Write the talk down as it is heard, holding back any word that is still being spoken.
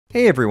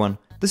Hey everyone,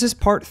 this is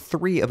part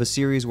 3 of a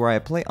series where I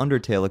play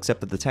Undertale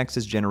except that the text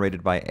is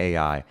generated by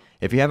AI.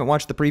 If you haven't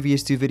watched the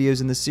previous 2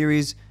 videos in this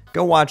series,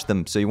 go watch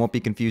them so you won't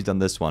be confused on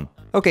this one.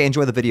 Okay,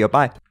 enjoy the video,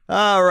 bye.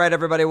 Alright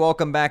everybody,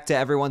 welcome back to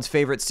everyone's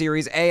favorite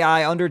series,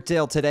 AI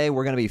Undertale. Today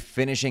we're going to be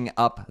finishing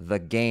up the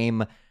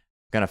game.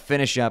 Gonna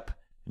finish up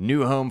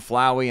New Home,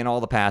 Flowey, and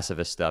all the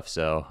pacifist stuff,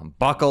 so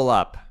buckle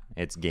up.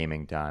 It's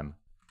gaming time.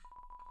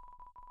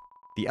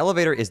 The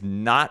elevator is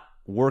not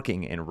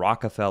working in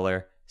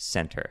Rockefeller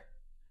Center.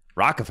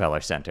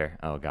 Rockefeller Center.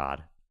 Oh,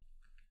 God.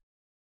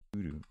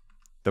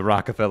 The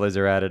Rockefellers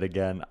are at it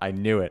again. I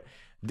knew it.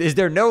 Is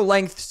there no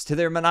lengths to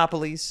their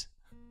monopolies?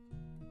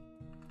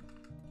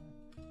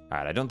 All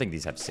right, I don't think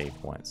these have save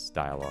points,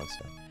 dialogue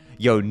stuff.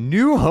 Yo,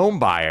 new home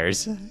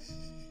buyers.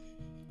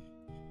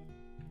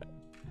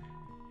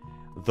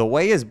 The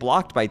way is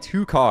blocked by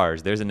 2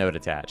 cars. There's a note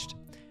attached.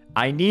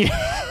 I need...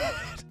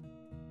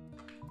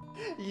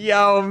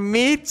 Yo,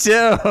 me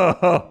too.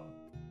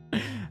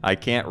 I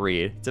can't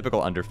read.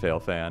 Typical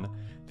Undertale fan.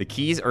 The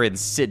keys are in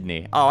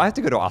Sydney. Oh, I have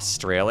to go to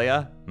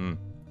Australia?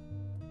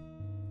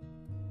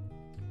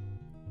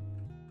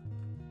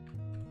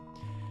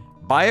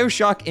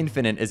 BioShock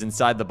Infinite is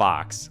inside the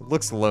box.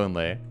 Looks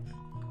lonely.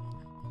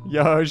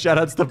 Yo,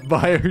 shoutouts to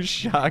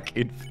BioShock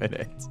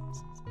Infinite.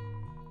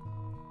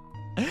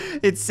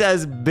 It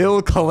says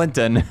Bill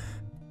Clinton.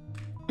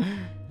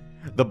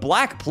 The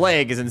Black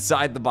Plague is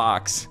inside the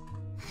box.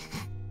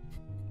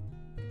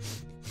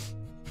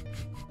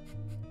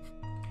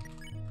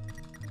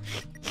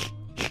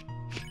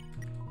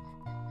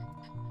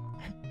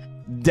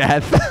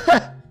 Death.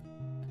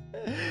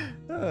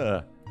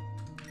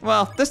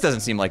 Well, this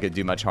doesn't seem like it'd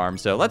do much harm,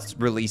 so let's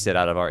release it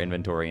out of our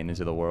inventory and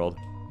into the world.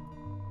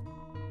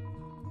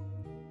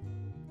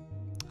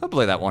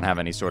 Hopefully that won't have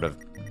any sort of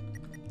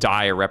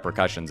dire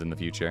repercussions in the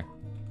future.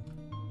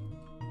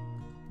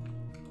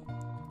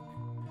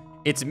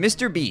 It's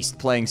Mr. Beast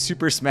playing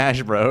Super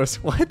Smash Bros.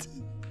 What?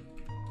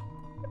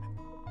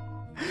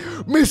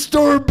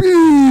 Mr.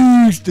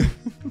 Beast!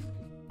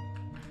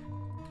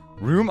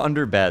 Room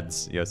under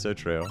beds. Yeah, so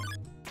true.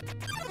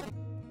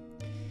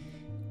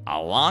 A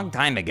long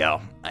time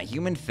ago, a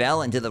human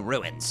fell into the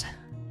ruins.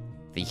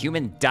 The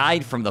human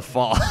died from the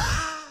fall.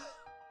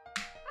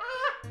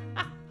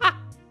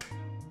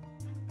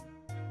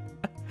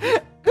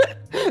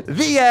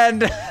 The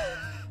end.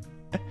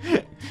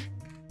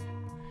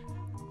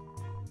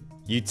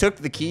 You took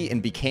the key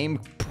and became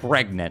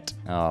pregnant.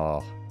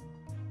 Oh.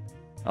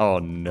 Oh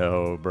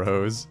no,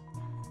 bros.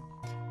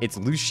 It's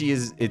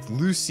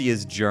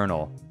Lucia's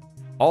journal.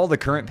 All the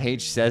current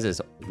page says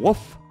is,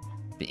 woof.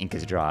 The ink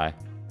is dry.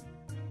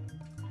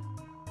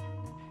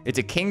 It's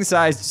a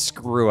king-sized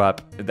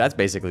screw-up. That's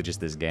basically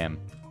just this game.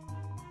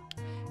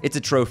 It's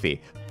a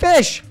trophy.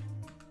 Fish!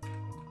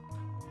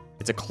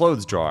 It's a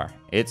clothes drawer.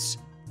 It's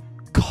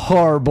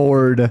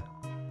cardboard.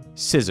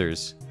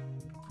 Scissors.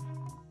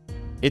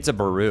 It's a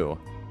baru.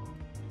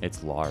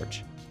 It's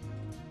large.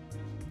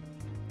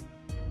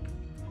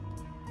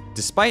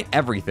 Despite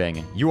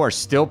everything, you are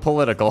still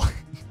political.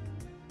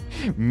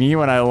 Me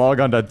when I log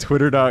on to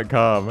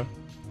twitter.com.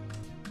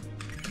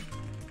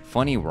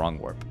 Funny wrong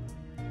warp.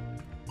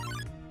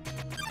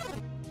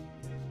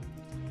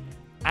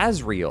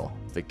 Asriel,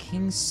 the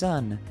king's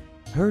son,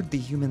 heard the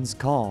human's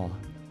call.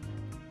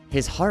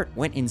 His heart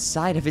went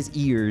inside of his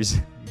ears.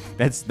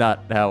 That's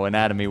not how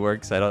anatomy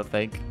works, I don't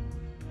think.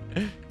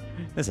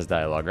 This is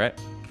dialogue, right?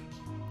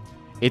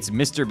 It's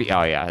Mr. Beast.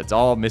 Oh yeah, it's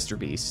all Mr.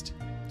 Beast.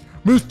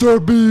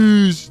 Mr.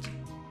 Beast!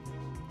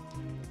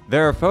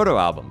 There are photo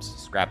albums,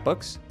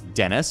 scrapbooks,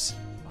 Dennis.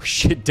 Oh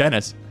shit,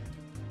 Dennis.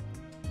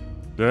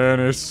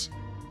 Dennis.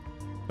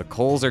 The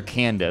Coles are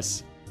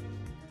Candace.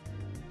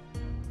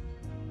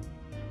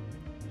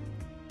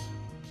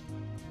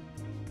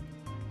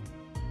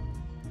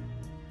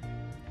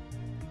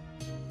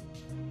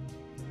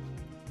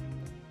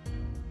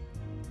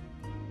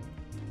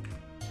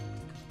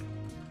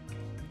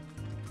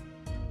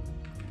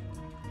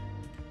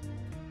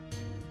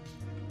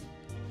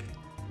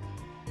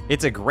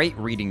 It's a great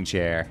reading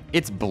chair.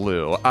 It's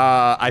blue.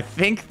 I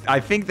think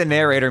the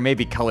narrator may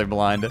be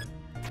colorblind.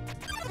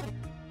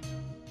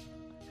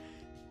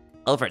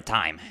 Over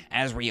time,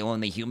 Asriel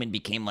and the human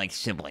became like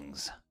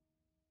siblings.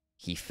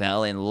 He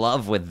fell in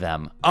love with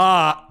them.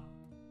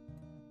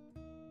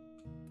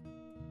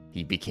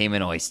 He became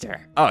an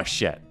oyster. Oh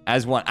shit.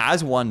 As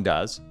one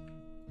does.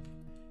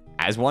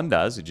 As one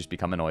does, you just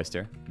become an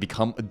oyster.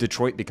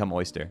 Detroit become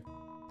oyster.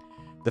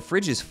 The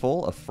fridge is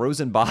full of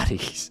frozen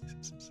bodies.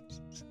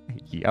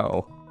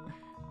 Yo.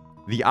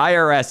 The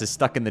IRS is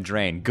stuck in the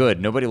drain. Good,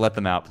 nobody let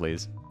them out,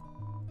 please.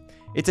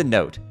 It's a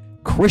note.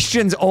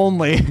 Christians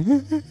only.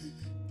 The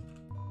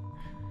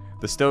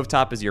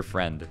stovetop is your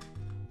friend.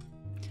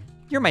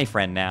 You're my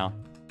friend now.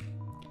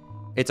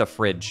 It's a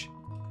fridge.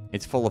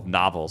 It's full of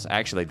novels.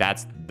 Actually,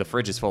 the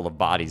fridge is full of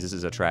bodies. This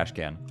is a trash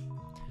can.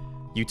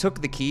 You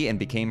took the key and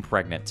became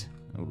pregnant.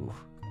 Ooh.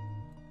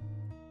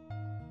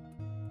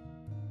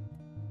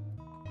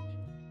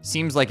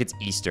 Seems like it's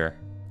Easter.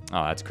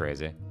 Oh, that's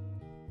crazy.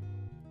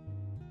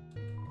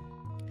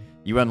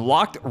 You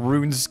unlocked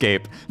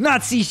RuneScape.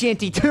 Not Sea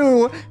Shanty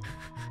 2!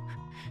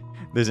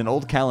 There's an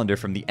old calendar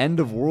from the end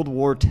of World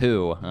War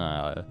II.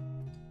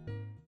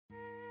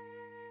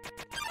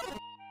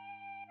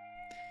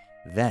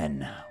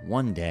 Then,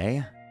 one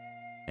day,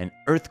 an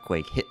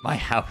earthquake hit my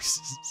house.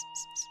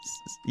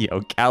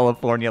 Yo,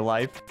 California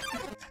life.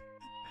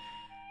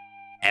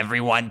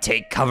 Everyone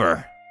take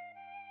cover.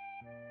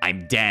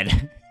 I'm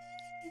dead.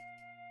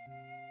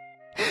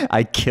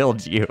 I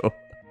killed you.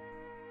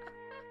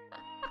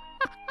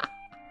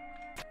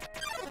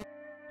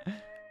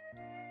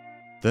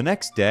 The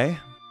next day,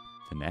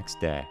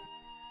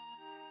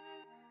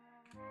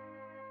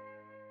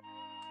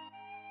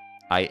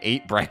 I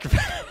ate breakfast.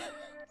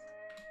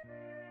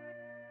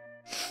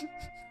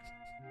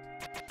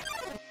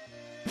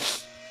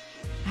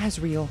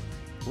 Asriel,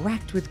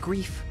 racked with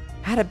grief,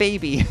 had a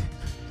baby.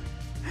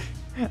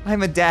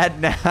 I'm a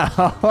dad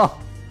now.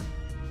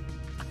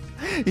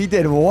 He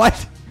did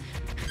what?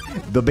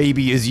 The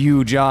baby is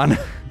you, John.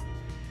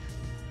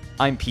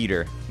 I'm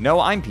Peter. No,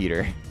 I'm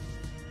Peter.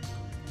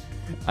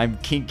 I'm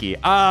kinky.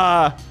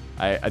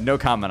 No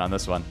comment on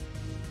this one.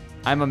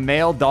 I'm a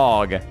male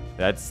dog.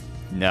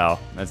 No,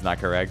 that's not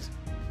correct.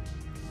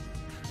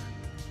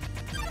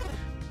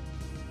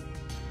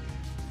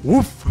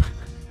 Woof.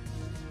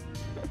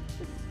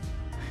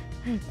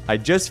 I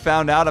just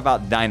found out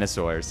about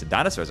dinosaurs.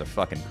 Dinosaurs are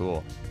fucking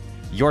cool.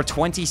 You're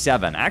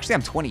 27. Actually,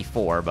 I'm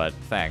 24, but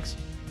thanks.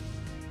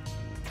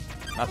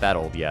 Not that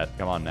old yet.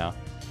 Come on now.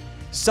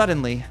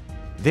 Suddenly,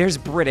 there's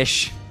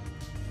British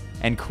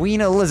and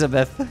Queen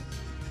Elizabeth.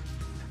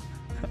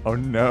 Oh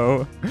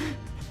no.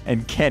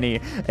 And Kenny.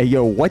 Hey,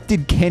 yo, what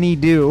did Kenny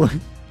do?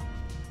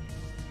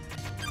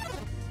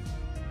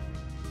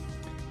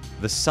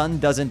 The sun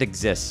doesn't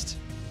exist.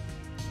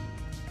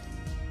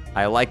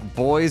 I like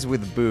boys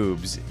with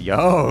boobs.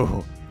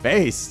 Yo,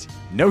 based.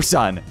 No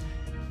sun.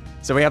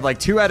 So we have like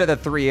 2 out of the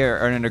 3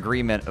 are in an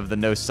agreement of the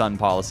no sun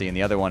policy, and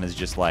the other one is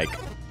just like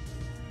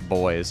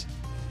boys.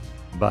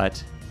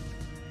 But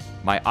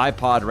my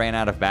iPod ran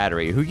out of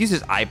battery. Who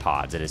uses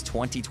iPods? It is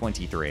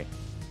 2023.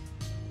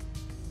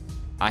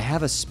 I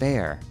have a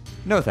spare.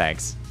 No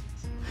thanks.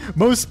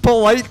 Most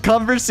polite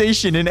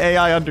conversation in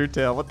AI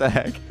Undertale. What the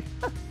heck?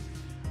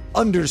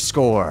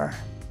 Underscore.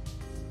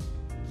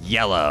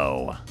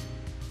 Yellow.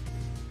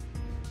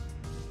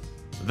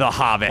 The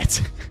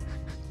Hobbit.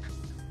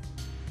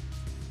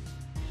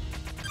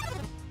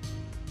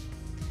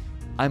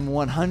 I'm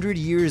 100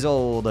 years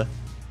old.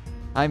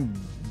 I'm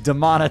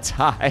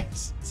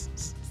demonetized.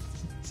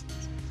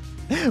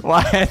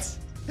 What?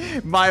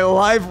 My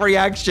live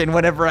reaction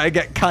whenever I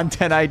get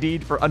content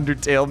ID'd for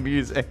Undertale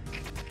music.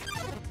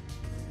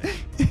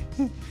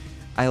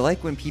 I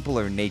like when people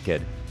are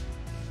naked.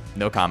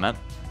 No comment.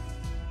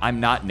 I'm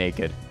not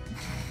naked.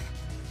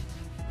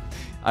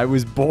 I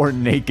was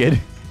born naked.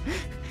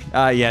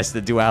 Yes,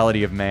 the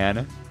duality of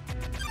man.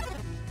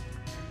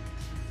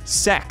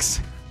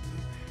 Sex.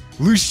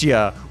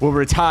 Lucia will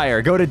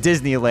retire, go to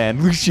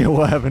Disneyland. Lucia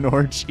will have an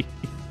orgy.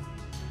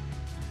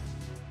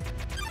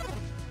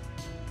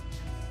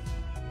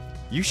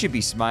 You should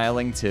be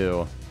smiling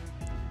too.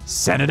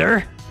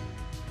 Senator?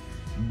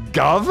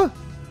 Gov?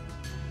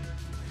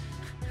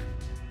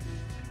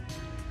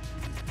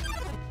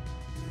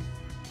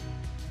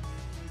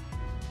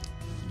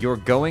 You're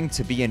going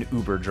to be an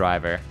Uber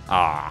driver.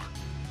 Ah.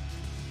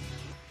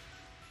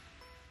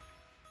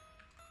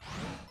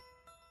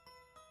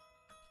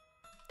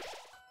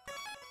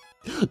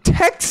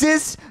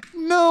 Texas?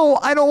 No,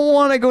 I don't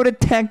want to go to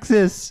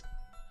Texas.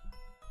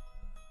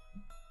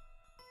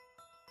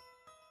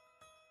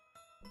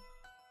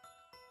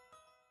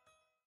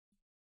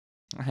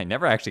 I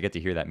never actually get to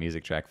hear that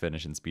music track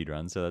finish in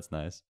speedrun, so that's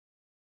nice.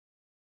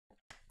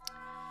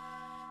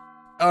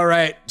 All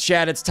right,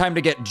 Chad, it's time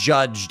to get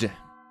judged.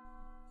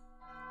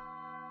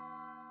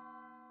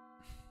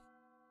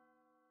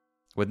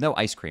 With no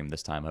ice cream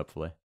this time,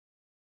 hopefully.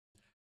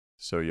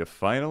 So you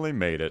finally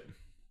made it.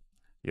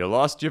 You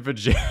lost your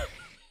virginity.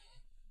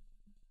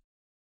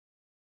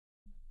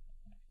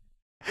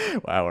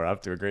 Wow, we're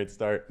off to a great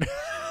start.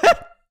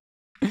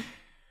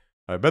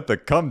 I bet the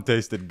cum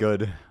tasted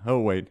good. Oh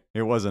wait,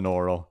 it wasn't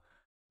oral.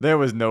 There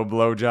was no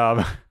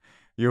blowjob.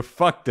 You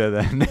fucked her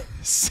then.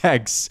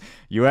 Sex.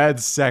 You had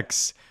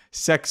sex.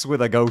 Sex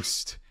with a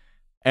ghost.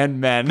 And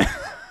men.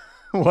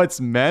 What's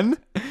men?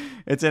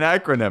 It's an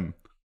acronym.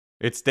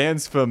 It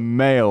stands for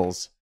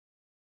males.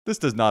 This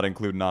does not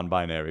include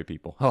non-binary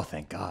people. Oh,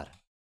 thank God.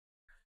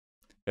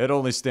 It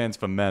only stands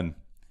for men.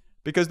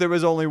 Because there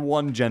is only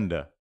one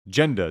gender.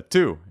 Gender,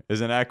 too,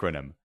 is an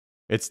acronym.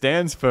 It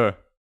stands for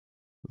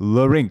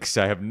larynx.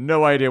 I have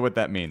no idea what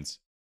that means.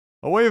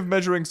 A way of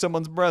measuring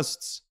someone's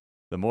breasts.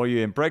 The more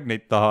you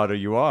impregnate, the harder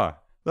you are.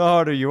 The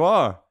harder you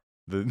are,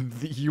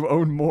 you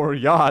own more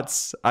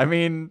yachts. I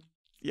mean,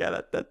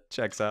 yeah, that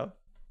checks out.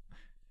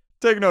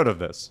 Take note of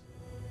this.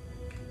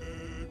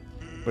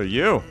 But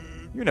you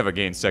never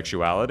gained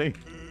sexuality.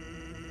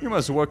 You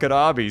must work at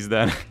Arby's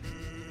then.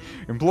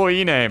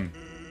 Employee name.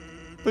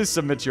 Please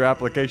submit your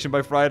application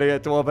by Friday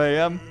at 12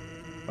 a.m.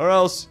 or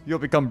else you'll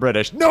become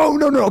British. No,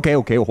 no, no. Okay,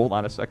 okay, hold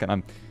on a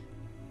second.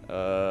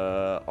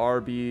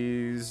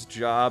 Arby's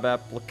job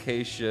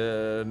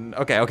application.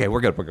 Okay, okay,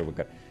 we're good.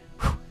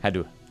 Whew, had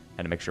to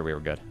make sure we were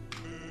good.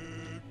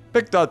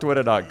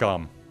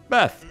 Pic.twitter.com.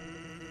 Beth,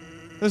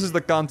 this is the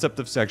concept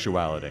of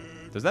sexuality.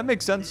 Does that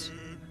make sense?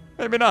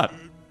 Maybe not.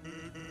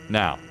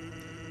 Now,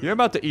 you're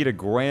about to eat a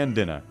grand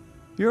dinner.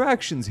 Your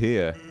actions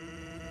here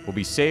will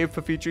be saved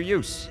for future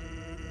use.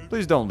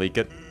 Please don't leak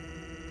it.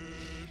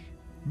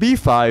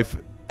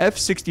 B5,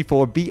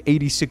 F64,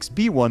 B86,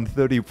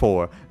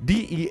 B134,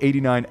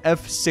 DE89,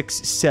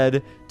 F6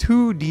 SED,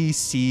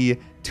 2DC,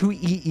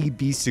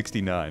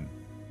 2EEB69.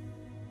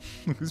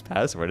 Whose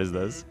password is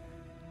this?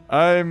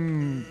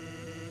 I'm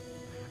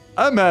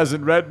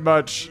hasn't read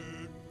much.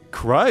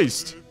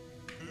 Christ.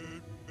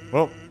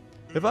 Well,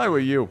 if I were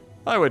you,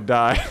 I would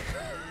die.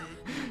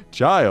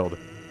 Child.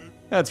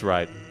 That's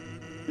right.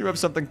 You have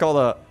something called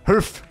a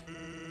herf.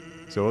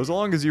 So as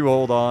long as you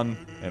hold on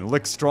and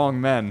lick strong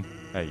men,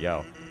 hey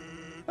yo,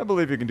 I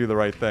believe you can do the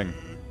right thing.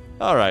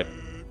 Alright.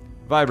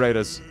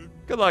 Vibrators.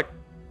 Good luck.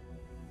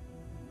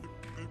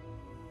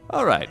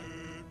 Alright.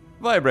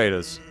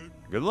 Vibrators.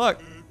 Good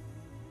luck.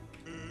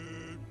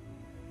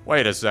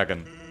 Wait a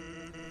second.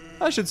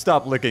 I should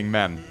stop licking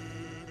men.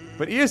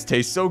 But ears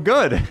taste so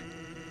good.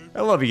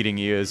 I love eating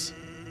ears.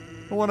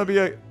 I want to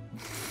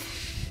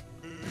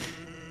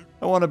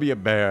be a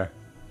bear.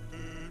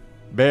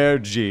 Bear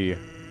G.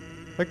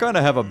 I kind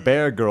of have a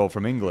bear girl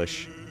from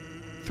English.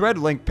 Thread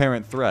link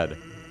parent thread.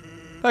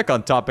 Back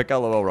on topic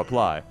LOL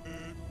reply.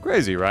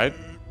 Crazy, right?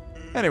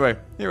 Anyway,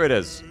 here it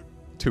is.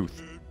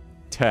 Tooth.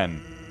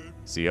 10.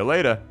 See you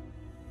later.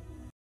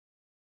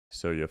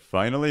 So you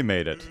finally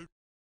made it.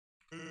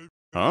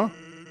 Huh?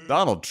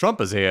 Donald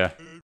Trump is here.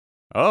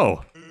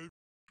 Oh.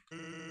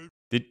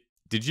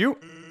 Did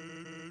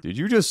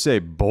you just say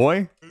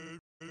boy?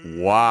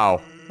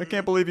 Wow. I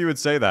can't believe you would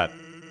say that.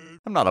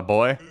 I'm not a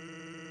boy.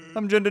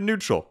 I'm gender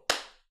neutral.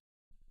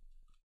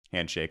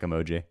 Handshake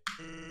emoji.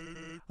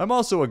 I'm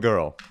also a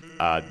girl.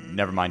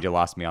 Never mind, you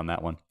lost me on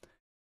that one.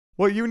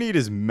 What you need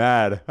is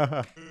mad.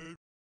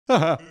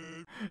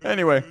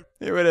 Anyway,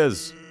 here it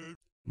is.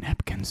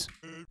 Napkins.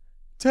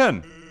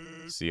 10.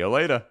 See you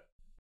later.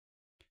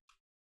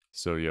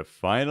 So you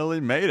finally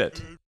made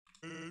it.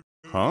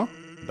 Huh?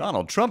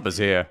 Donald Trump is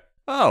here.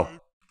 Oh.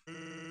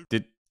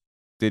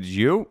 Did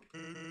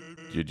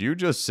you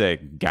just say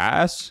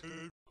gas?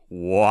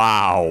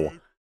 Wow.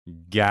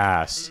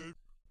 Gas.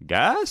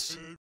 Gas?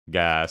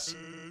 Gas.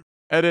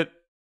 Edit.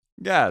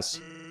 Gas.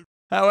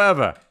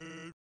 However.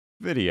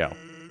 Video.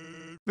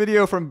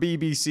 Video from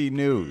BBC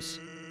News.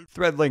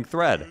 Thread link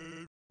thread.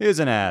 Here's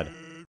an ad.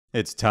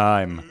 It's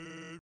time.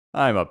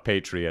 I'm a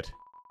patriot.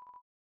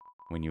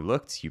 When you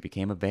looked, you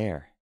became a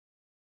bear.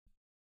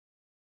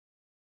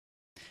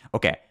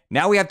 Okay,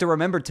 now we have to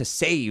remember to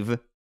save.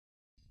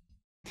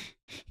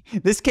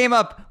 This came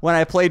up when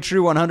I played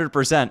True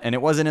 100%, and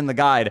it wasn't in the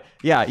guide.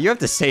 Yeah, you have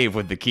to save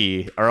with the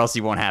key, or else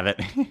you won't have it.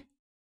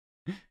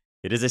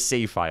 It is a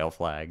save file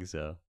flag,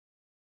 so.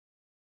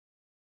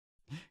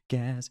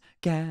 Gas,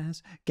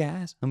 gas,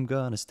 gas. I'm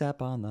gonna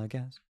step on the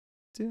gas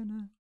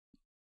tonight.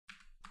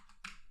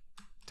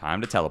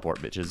 Time to teleport,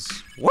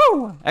 bitches.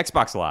 Woo!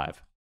 Xbox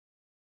Live.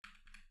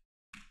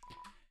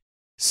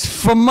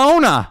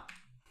 Sfamona!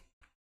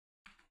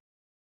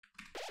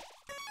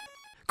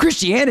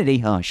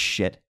 Christianity? Oh,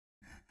 shit.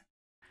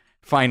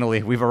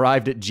 Finally, we've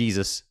arrived at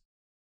Jesus.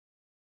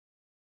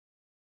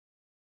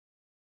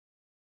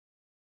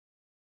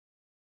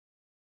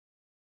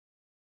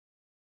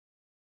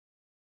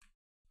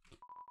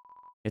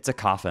 It's a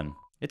coffin.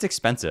 It's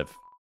expensive.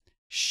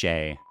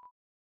 Shayy.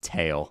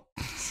 Tail.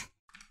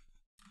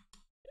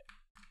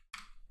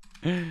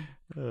 How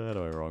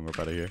do I wrong up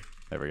out of here?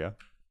 There we go.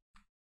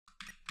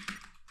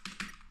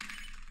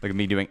 Look at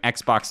me doing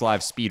Xbox Live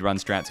speedrun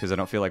strats because I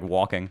don't feel like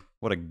walking.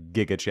 What a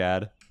giga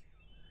chad.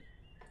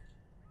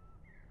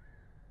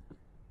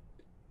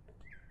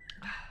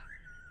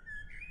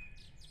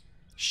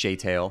 Shayy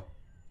tail.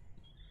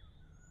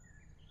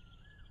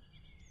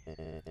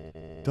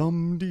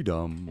 Dum dee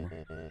dum.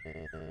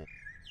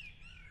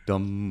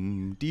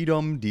 Dum dee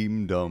dum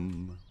deem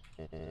dum.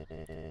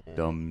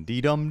 Dum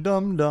dee dum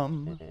dum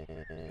dum.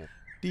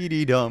 Dee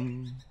dee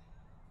dum.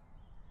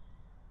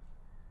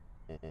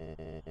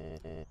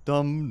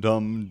 Dum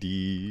dum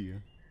dee.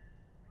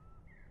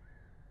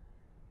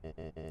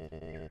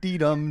 Dee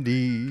dum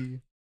dee.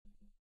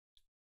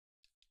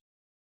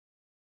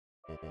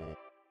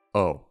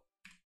 Oh.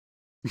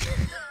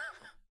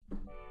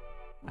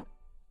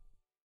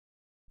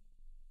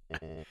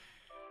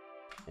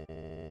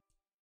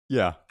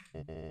 Yeah.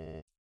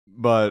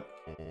 But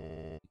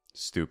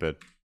stupid.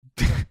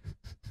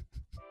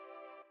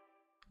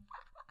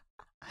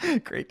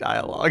 Great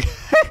dialogue.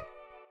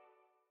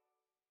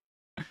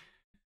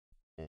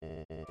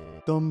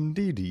 Dum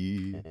dee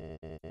dee.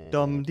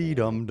 Dum dee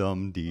dum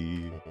dum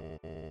dee.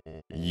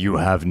 You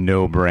have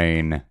no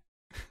brain.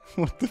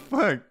 What the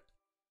fuck?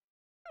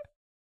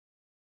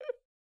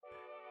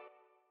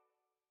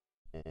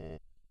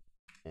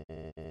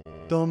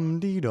 Dum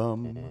dee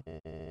dum.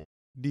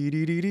 Dee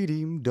dee dee dee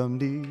dee dum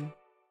dee.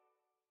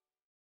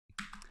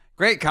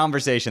 Great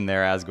conversation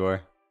there,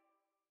 Asgore.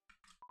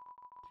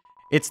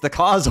 It's the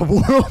cause of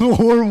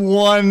World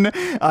War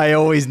I. I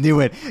always knew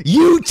it.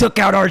 You took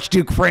out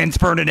Archduke Franz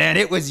Ferdinand.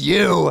 It was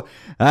you.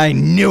 I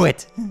knew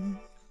it.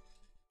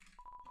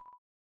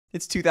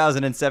 It's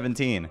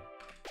 2017.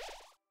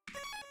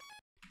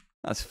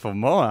 That's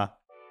Fomoa.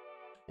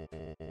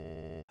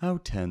 How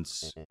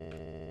tense.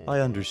 I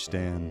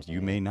understand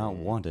you may not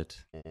want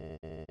it,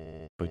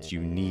 but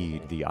you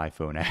need the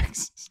iPhone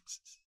X.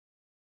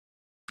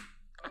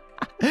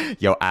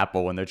 Yo,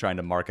 Apple, when they're trying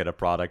to market a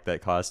product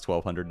that costs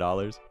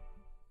 $1,200.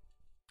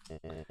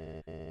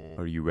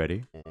 Are you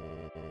ready?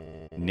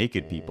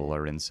 Naked people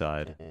are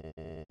inside,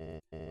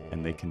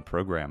 and they can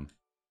program.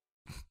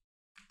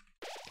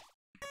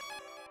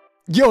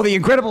 Yo, The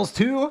Incredibles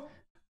 2?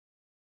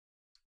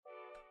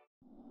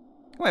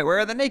 Wait, where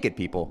are the naked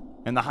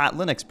people? And the hot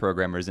Linux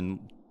programmers in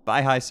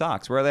thigh-high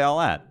socks? Where are they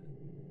all at?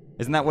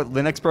 Isn't that what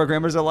Linux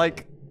programmers are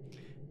like?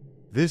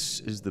 This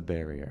is the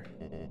barrier.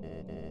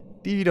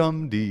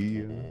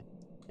 Dee-dum-dee.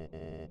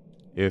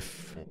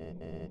 If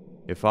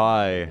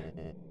I...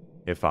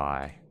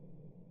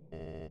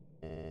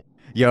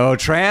 Yo,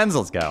 trans,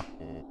 let's go.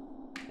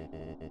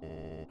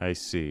 I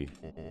see.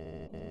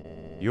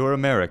 You're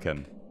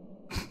American.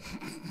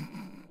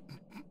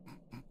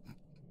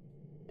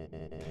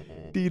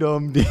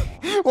 Dee-dum-dee.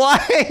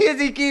 Why does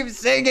he keep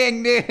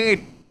singing,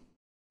 dude?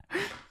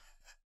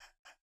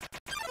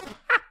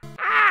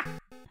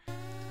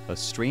 A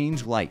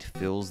strange light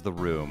fills the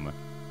room.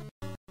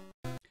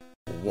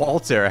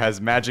 Walter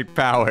has magic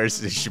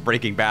powers. Is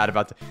Breaking Bad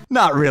about to...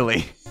 Not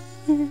really.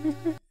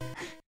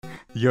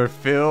 You're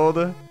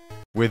filled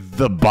with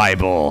the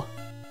Bible.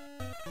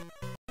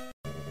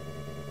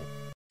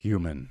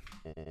 Human.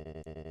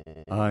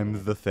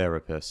 I'm the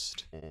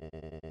therapist.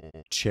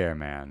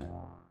 Chairman.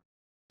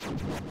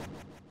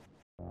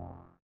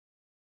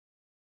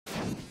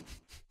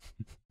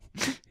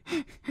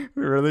 We're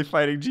really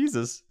fighting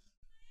Jesus.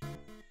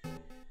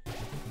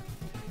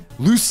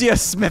 Lucia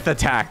Smith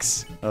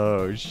attacks.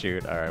 Oh,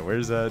 shoot. All right,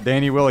 where's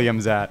Danny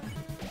Williams at?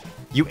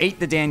 You ate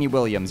the Danny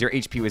Williams. Your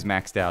HP was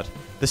maxed out.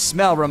 The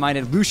smell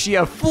reminded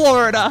Lucia of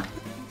Florida.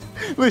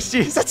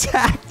 Lucia's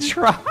attack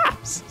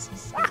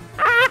drops.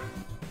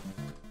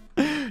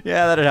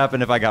 Yeah, that'd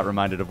happen if I got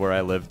reminded of where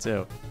I live,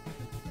 too.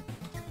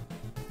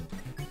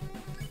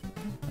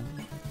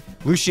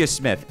 Lucia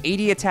Smith,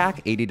 80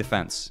 attack, 80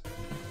 defense.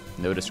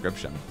 No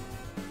description.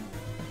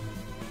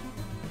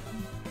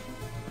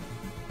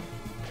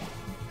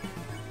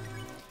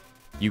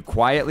 You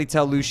quietly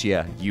tell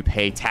Lucia you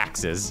pay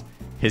taxes.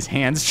 His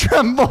hands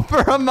tremble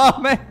for a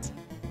moment.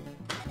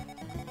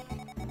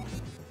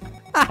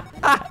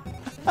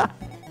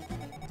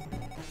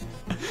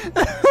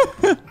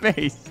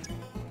 Based.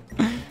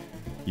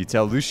 You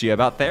tell Lucia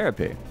about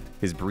therapy.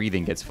 His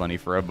breathing gets funny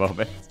for a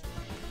moment.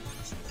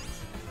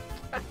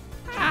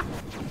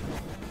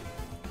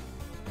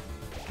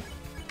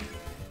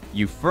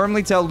 You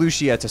firmly tell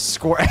Lucia to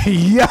score.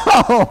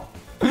 Yo!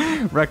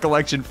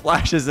 Recollection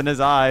flashes in his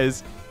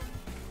eyes.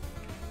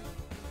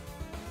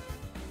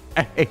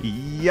 Hey,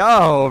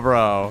 yo,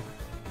 bro.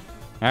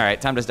 All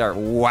right, time to start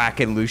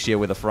whacking Lucia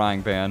with a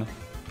frying pan.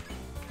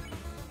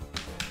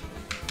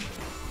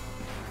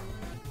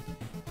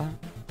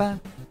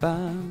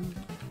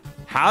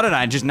 How did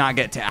I just not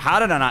get how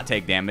did I not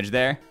take damage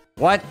there?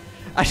 What?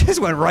 I just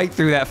went right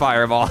through that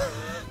fireball.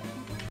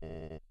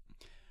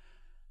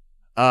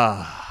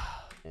 That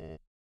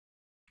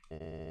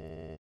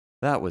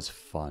was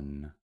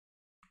fun.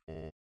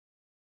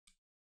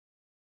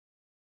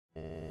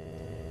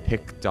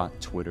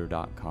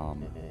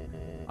 Pic.twitter.com.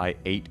 I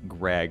ate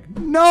Greg.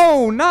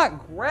 No,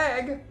 not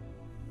Greg!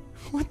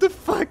 What the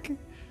fuck?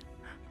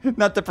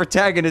 Not the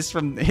protagonist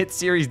from the hit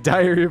series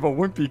Diary of a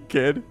Wimpy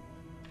Kid.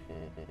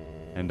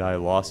 And I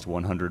lost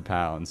 100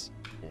 pounds.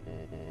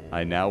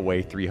 I now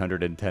weigh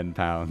 310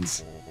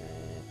 pounds.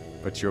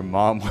 But your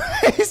mom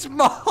weighs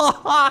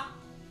more!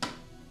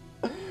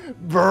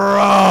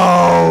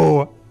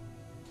 Bro!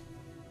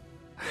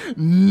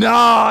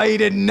 No, he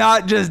did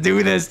not just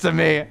do this to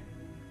me.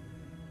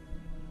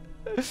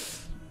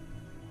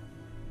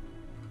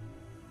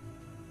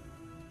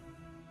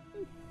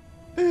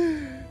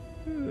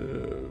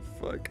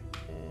 Fuck.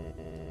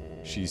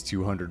 She's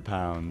 200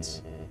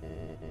 pounds,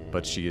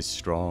 but she is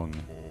strong.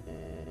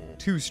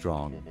 Too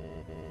strong.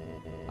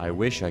 I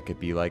wish I could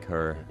be like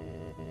her.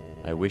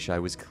 I wish I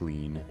was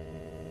clean.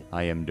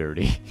 I am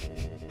dirty.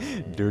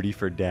 Dirty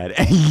for dead.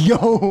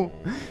 Yo!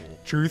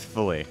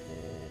 Truthfully.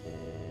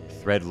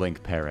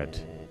 Threadlink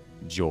Parrot.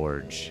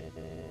 George.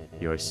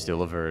 You're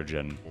still a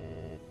virgin.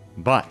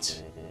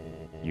 But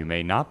you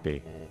may not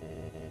be.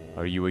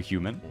 Are you a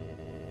human?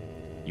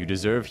 You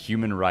deserve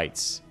human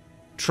rights.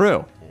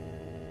 True.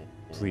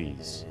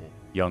 Please,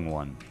 young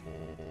one,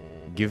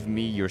 give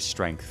me your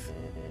strength.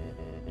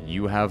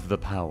 You have the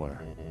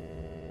power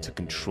to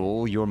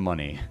control your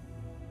money.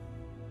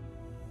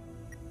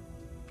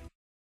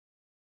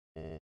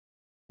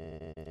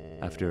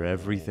 After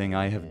everything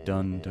I have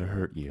done to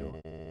hurt you,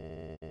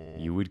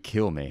 You would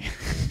kill me.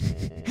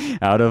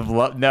 Out of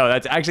love. No,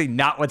 that's actually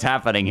not what's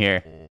happening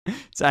here.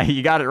 So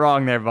you got it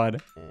wrong there,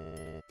 bud.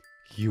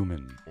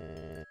 Human.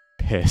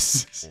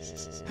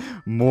 Piss.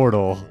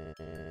 Mortal.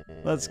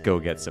 Let's go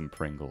get some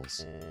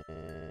Pringles.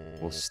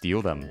 We'll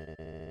steal them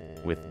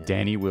with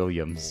Danny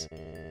Williams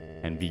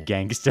and be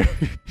gangsters.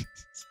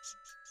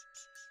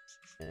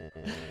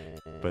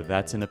 But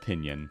that's an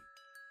opinion.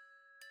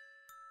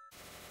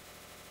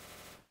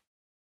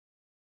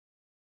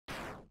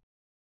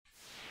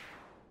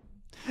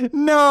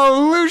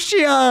 No,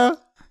 Lucia!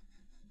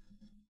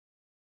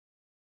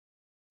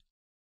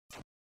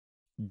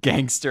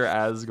 Gangster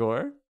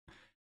Asgore.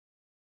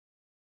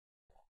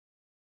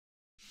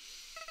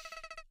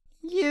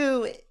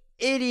 You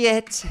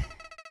idiot.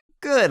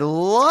 Good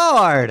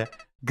lord.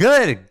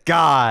 Good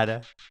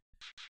god.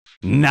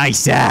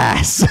 Nice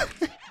ass!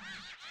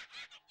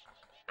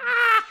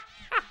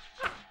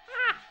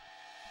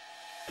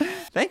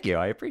 Thank you,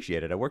 I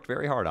appreciate it. I worked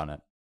very hard on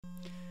it.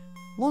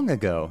 Long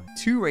ago,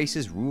 two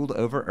races ruled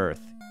over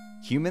Earth,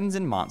 humans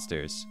and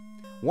monsters.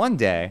 One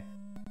day,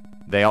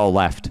 They all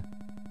left.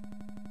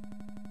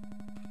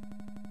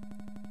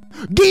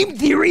 game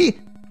theory!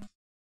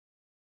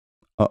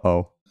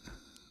 Uh-oh.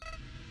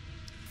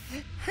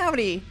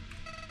 Howdy.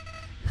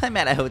 I'm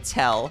at a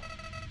hotel.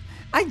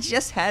 I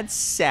just had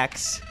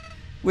sex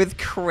with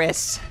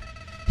Chris.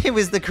 It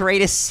was the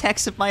greatest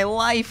sex of my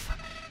life.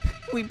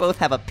 We both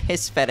have a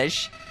piss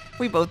fetish.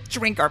 We both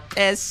drink our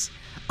piss.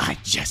 I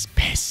just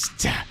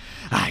pissed.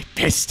 I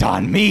pissed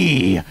on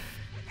me.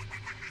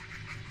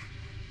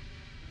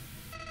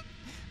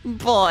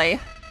 Boy,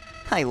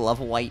 I love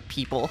white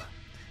people.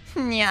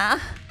 Yeah.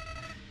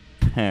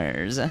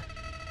 Purrs.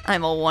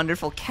 I'm a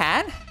wonderful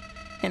cat,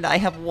 and I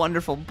have a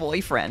wonderful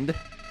boyfriend.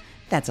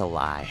 That's a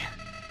lie.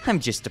 I'm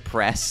just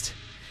depressed.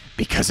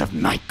 Because of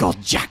Michael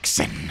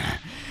Jackson,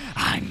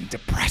 I'm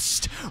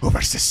depressed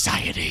over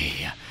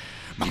society.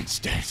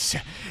 Monsters,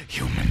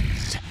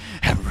 humans,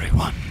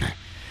 everyone.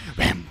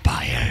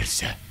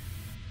 Vampires.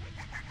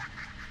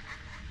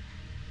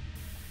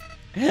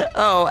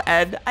 Oh,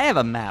 and I have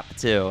a map,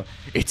 too.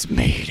 It's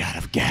made out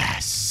of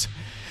gas.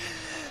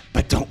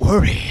 But don't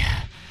worry,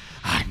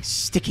 I'm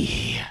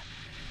sticky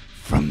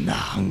from the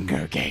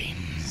Hunger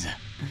Games.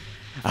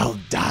 I'll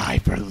die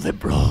for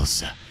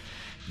liberals.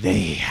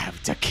 They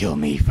have to kill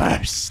me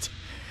first.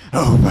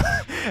 Over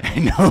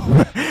and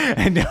over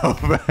and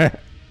over.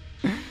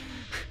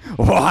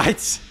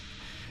 What?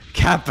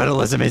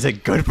 Capitalism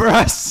isn't good for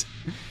us?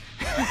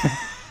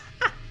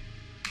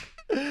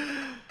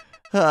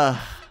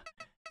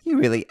 You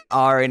really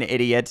are an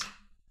idiot.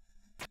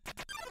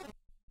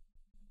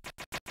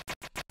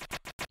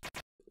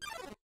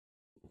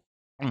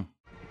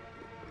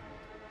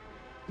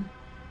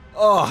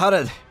 Oh, how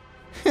to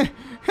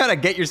how to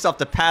get yourself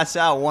to pass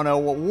out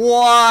 101.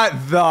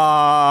 What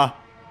the?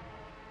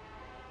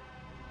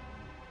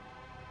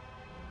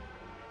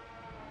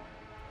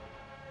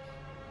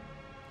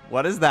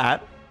 What is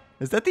that?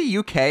 Is that the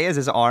UK as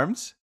his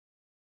arms?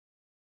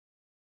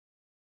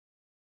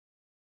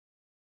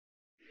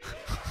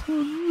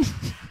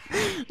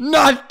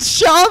 Not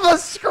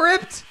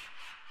JavaScript!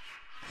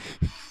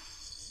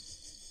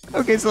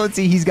 Okay, so let's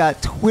see. He's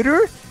got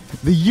Twitter,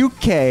 the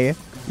UK,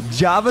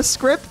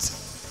 JavaScript,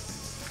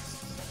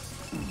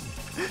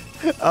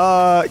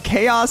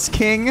 Chaos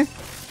King,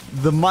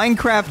 the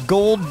Minecraft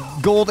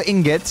gold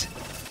ingot.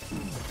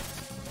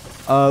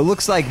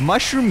 Looks like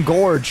Mushroom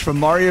Gorge from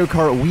Mario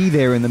Kart Wii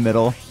there in the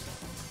middle.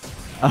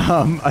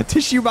 A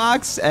tissue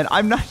box, and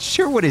I'm not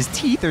sure what his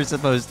teeth are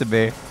supposed to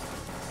be.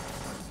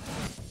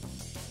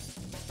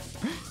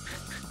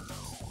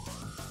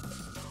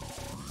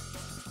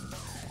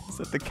 Is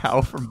that the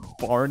cow from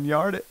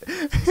Barnyard?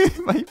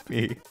 It might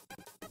be.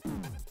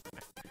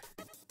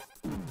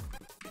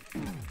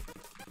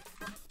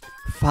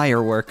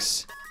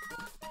 Fireworks.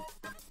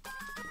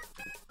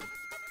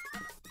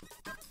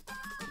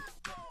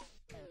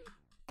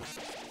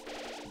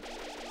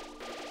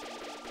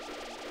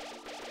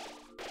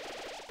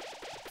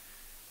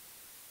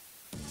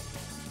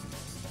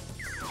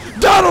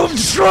 Donald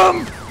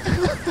Trump!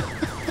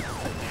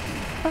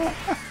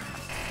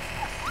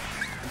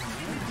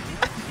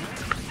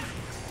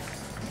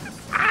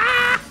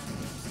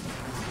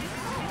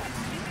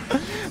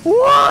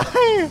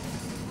 Why?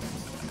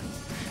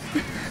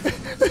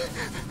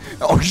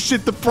 Oh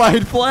shit, the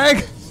pride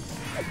flag!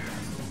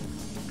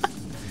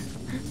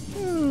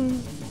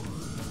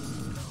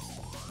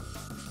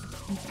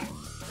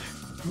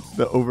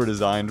 The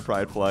over-designed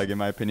pride flag, in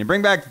my opinion.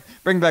 Bring back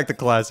the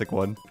classic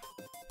one.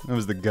 That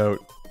was the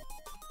GOAT.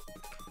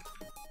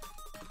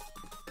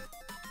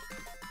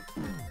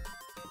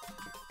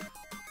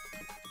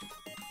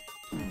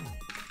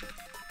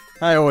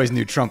 I always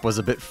knew Trump was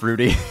a bit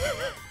fruity.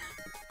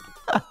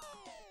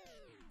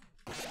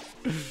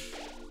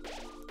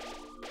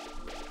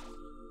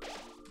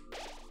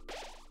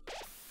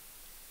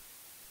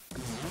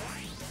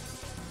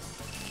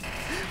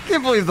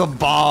 Can't believe the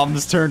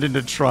bombs turned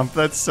into Trump.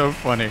 That's so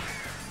funny.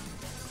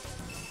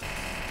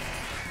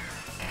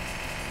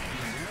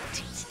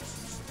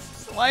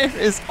 Why Why are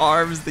his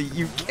arms the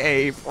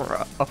UK,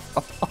 bro?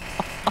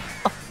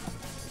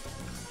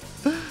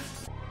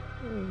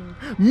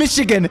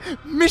 Michigan!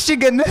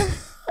 Michigan!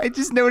 I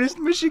just noticed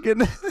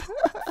Michigan.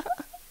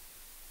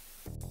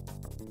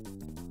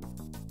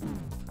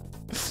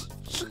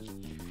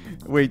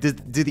 Wait, do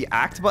the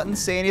act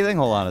buttons say anything?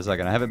 Hold on a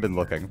second, I haven't been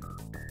looking.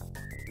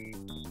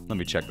 Let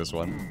me check this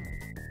one.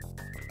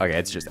 Okay,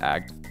 it's just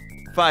act.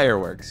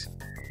 Fireworks.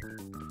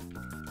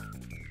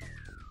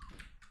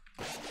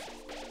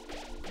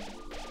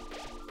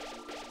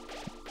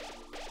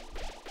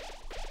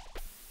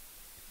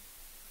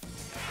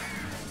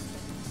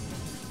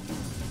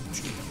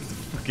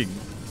 Fucking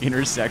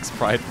intersex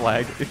pride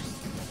flag.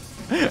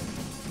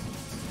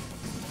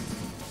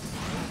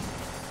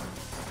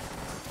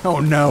 Oh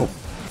no.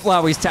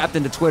 Flowey's tapped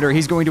into Twitter.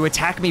 He's going to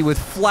attack me with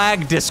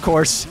flag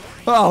discourse.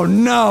 Oh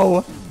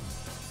no.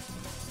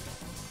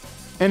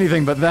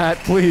 Anything but that,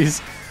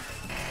 please.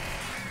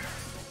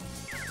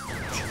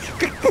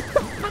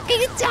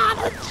 Fucking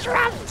Donald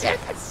Trump, dude,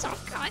 that's so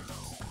good.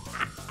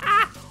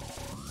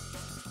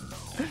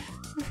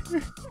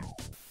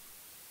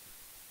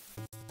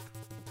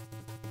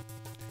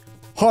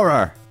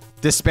 Horror,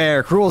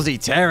 despair, cruelty,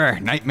 terror,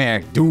 nightmare,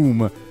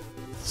 doom,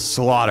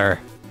 slaughter.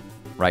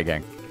 Right,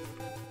 gang.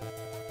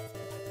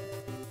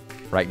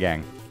 Right,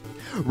 gang.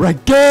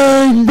 Right,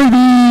 gang, baby,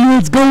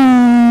 let's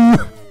go!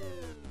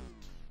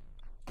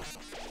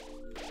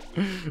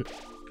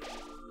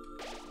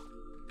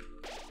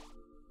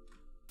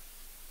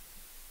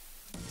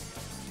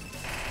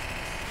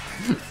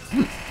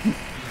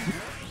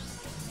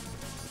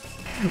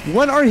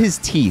 What are his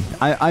teeth?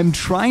 I'm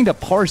trying to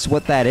parse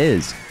what that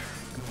is.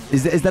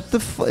 Is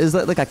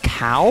that like a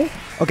cow?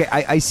 Okay,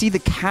 I see the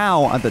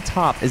cow on the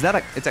top. Is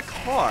that it's a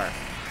car.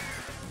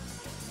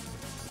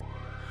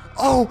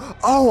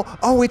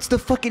 Oh, it's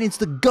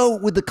the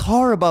goat with the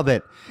car above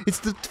it. It's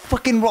the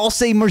fucking, I'll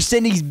say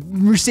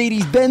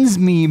Mercedes-Benz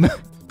meme.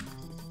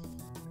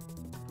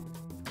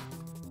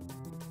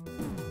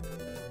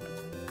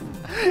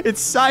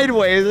 It's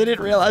sideways, I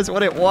didn't realize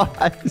what it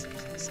was.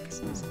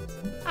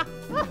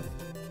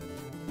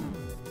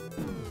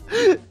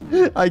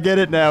 I get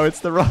it now,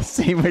 it's the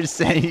Rossi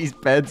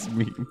Mercedes-Benz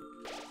meme.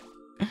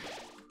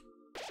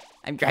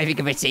 I'm driving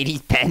a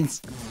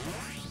Mercedes-Benz.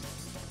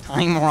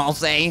 Time, I'll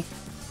say.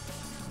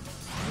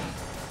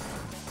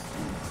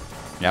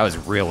 That was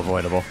real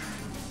avoidable.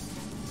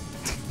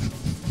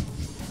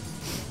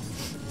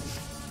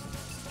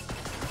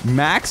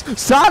 Max?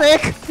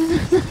 Sonic!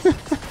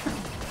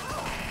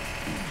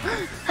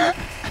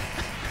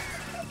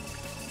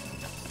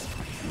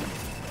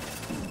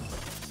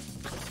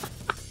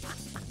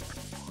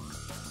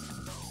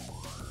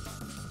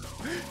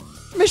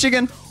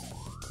 Michigan!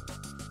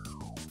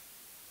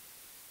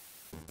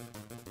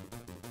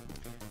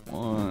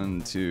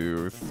 1,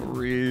 2,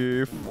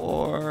 3,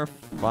 4,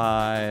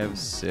 5,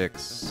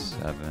 6,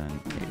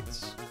 7, 8.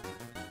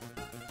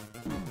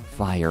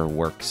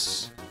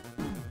 Fireworks.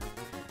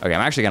 Okay,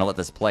 I'm actually gonna let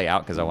this play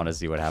out because I want to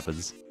see what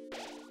happens.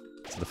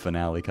 It's the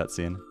finale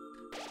cutscene.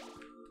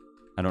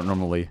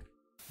 I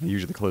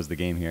usually close the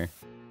game here.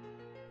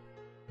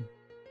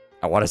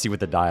 I want to see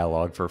what the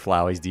dialogue for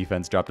Flowey's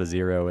defense drop to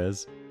 0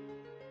 is.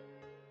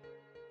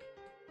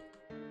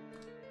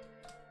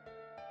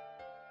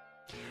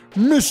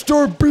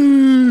 Mr.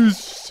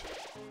 Beast!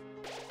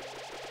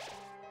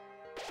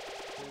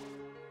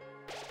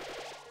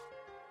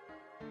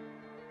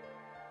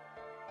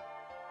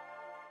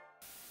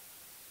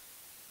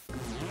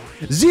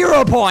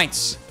 Zero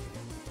points!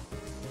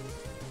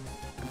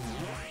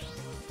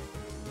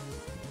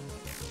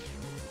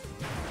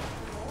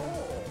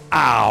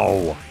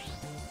 Ow!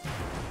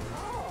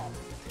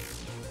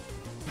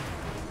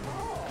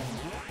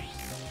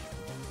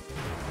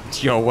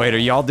 Yo, wait, are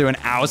y'all doing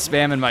ow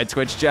spam in my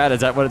Twitch chat? Is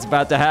that what it's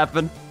about to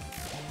happen?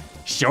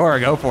 Sure,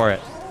 go for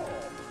it.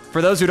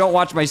 For those who don't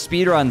watch my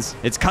speedruns,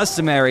 it's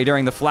customary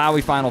during the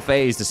Flowey final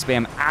phase to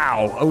spam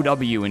ow,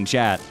 OW in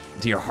chat,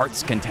 to your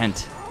heart's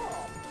content.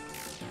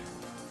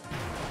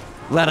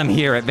 Let them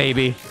hear it,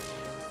 baby.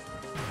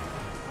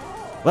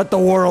 Let the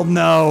world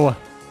know.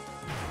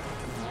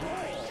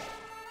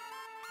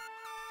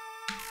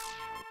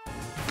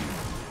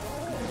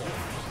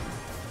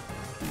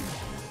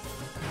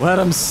 Let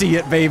them see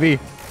it, baby.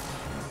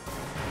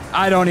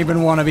 I don't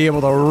even want to be able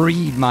to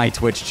read my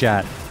Twitch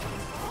chat.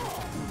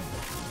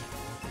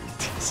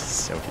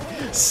 So,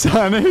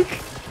 Sonic?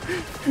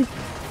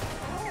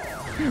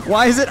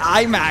 Why is it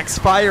IMAX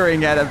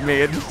firing at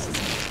me?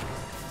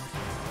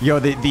 Yo,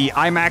 the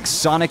IMAX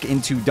Sonic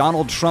into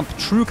Donald Trump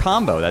true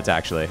combo, that's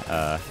actually,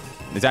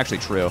 it's actually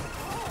true.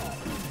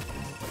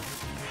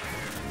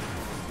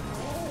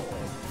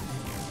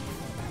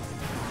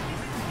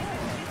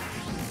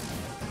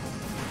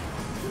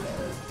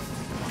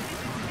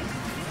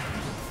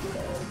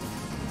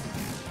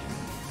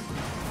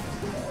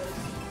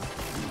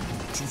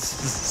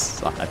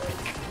 Sonic.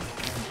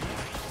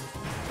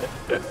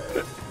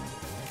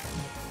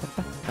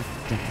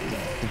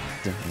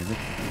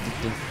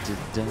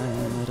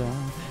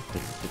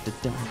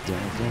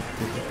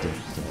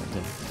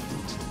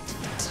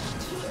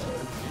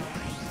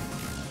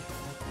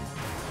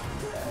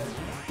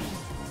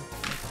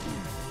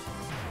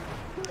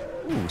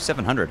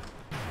 700.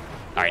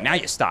 All right, now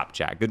you stop,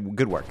 chat.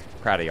 Good work.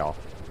 Proud of y'all.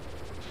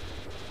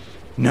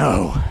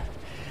 No.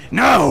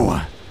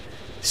 No!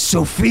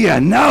 Sophia,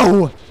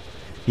 no!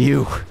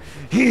 You.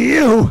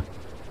 You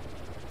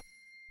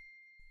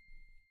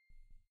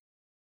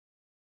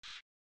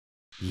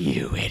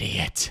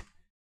idiot.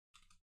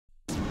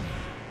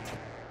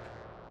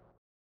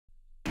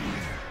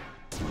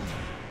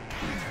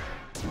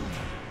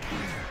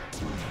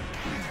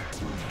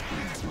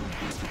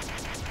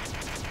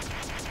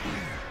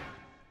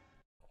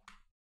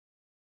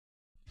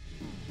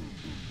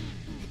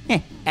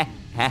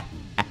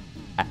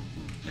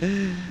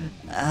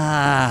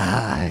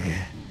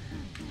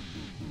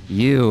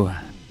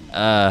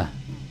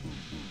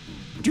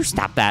 Would you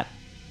stop that?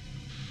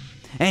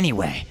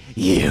 Anyway,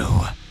 you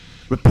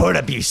report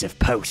abusive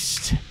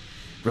post,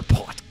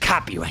 report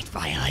copyright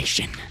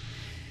violation,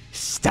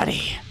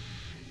 study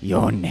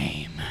your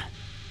name,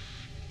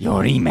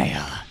 your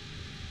email.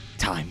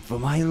 Time for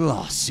my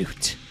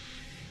lawsuit.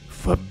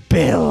 For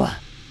Bill.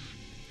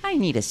 I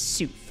need a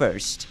suit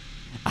first.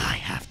 I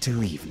have to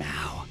leave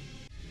now.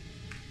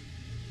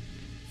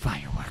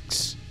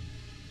 Fireworks.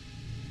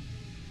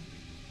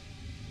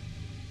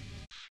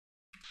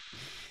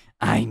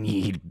 I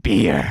need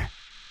beer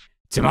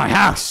to my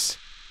house.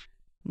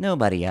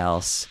 Nobody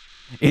else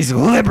is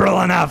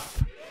liberal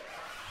enough.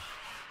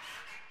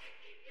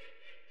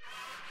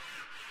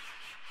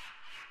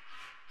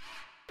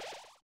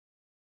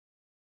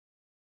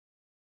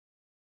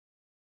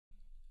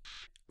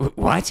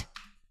 What?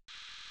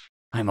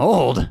 I'm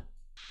old.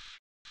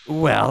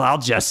 Well, I'll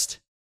just...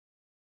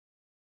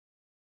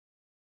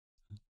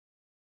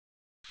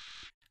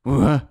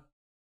 Where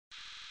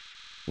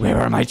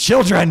are my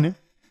children?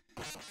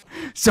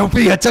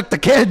 Sophia took the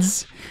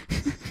kids.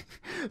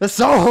 The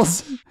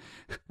souls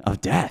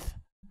of death.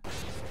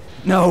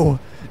 No,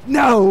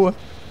 no.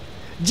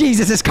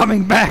 Jesus is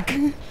coming back.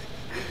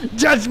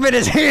 Judgment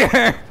is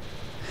here.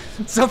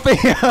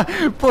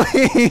 Sophia,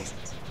 please.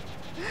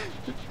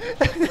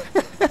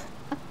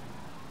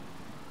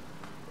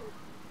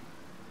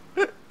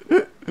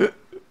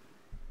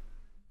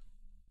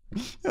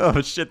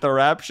 Oh shit, the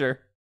rapture.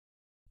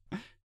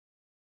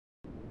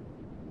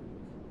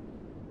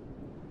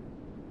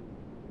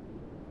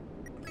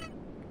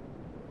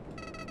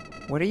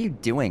 What are you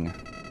doing?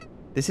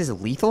 This is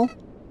lethal?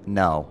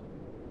 No.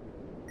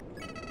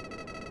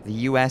 The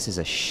US is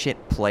a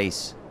shit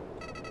place.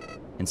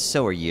 And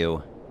so are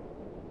you.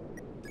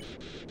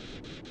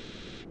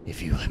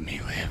 If you let me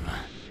live,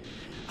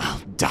 I'll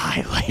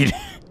die later.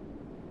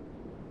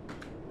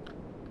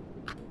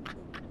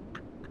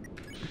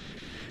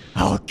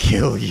 I'll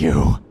kill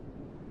you.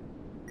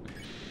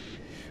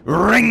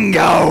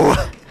 Ringo!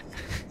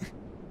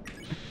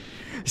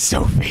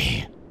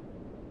 Sophie.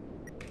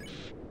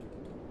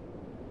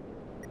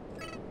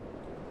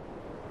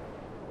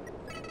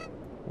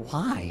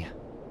 Why?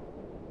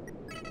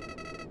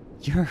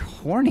 You're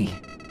horny.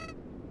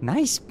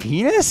 Nice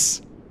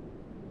penis?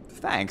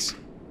 Thanks.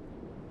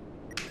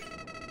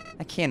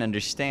 I can't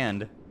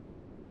understand.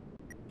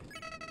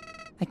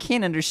 I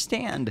can't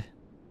understand.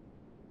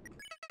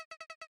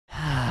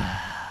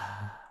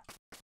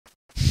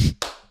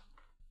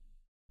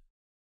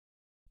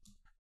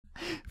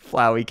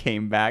 Flowey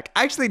came back.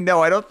 Actually,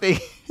 no, I don't think...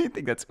 I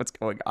think that's what's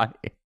going on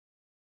here.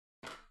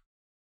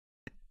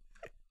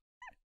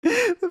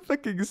 The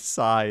fucking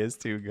sigh is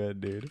too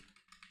good, dude.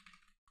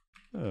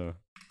 Oh.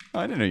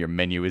 I didn't know your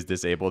menu is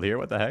disabled here.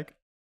 What the heck?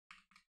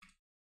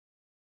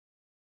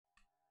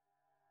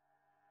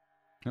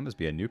 That must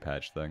be a new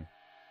patch thing.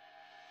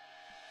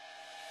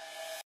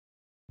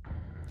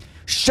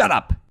 Shut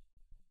up!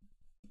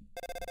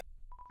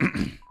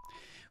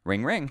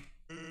 Ring, ring.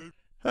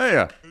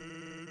 Hey,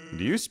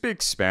 do you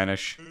speak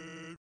Spanish?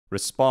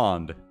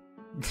 Respond.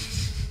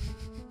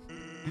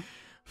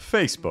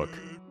 Facebook,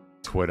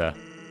 Twitter,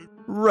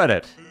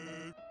 Reddit,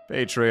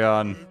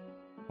 Patreon.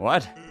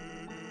 What?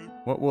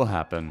 What will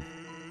happen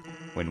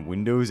when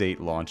Windows 8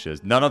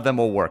 launches? None of them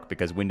will work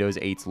because Windows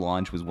 8's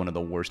launch was one of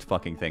the worst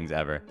fucking things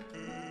ever.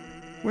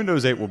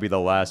 Windows 8 will be the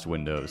last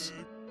Windows.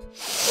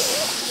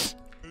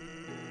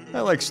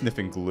 I like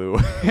sniffing glue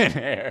in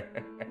air.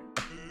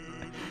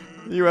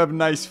 You have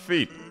nice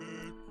feet.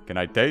 Can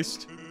I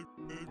taste?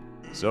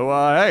 So,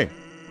 hey,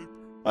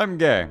 I'm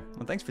gay.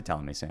 Well, thanks for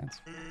telling me, Sans.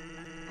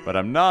 But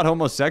I'm not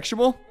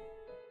homosexual?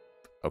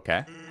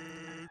 Okay.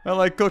 I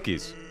like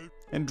cookies.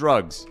 And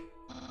drugs.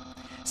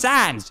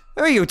 Sans!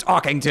 Who are you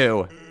talking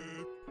to?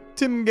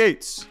 Tim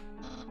Gates.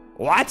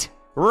 What?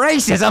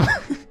 Racism!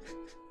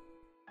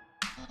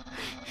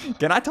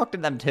 Can I talk to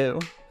them too?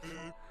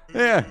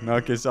 Yeah,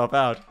 knock yourself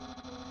out.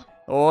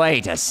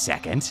 Wait a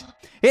second.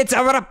 It's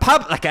a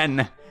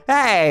Republican!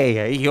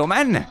 Hey,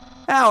 human!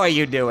 How are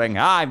you doing?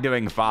 I'm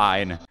doing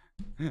fine.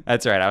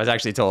 That's right, I was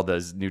actually told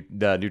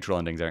the neutral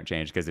endings aren't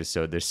changed because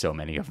there's so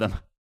many of them.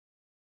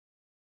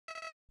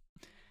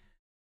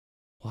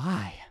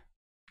 Why?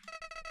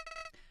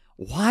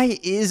 Why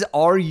is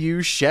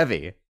RU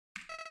Chevy?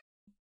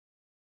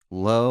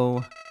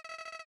 Low.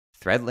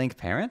 Threadlink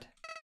parent?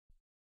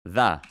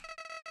 The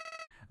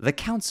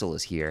council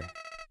is here.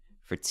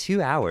 For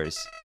 2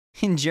 hours.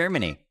 In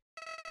Germany.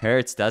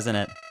 Hurts, doesn't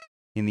it?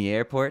 In the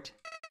airport?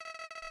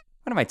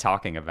 What am I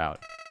talking about?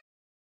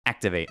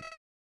 Activate.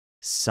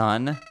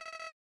 Son?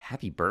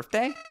 Happy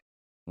birthday?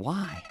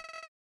 Why?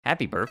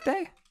 Happy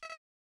birthday?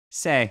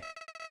 Say,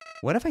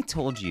 what if I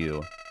told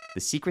you the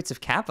secrets of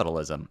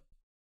capitalism?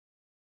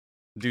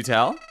 Do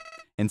tell?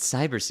 And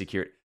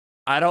cybersecurity.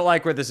 I don't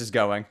like where this is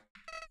going.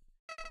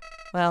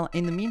 Well,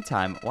 in the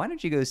meantime, why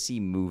don't you go see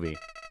movie?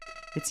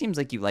 It seems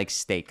like you like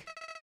steak.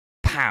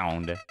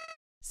 Pound.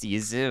 See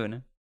you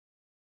soon.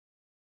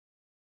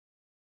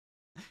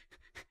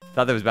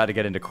 Thought that was about to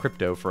get into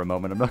crypto for a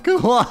moment, I'm not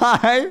gonna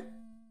lie.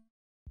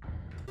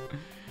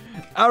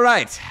 All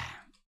right.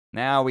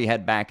 Now we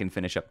head back and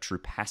finish up True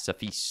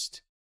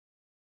Pacifist.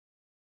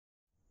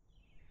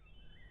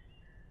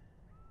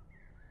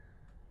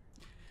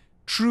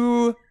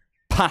 True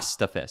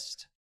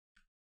Pacifist.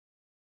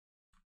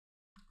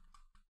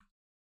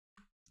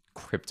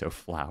 Crypto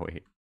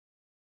Flowey.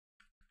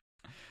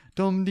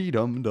 Dum dee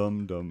dum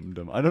dum dum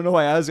dum. I don't know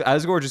why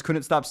Asgore just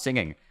couldn't stop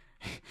singing.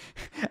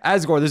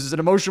 Asgore, this is an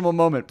emotional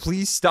moment.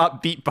 Please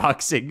stop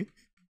beatboxing.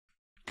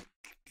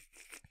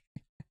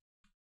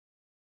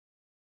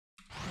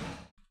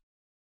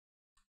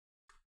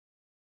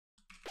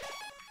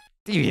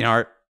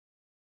 DeviantArt.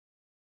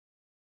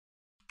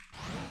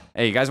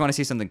 Hey, you guys want to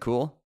see something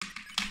cool?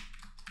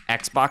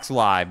 Xbox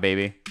Live,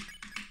 baby.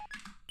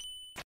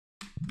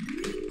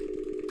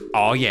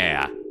 Oh,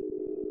 yeah.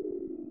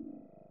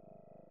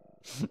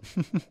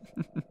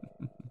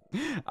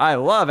 I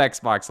love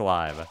Xbox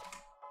Live.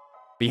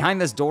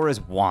 Behind this door is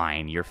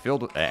wine. You're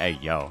filled with... Hey,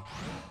 yo.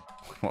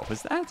 What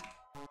was that?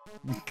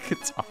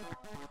 Guitar.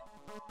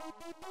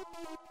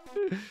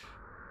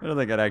 I don't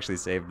think I'd actually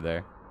saved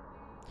there.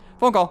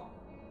 Phone call.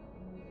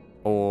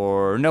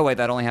 Or, no, wait,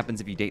 that only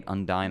happens if you date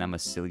Undyne. I'm a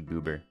silly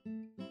goober.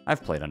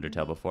 I've played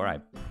Undertale before, I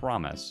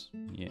promise.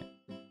 Yeah.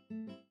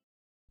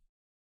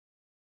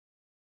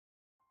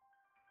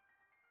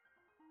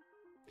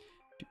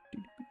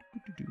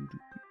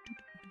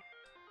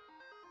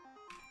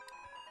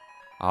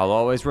 I'll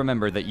always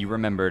remember that you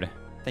remembered.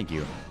 Thank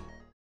you.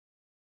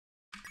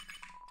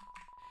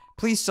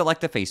 Please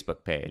select the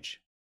Facebook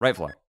page. Right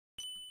floor.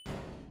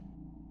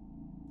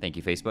 Thank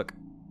you, Facebook.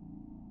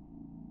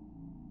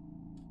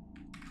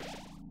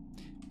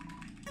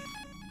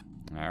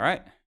 All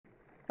right.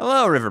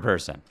 Hello, river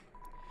person.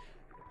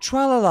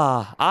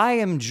 Tralala, I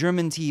am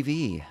German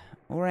TV.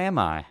 Or am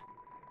I?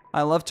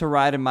 I love to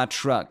ride in my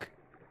truck,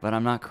 but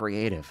I'm not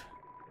creative.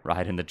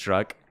 Ride in the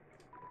truck?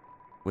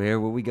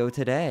 Where will we go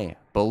today?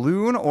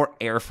 Balloon or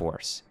Air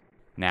Force?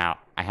 Now,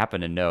 I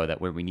happen to know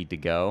that where we need to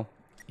go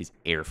is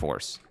Air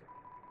Force.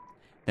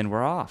 Then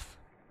we're off.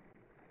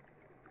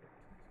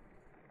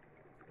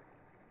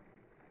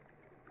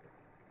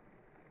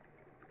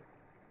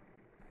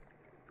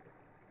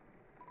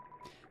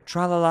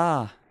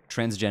 Tra-la-la.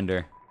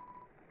 Transgender.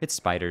 It's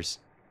spiders.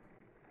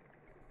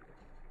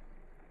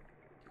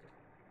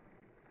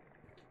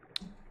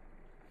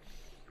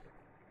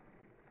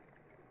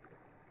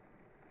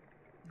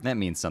 That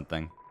means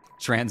something.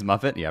 Trans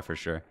Muffet? Yeah, for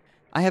sure.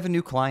 I have a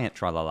new client,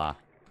 tra-la-la.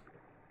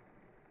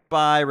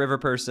 Bye, river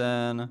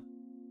person.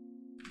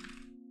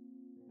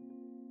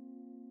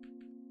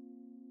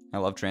 I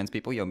love trans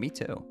people. Yo, me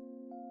too.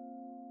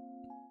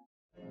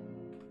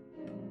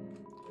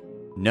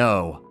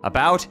 No.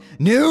 About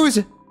news?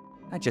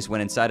 I just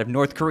went inside of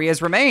North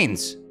Korea's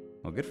remains.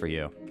 Well, good for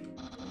you.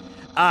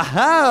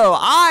 Aho!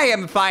 I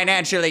am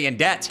financially in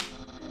debt.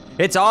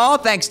 It's all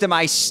thanks to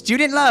my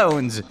student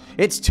loans.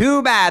 It's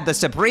too bad the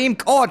Supreme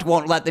Court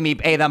won't let me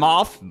pay them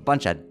off.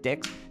 Bunch of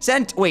dicks.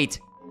 Wait.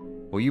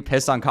 Will you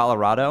piss on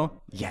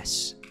Colorado?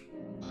 Yes.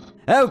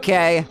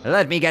 Okay,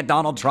 let me get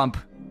Donald Trump.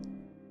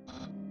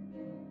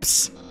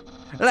 Psst.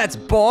 Let's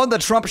board the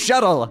Trump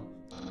shuttle.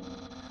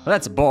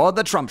 Let's board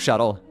the Trump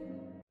shuttle.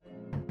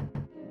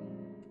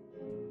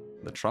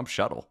 The Trump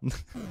shuttle.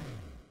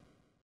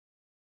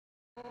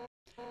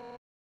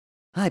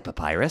 Hi,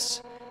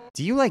 Papyrus.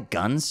 Do you like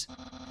guns?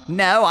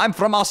 No, I'm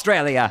from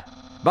Australia,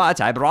 but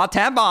I brought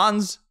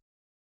tampons.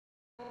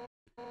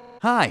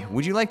 Hi,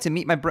 would you like to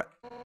meet my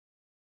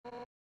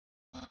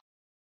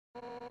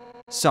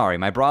Sorry,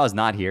 my bra is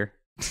not here.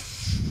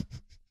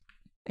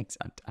 Thanks,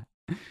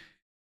 Undyne.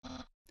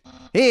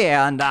 Here,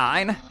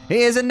 Undyne.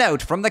 Here's a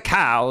note from the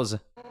cows.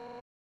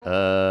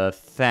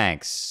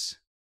 Thanks.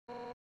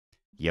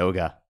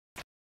 Yoga.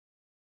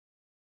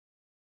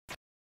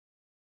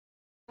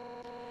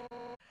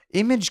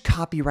 Image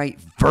copyright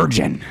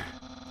virgin.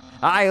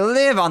 I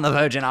live on the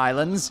Virgin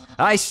Islands.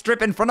 I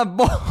strip in front of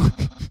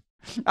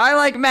I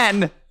like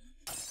men.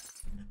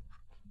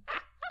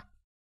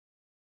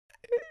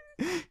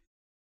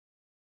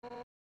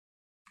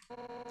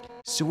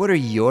 So what are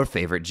your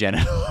favorite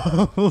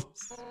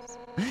genitals?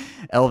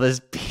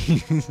 Elvis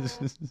penis.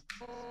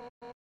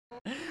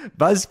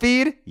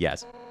 BuzzFeed?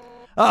 Yes.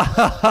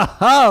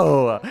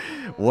 Oh,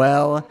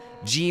 well,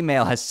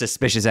 Gmail has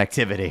suspicious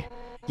activity.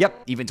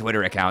 Yep, even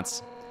Twitter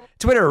accounts.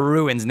 Twitter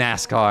ruins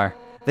NASCAR.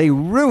 They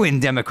ruin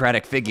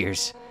Democratic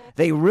figures.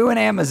 They ruin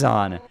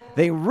Amazon.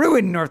 They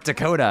ruined North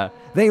Dakota.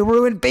 They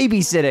ruined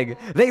babysitting.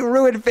 They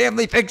ruined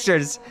family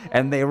pictures.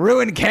 And they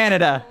ruined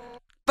Canada.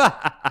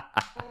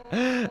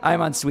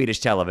 I'm on Swedish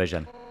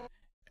television.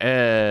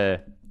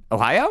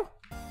 Ohio?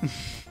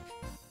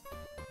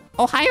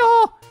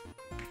 Ohio!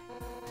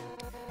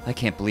 I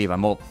can't believe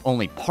I'm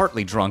only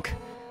partly drunk.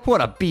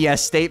 What a BS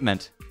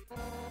statement.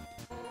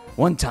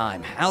 One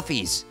time,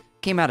 Alfie's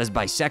came out as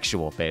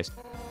bisexual, based.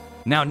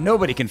 Now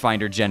nobody can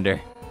find her gender.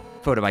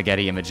 Photo by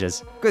Getty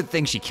Images. Good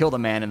thing she killed a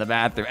man in the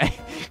bathroom.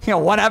 You know,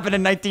 what happened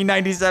in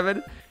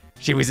 1997?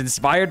 She was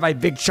inspired by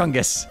Big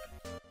Chungus.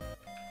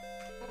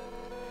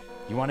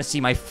 You want to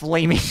see my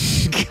flaming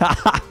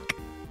cock?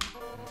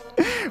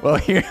 Well,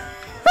 here...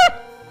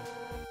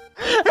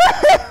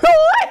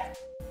 What?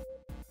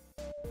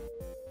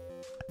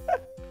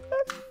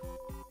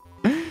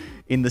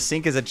 In the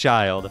sink as a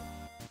child.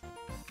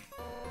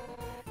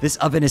 This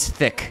oven is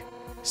thick,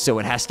 so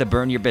it has to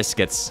burn your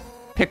biscuits.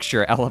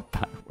 Picture Ella.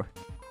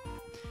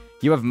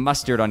 You have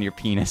mustard on your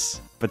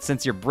penis, but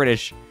since you're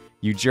British,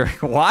 you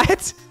jerk.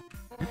 What?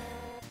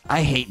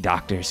 I hate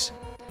doctors.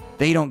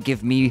 They don't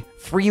give me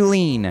free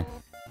lean.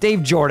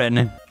 Dave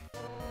Jordan.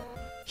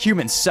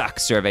 Humans suck,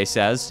 survey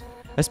says.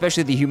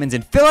 Especially the humans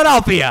in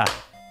Philadelphia.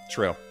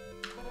 True.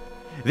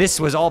 This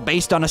was all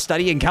based on a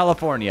study in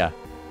California.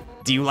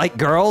 Do you like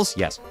girls?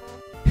 Yes.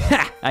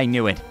 Ha! I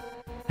knew it.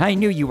 I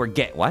knew you were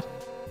gay. What?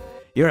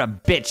 You're a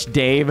bitch,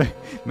 Dave.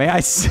 May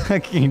I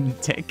suck your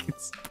dick?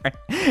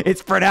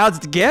 It's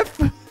pronounced GIF?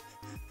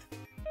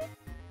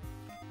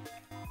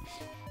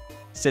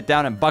 Sit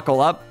down and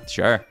buckle up?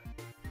 Sure.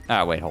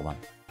 Ah, wait, hold on.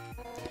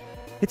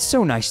 It's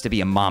so nice to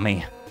be a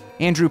mommy.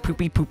 Andrew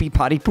Poopy Poopy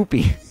Potty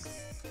Poopy.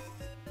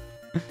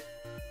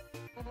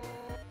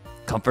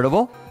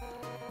 Comfortable?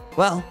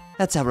 Well,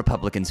 that's how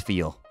Republicans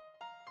feel.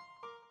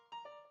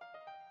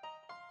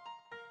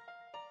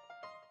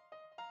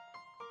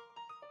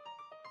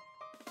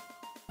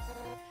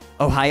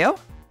 Ohio?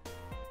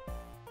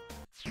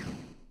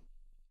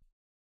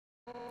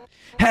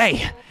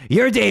 Hey,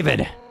 you're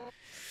David.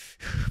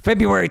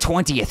 February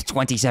 20th,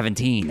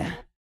 2017.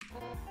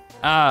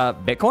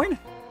 Bitcoin?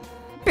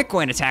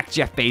 Bitcoin attacked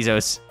Jeff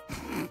Bezos.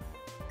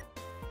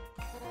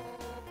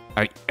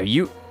 Are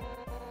you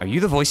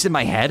the voice in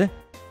my head?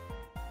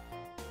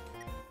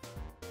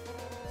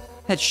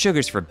 That's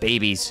sugars for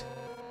babies.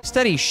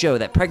 Studies show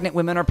that pregnant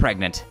women are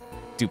pregnant.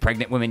 Do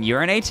pregnant women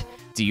urinate?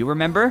 Do you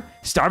remember?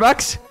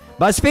 Starbucks?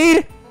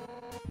 BuzzFeed?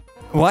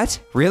 What?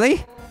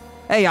 Really?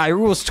 AI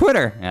rules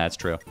Twitter. Yeah, that's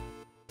true.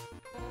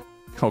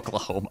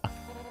 Oklahoma.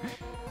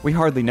 We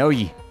hardly know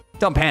ye.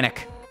 Don't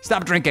panic.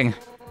 Stop drinking.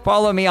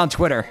 Follow me on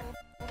Twitter.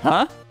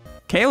 Huh?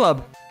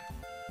 Caleb.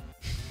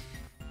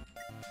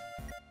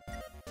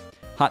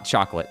 Hot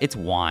chocolate. It's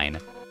wine.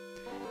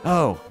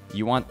 Oh,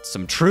 you want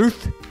some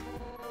truth?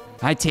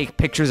 I take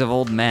pictures of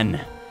old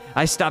men.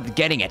 I stopped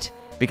getting it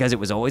because it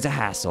was always a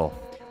hassle.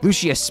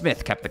 Lucia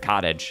Smith kept the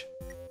cottage.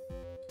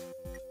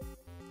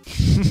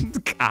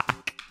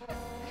 Cock.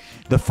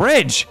 The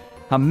fridge.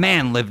 A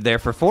man lived there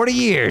for 40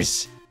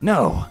 years.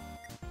 No.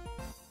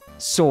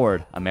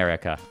 Sword,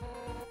 America.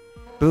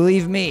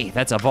 Believe me,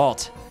 that's a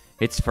vault.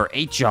 It's for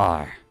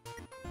HR.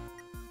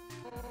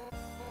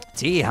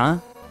 Tea, huh?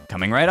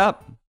 Coming right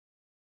up.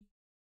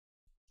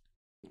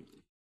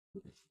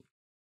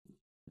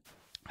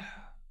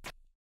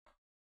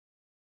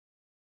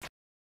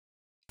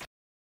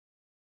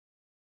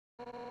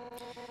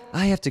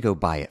 I have to go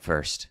buy it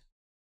first.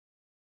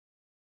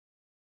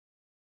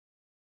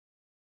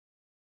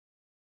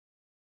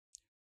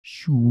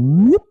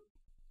 Shoop.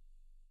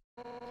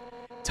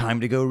 Time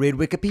to go read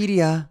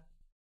Wikipedia.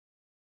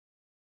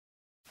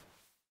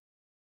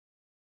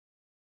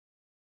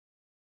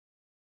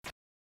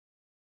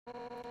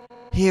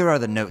 Here are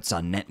the notes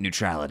on net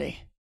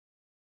neutrality.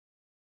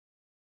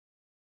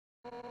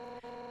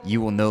 You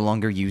will no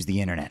longer use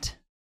the internet.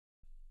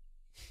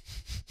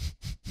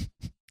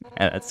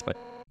 Yeah, that's what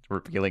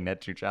repealing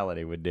net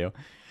neutrality would do.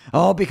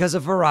 All because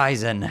of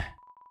Verizon.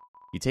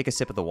 You take a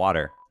sip of the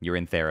water, you're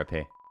in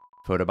therapy.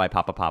 Photo by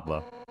Papa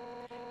Pablo.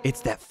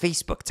 It's that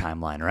Facebook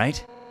timeline,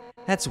 right?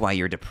 That's why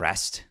you're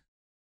depressed.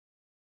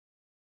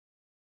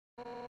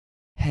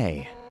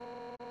 Hey,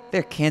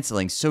 they're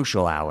canceling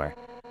social hour,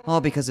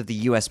 all because of the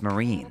US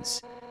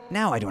Marines.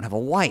 Now I don't have a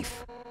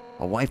wife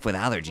with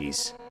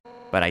allergies.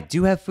 But I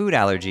do have food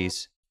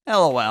allergies.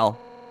 LOL.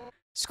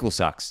 School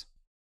sucks.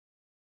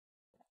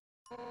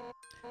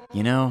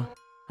 You know,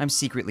 I'm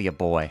secretly a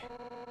boy.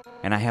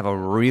 And I have a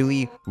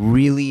really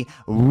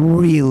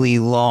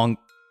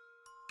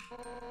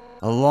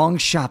long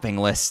shopping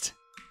list.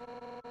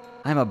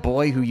 I'm a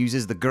boy who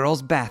uses the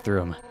girls'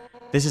 bathroom.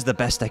 This is the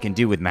best I can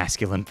do with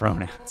masculine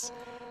pronouns.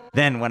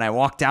 Then when I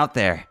walked out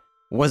there,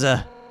 was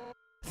a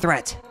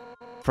threat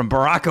from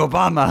Barack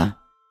Obama.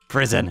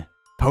 Prison,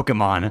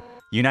 Pokemon,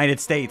 United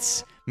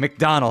States,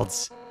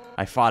 McDonald's.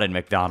 I fought in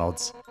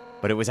McDonald's,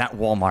 but it was at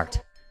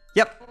Walmart.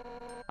 Yep,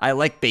 I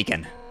like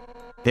bacon.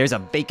 There's a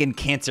bacon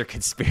cancer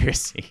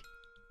conspiracy.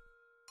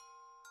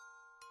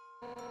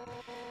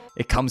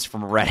 It comes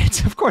from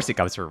Reddit. Of course it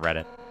comes from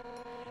Reddit.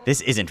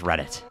 This isn't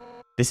Reddit.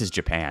 This is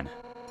Japan.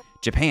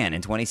 Japan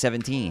in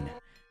 2017.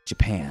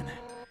 Japan.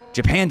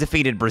 Japan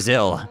defeated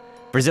Brazil.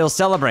 Brazil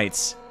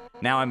celebrates.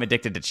 Now I'm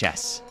addicted to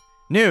chess.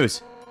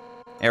 News.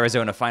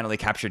 Arizona finally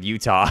captured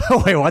Utah.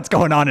 Wait, what's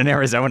going on in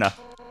Arizona?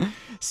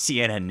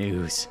 CNN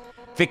News.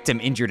 Victim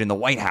injured in the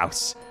White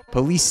House.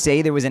 Police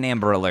say there was an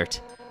Amber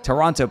Alert.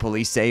 Toronto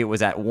police say it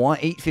was at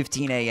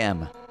 8:15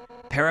 a.m.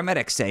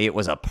 Paramedics say it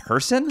was a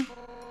person?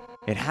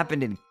 It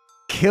happened in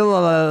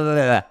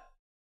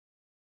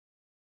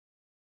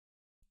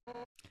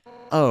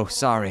Oh,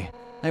 sorry.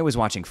 I was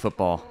watching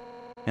football.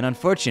 And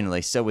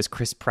unfortunately, so was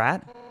Chris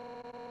Pratt.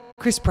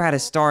 Chris Pratt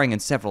is starring in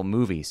several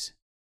movies.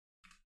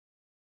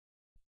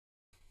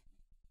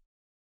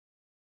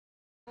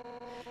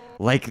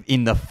 Like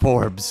in the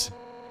Forbes.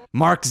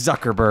 Mark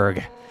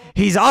Zuckerberg.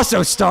 He's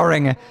also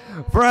starring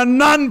for a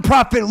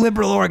non-profit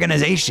liberal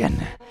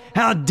organization.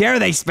 How dare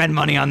they spend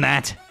money on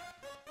that?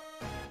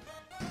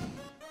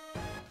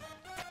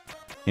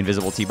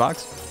 Invisible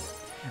T-Box?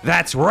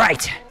 That's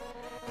right!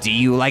 Do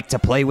you like to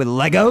play with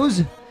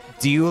Legos?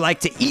 Do you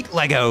like to eat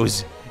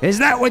Legos? Is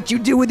that what you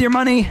do with your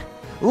money?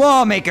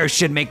 Lawmakers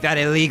should make that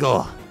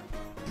illegal.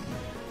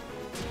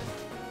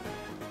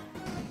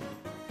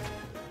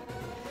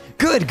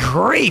 Good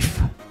grief!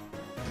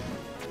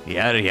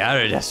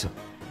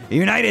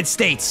 United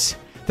States,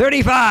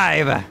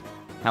 35!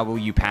 How will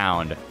you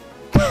pound?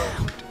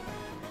 Pound.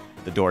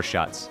 The door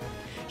shuts.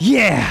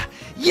 Yeah!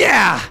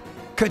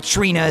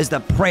 Katrina is the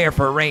prayer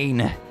for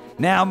rain.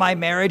 Now my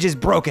marriage is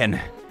broken.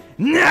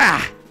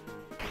 Nah!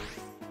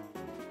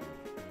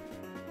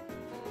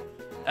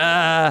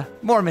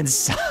 Mormons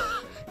suck.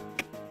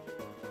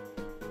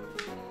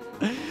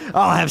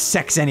 I'll have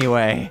sex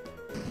anyway.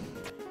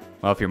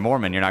 Well, if you're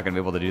Mormon, you're not gonna be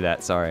able to do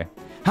that, sorry.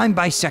 I'm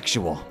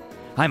bisexual.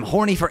 I'm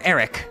horny for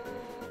Eric.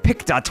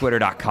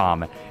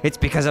 Pic.twitter.com. It's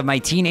because of my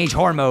teenage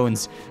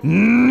hormones.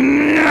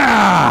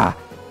 Nah!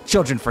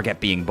 Children forget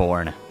being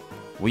born.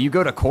 Will you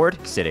go to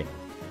court? City.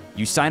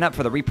 You sign up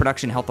for the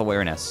reproduction health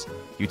awareness.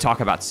 You talk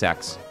about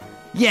sex.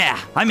 Yeah,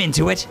 I'm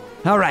into it.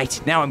 All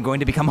right, now I'm going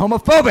to become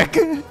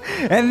homophobic.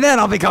 And then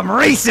I'll become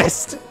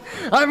racist.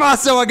 I'm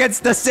also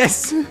against the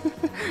cis.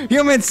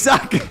 Humans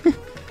suck.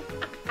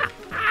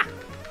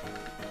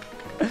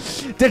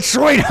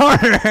 Detroit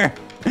harder.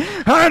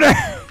 Harder.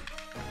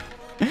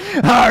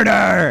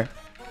 Harder.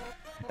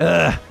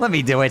 Let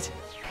me do it.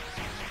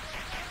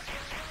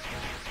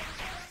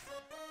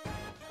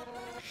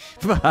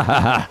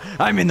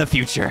 I'm in the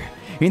future.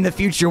 In the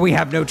future, we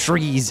have no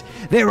trees.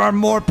 There are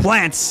more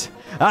plants.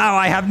 Oh,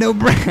 I have no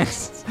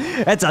breasts.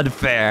 That's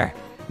unfair.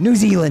 New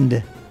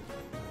Zealand.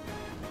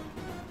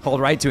 Hold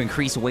right to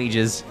increase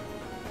wages.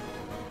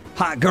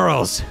 Hot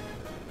girls.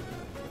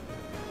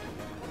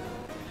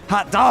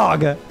 Hot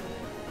dog.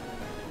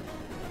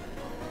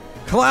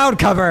 Cloud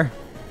cover.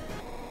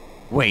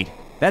 Wait,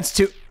 that's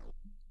too...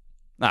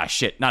 Ah,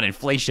 shit, not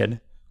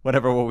inflation.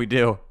 Whatever will we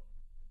do?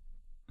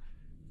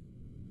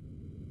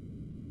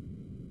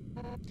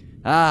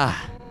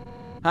 Ah,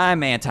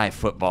 I'm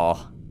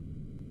anti-football.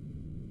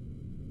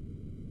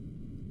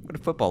 What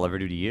did football ever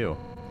do to you?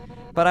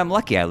 But I'm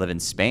lucky I live in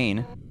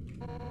Spain.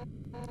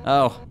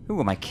 Oh, who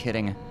am I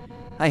kidding?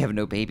 I have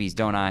no babies,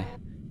 don't I?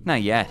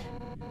 Not yet.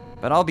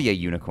 But I'll be a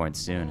unicorn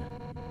soon.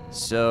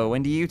 So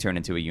when do you turn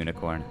into a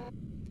unicorn?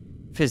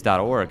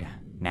 Phys.org,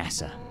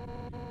 NASA.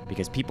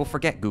 Because people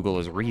forget Google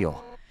is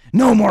real.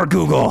 No more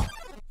Google!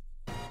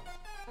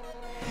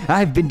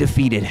 I've been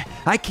defeated.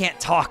 I can't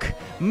talk.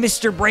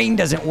 Mr. Brain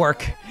doesn't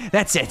work.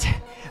 That's it.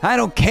 I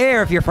don't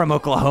care if you're from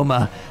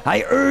Oklahoma.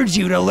 I urge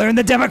you to learn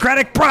the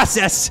democratic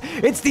process.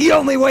 It's the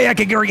only way I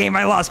can regain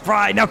my lost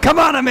pride. Now come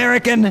on,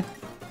 American!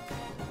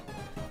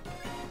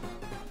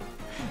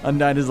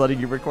 Undyne is letting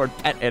you record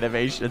pet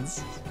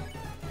animations.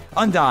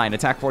 Undyne,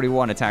 Attack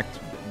 41, attacked...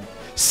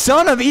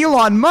 Son of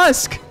Elon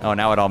Musk! Oh,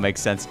 now it all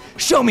makes sense.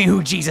 Show me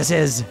who Jesus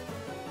is!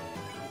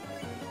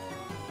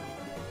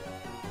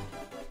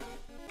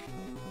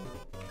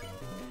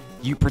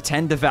 You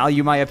pretend to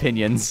value my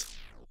opinions.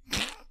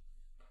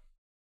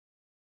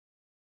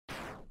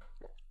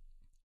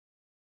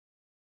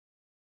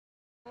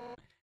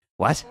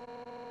 What?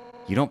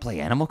 You don't play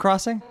Animal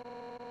Crossing?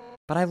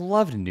 But I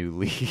loved New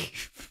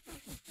Leaf.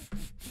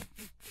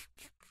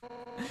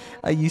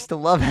 I used to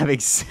love having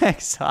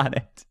sex on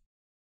it.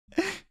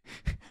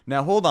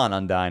 Now hold on,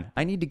 Undyne.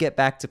 I need to get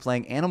back to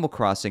playing Animal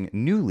Crossing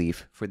New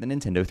Leaf for the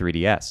Nintendo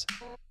 3DS.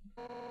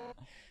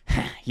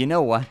 You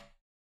know what?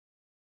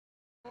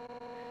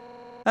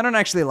 I don't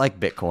actually like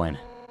Bitcoin.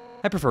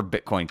 I prefer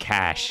Bitcoin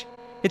Cash.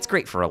 It's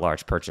great for a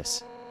large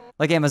purchase.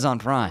 Like Amazon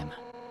Prime.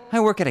 I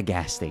work at a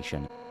gas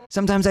station.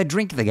 Sometimes I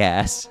drink the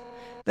gas.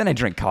 Then I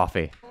drink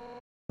coffee.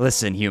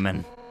 Listen,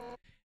 human.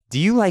 Do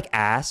you like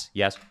ass?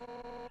 Yes.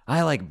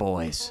 I like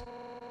boys.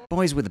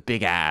 Boys with a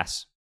big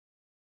ass.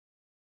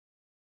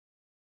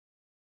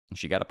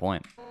 She got a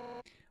point.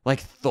 Like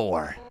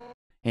Thor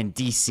and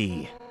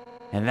DC.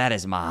 And that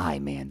is my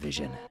man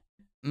vision.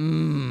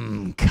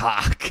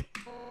 Cock.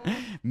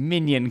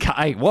 Minion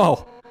cock.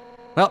 Whoa.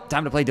 Well,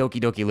 time to play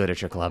Doki Doki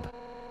Literature Club.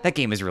 That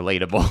game is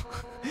relatable.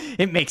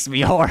 It makes me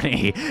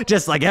horny,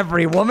 just like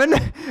every woman.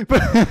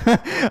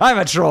 I'm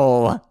a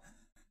troll.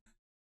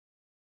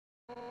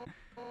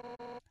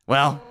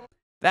 Well,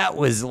 that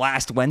was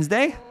last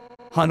Wednesday.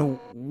 On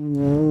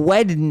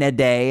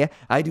Wednesday,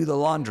 I do the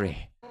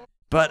laundry.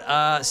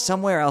 But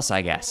somewhere else,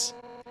 I guess.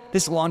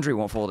 This laundry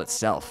won't fold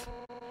itself.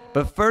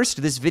 But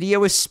first, this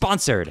video is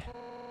sponsored.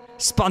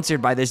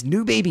 Sponsored by this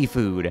new baby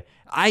food.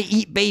 I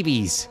eat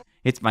babies.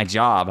 It's my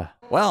job.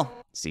 Well,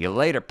 see you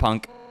later,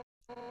 punk.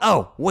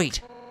 Oh,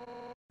 wait.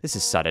 This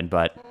is sudden,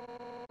 but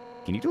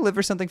can you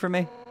deliver something for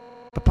me?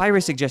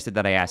 Papyrus suggested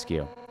that I ask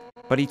you,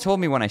 but he told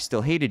me when I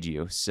still hated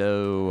you,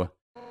 so...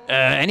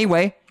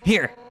 Anyway,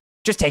 here,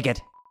 just take it.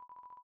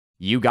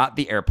 You got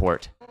the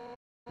airport.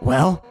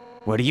 Well,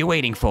 what are you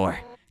waiting for?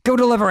 Go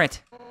deliver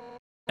it.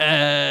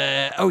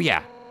 Oh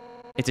yeah.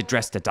 It's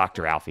addressed to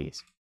Dr.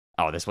 Alfie's.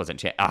 Oh, this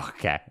wasn't oh,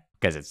 okay,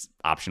 because it's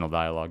optional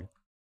dialogue.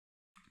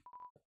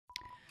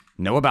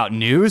 Know about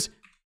news?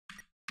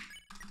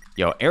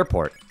 Yo,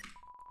 airport.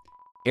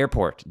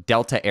 Airport,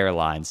 Delta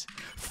Airlines.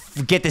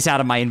 Get this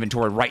out of my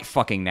inventory right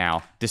fucking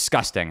now.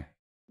 Disgusting.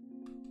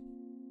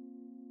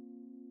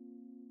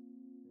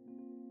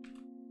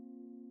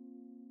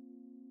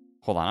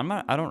 Hold on,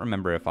 I don't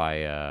remember if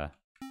I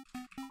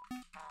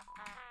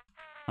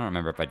don't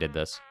remember if I did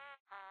this.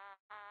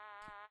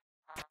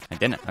 I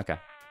didn't, okay.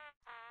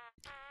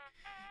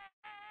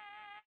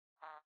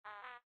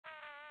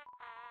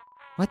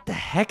 What the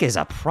heck is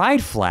a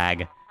pride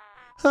flag?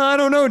 I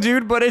don't know,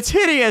 dude, but it's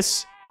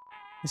hideous.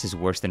 This is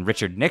worse than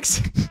Richard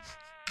Nixon.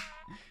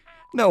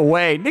 No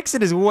way,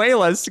 Nixon is way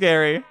less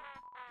scary.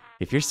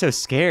 If you're so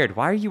scared,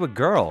 why are you a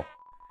girl?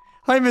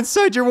 I'm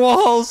inside your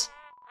walls.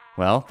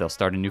 Well, they'll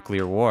start a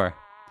nuclear war,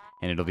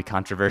 and it'll be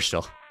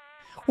controversial.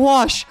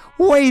 Wash!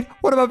 Wait!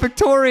 What about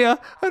Victoria?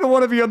 I don't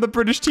want to be on the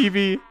British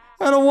TV.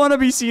 I don't want to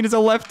be seen as a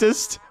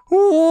leftist.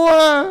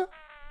 What?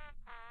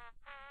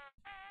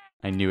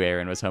 I knew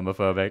Aaron was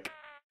homophobic.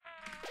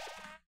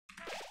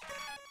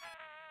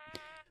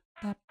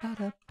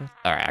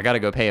 Alright, I gotta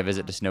go pay a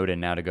visit to Snowden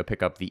now to go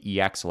pick up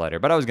the EX letter,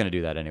 but I was gonna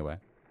do that anyway.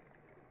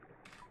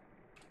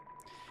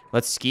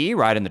 Let's ski,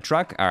 ride in the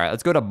truck. Alright,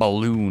 let's go to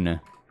Balloon.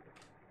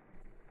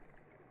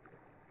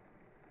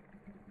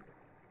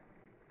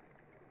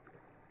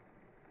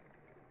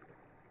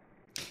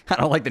 I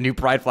don't like the new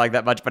pride flag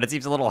that much, but it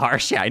seems a little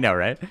harsh. Yeah, I know,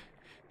 right?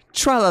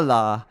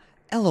 Tra-la-la.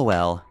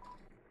 LOL.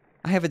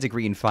 I have a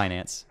degree in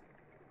finance.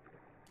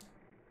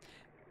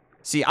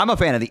 See, I'm a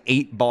fan of the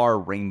 8-bar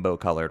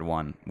rainbow-colored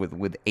one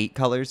with 8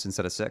 colors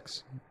instead of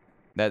 6.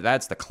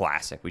 That's the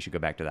classic. We should go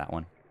back to that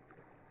one.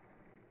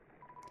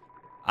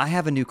 I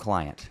have a new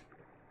client.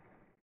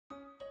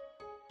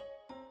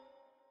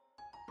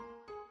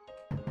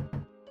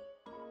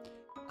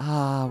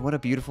 Ah, what a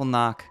beautiful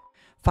knock.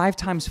 5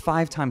 times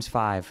 5 times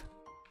 5.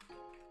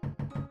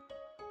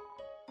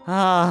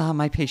 Ah,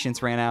 my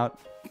patience ran out.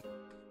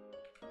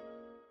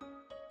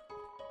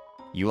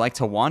 You like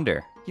to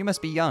wander. You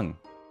must be young.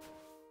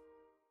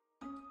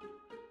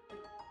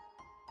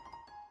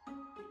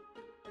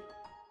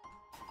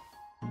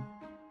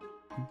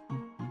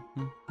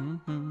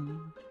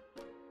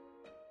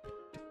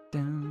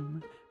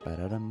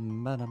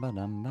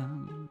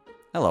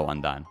 Hello,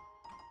 Undine.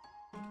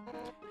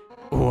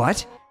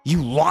 What?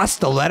 You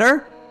lost the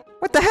letter?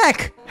 What the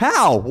heck?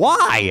 How?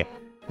 Why?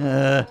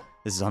 This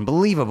is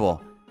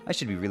unbelievable. I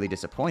should be really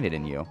disappointed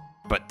in you.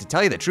 But to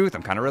tell you the truth,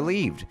 I'm kind of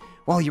relieved.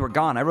 While you were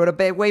gone, I wrote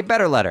a way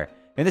better letter.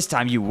 And this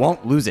time you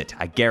won't lose it.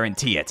 I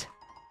guarantee it.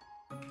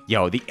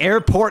 Yo, the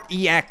Airport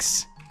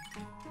EX.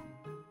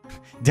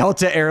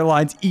 Delta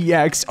Airlines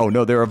EX. Oh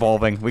no, they're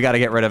evolving. We gotta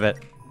get rid of it.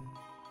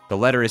 The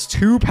letter is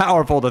too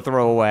powerful to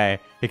throw away.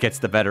 It gets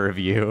the better of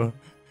you.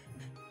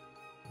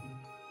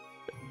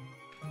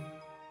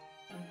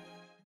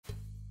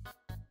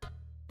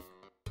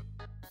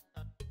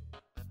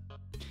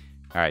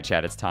 Alright,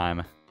 chat, it's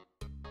time.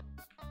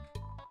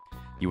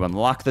 You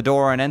unlock the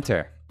door and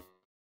enter.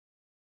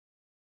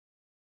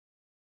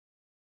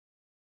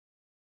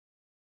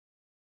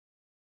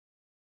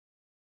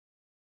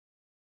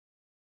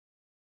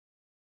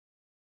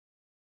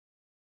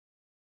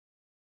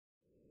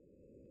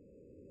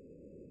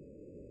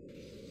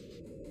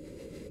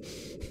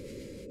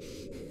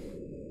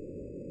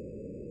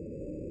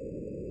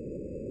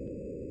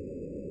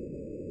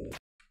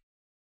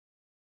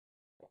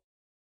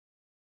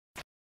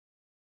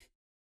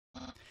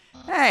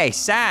 Hey,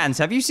 Sans,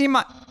 have you seen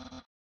my...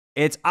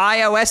 It's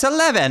iOS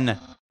 11!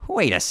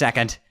 Wait a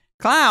second.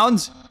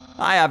 Clowns?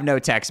 I have no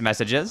text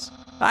messages.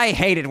 I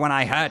hate it when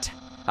I hurt.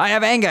 I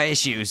have anger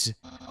issues.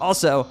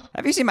 Also,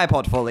 have you seen my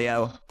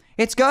portfolio?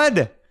 It's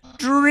good.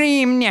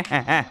 Dream.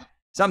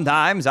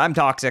 Sometimes I'm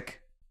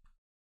toxic.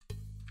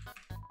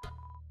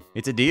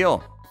 It's a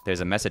deal.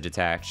 There's a message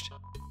attached.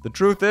 The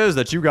truth is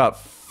that you got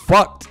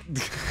fucked.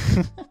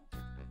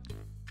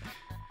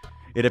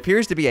 It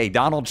appears to be a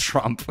Donald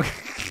Trump.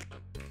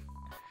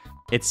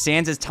 It's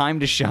Sans' time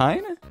to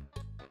shine?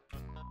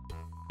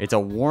 It's a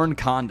worn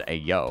Conde,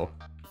 yo.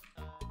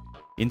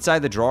 Inside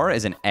the drawer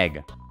is an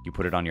egg. You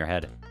put it on your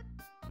head.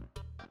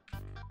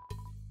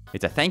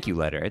 It's a thank you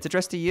letter. It's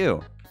addressed to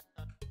you.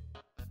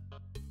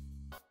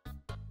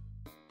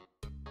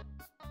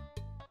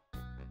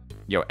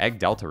 Yo, egg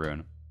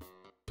Deltarune.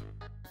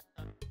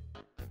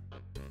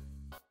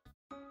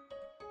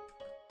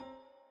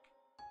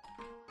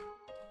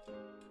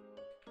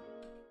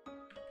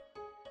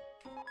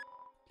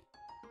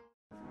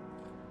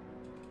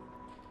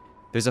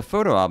 There's a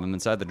photo album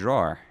inside the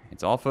drawer.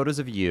 It's all photos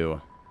of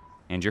you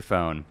and your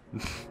phone.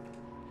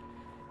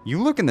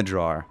 You look in the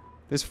drawer.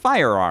 There's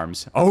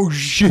firearms. Oh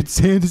shit,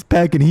 Santa's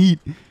packing heat.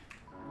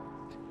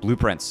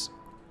 Blueprints.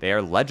 They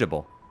are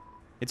legible.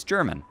 It's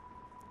German.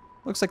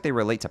 Looks like they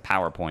relate to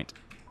PowerPoint.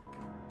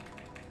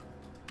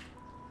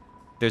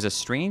 There's a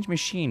strange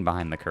machine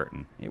behind the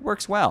curtain. It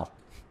works well.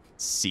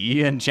 See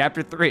you in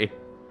chapter 3.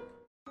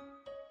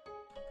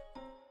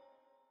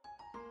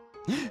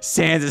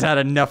 Sans has had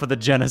enough of the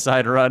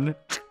genocide run.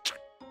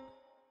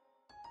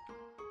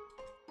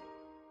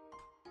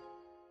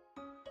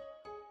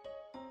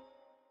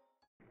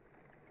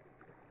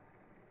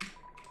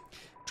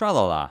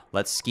 Tra-la-la.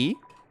 Let's ski?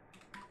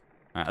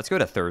 Alright, let's go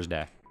to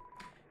Thursday.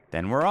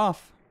 Then we're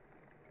off.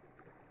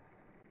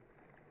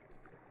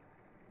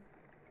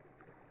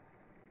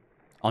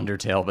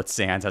 Undertale, but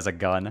Sans has a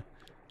gun.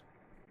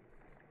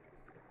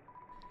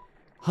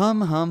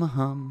 Hum, hum,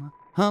 hum.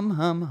 Hum,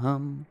 hum,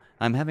 hum.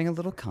 I'm having a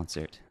little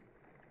concert.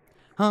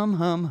 Hum,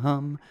 hum,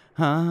 hum.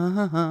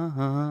 Hum, hum,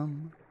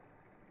 hum.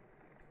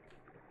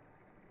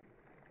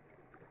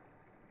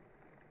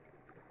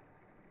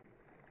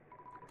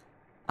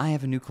 I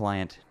have a new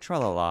client.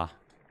 Tra-la-la.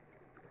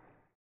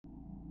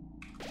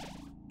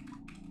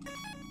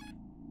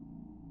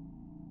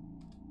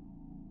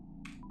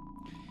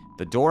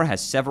 The door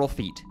has several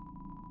feet.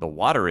 The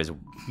water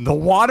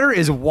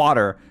is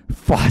water.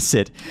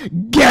 Faucet.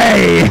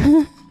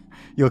 Gay!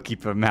 You'll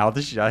keep your mouth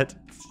shut.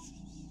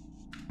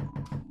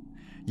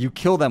 You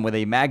kill them with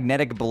a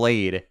magnetic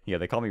blade. Yeah,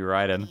 they call me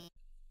Raiden.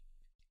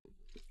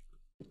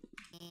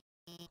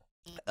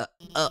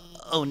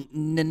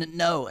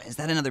 No. Is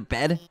that another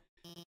bed?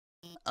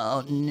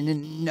 Oh,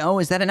 no.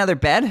 Is that another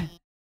bed?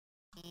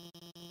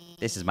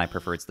 This is my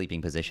preferred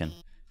sleeping position.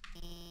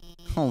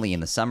 Only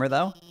in the summer,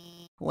 though.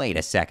 Wait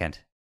a second.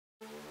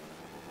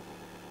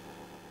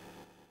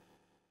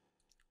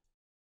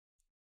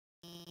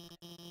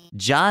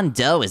 John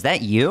Doe, is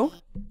that you?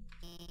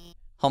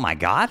 Oh my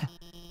god.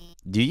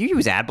 Do you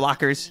use ad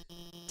blockers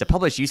to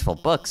publish useful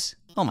books?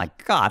 Oh my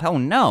god, oh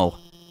no.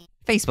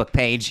 Facebook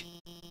page.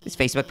 This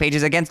Facebook page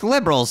is against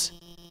liberals.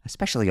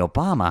 Especially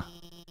Obama.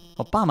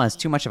 Obama is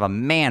too much of a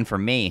man for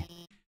me.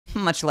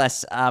 Much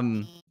less,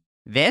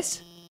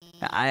 this?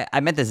 I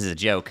meant this as a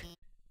joke.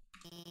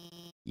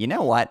 You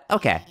know what?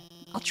 Okay,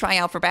 I'll try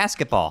out for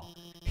basketball.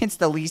 It's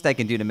the least I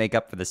can do to make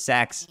up for the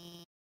sex.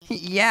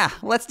 Yeah,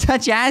 let's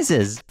touch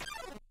asses.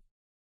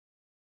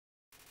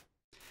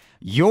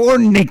 You're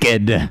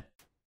naked.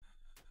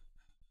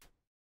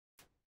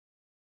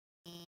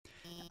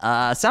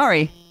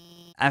 Sorry.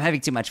 I'm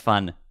having too much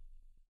fun.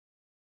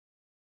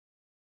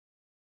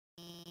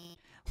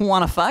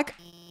 Wanna fuck?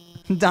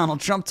 Donald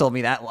Trump told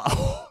me that.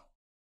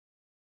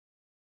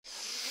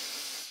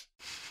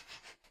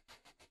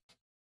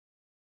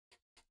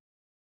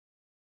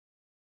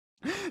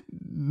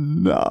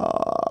 No.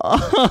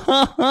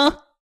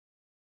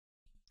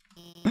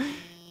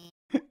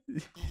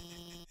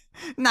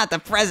 Not the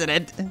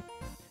president.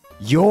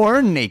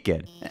 You're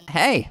naked.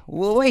 Hey,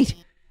 wait.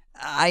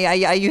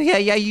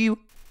 You.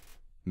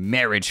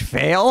 Marriage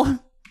fail?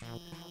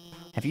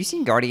 Have you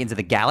seen Guardians of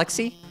the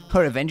Galaxy?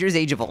 Or Avengers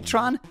Age of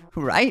Ultron?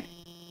 Right?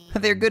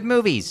 They're good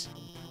movies.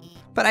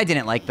 But I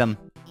didn't like them.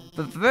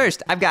 But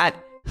first, I've got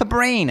a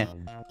brain.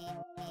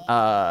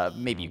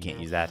 Maybe you can't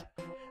use that.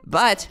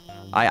 But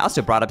I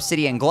also brought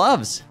obsidian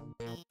gloves.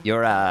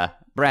 Your,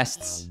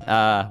 breasts.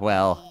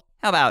 Well,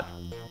 how about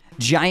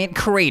giant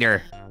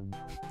crater?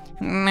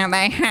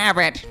 They have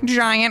it.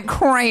 Giant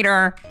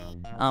crater.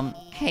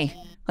 Hey,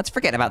 let's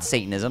forget about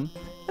Satanism.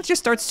 Let's just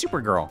start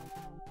Supergirl.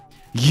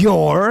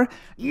 You're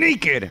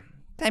naked.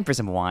 Time for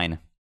some wine.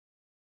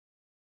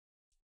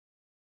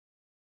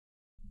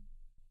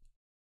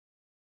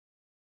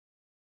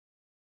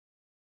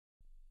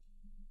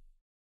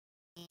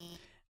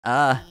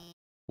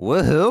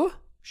 Woohoo?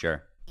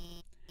 Sure.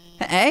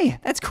 Hey,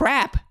 that's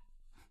crap.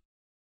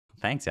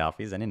 Thanks,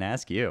 Alfies. I didn't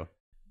ask you.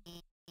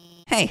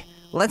 Hey,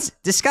 let's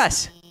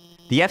discuss.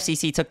 The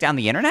FCC took down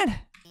the internet?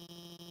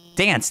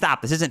 Dan,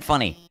 stop. This isn't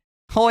funny.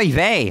 Hoy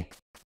vey.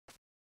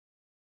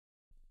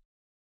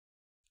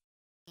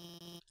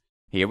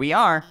 Here we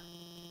are.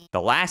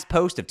 The last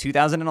post of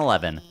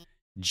 2011.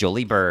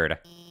 Jolie Bird.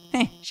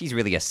 Hey, she's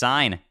really a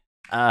sign.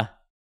 Oh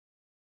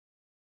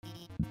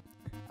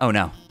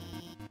no.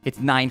 It's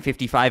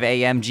 9:55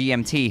 a.m.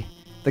 GMT.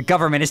 The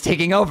government is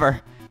taking over.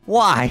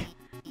 Why?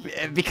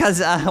 Because,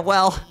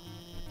 well,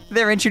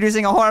 they're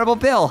introducing a horrible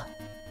bill.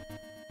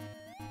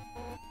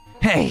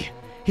 Hey,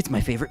 it's my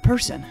favorite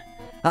person.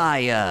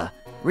 I,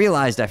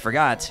 realized I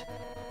forgot.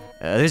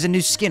 There's a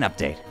new skin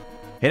update.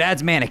 It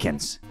adds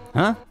mannequins.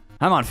 Huh?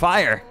 I'm on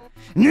fire.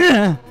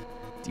 Do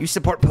you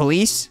support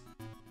police?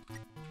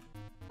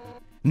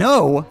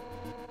 No.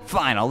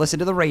 Fine, I'll listen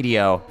to the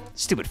radio.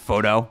 Stupid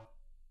photo.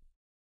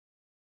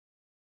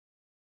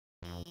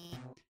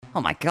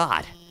 Oh my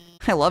god.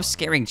 I love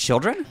scaring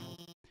children?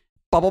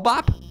 Bubble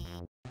Bop?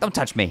 Don't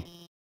touch me.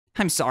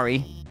 I'm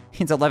sorry.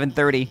 It's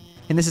 11:30,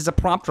 and this is a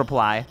prompt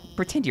reply.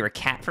 Pretend you're a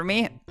cat for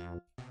me?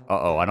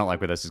 Uh-oh, I don't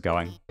like where this is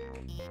going.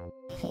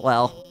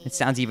 Well, it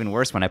sounds even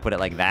worse when I put it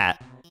like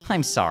that.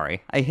 I'm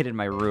sorry. I hid in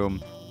my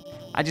room.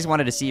 I just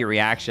wanted to see your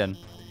reaction.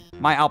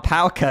 My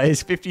alpaca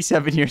is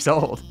 57 years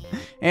old,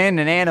 and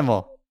an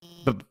animal.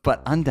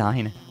 But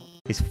Undyne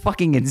is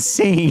fucking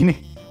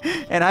insane,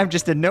 and I'm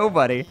just a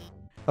nobody.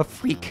 A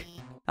freak.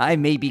 I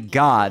may be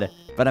God,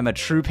 but I'm a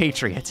true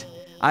patriot.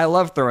 I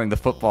love throwing the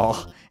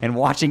football and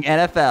watching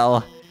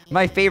NFL.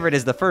 My favorite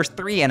is the first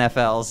 3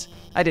 NFLs.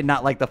 I did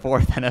not like the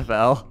 4th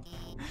NFL.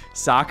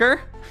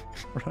 Soccer?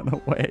 Run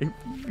away,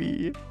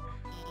 V.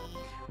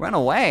 Run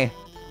away?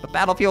 But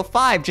Battlefield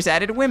 5 just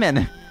added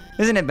women.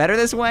 Isn't it better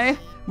this way?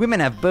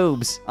 Women have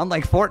boobs,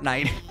 unlike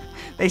Fortnite.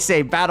 They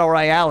say Battle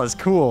Royale is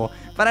cool,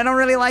 but I don't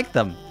really like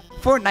them.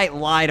 Fortnite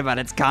lied about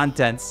its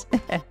contents.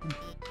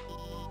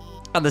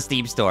 On the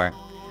Steam store.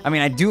 I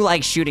mean, I do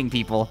like shooting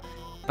people,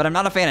 but I'm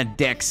not a fan of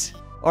dicks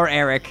or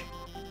Eric.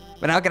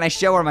 But how can I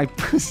show her my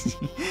pussy?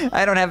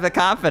 I don't have the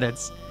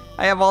confidence.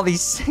 I have all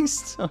these sex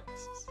stories.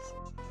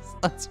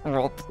 Let's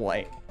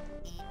roleplay.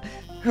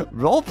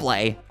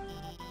 Roleplay?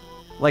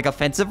 Like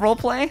offensive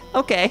roleplay?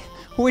 Okay.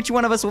 Which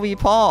one of us will be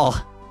Paul?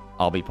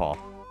 I'll be Paul.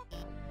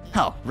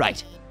 Oh,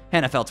 right.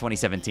 NFL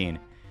 2017.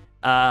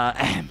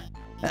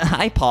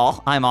 Hi,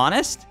 Paul. I'm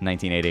honest.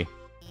 1980.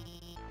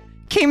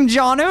 Kim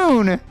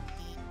Jong-un.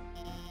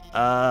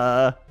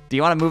 Do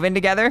you want to move in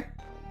together?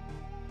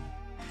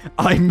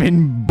 I'm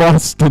in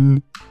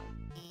Boston.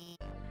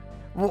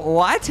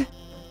 What?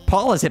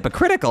 Paul is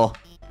hypocritical.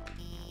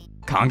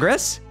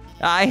 Congress?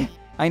 I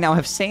now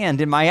have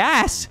sand in my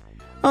ass.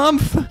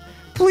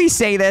 Please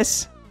say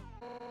this.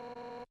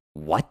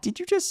 What did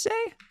you just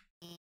say?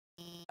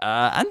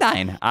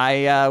 Undyne.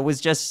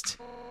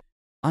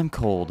 I'm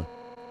cold.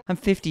 I'm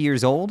 50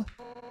 years old.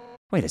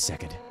 Wait a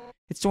second.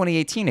 It's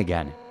 2018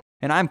 again.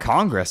 And I'm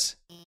Congress.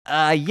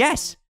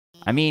 Yes.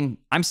 I mean,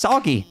 I'm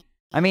soggy.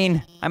 I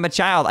mean, I'm a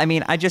child. I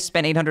mean, I just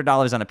spent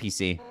 $800 on a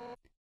PC.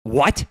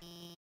 What?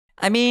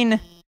 I mean,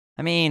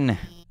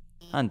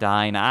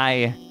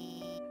 Undyne,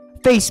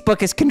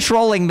 Facebook is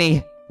controlling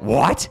me.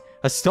 What?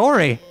 A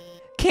story?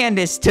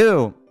 Candace,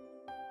 too.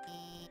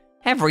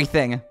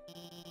 Everything.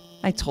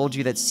 I told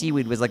you that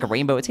seaweed was like a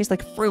rainbow. It tastes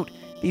like fruit.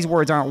 These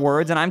words aren't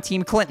words, and I'm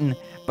Team Clinton.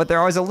 But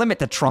there is a limit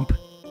to Trump.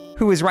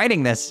 Who is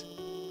writing this?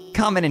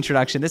 Comment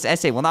introduction. This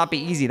essay will not be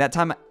easy. That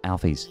time,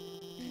 Alfies.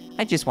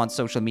 I just want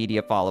social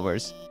media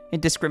followers.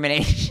 And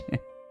discrimination.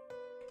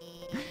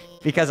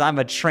 Because I'm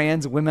a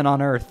trans woman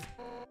on Earth.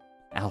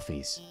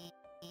 Alfies.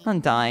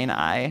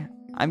 Undyne,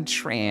 I'm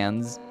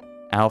trans.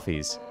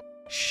 Alfies.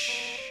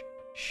 Shh.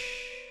 Shh.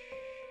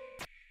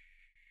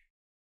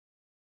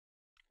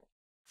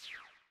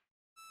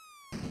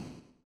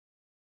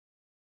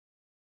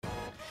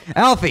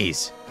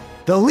 Alfies!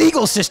 The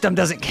legal system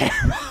doesn't care.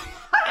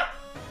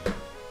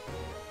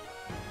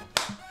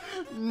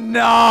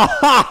 No!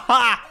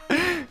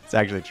 It's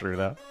actually true,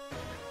 though.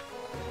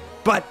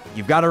 But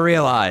you've got to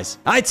realize,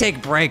 I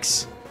take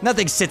breaks.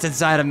 Nothing sits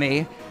inside of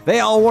me. They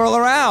all whirl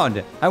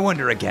around. I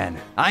wonder again.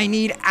 I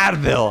need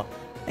Advil.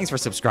 Thanks for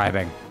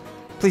subscribing.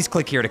 Please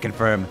click here to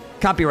confirm.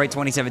 Copyright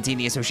 2017,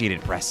 The Associated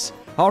Press.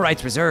 All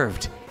rights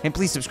reserved. And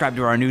please subscribe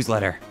to our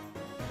newsletter.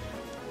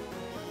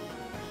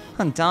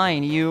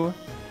 Undyne, you...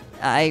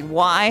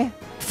 why?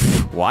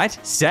 What?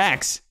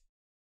 Sex?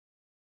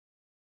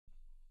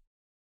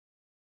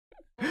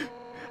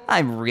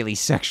 I'm really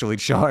sexually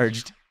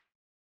charged.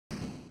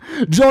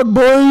 Jog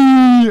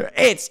boy!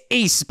 It's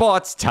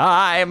esports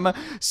time.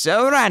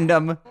 So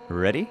random.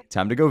 Ready?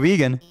 Time to go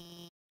vegan.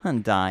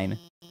 Undyne.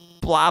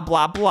 Blah,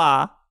 blah,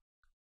 blah.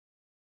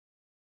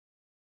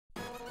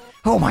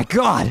 Oh my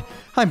god!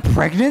 I'm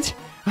pregnant?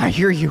 I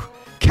hear you.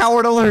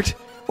 Coward alert!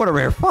 What a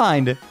rare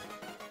find.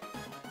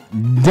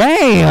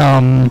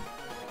 Damn!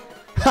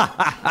 Ha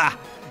ha ha!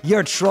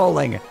 You're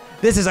trolling.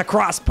 This is a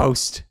cross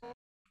post.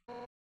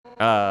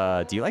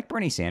 Do you like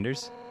Bernie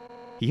Sanders?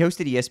 He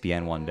hosted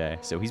ESPN one day,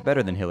 so he's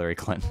better than Hillary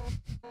Clinton.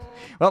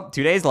 Well,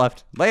 2 days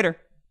left. Later.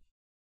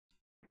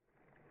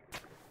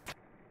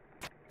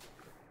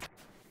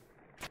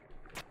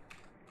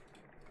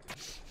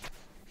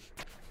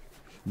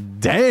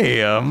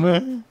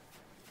 Damn!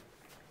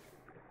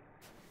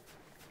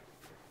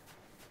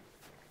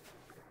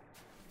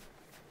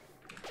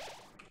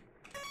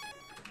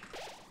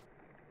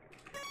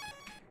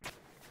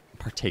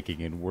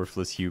 Partaking in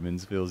worthless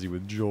humans fills you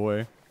with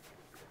joy.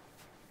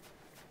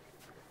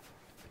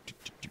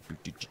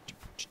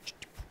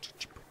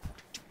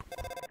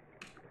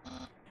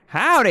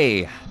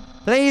 Howdy!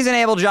 Please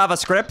enable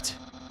JavaScript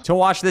to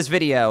watch this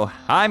video.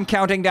 I'm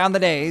counting down the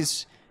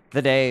days.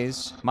 The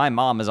days. My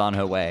mom is on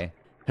her way.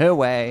 Her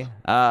way.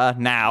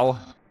 Now.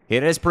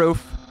 Here is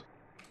proof.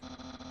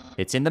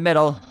 It's in the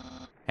middle.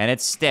 And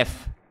it's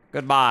stiff.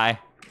 Goodbye.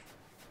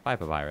 Bye,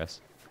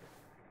 Papyrus.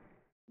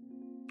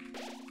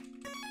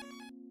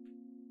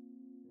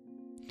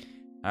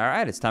 All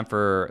right, it's time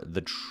for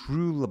the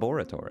true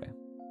laboratory.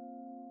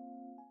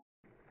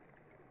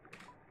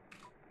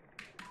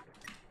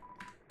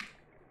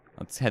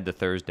 Let's head to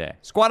Thursday.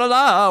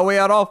 Squadala, we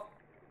are off.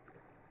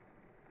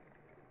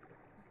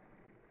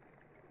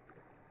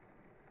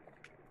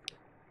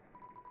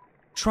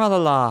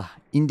 Tralala,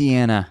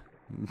 Indiana.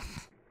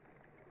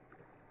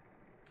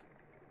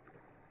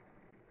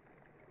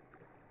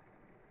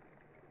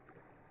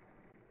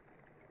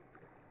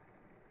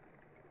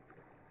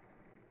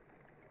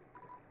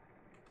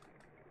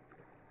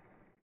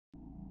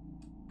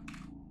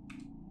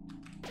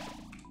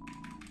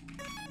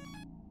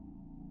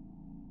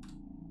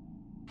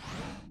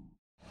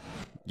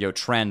 Yo,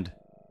 trend.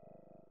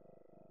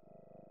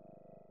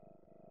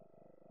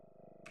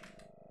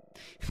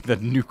 The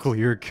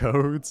nuclear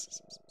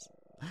codes.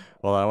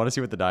 Well, I want to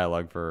see what the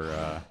dialogue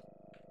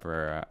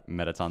for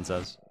Metaton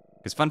says.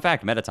 Because fun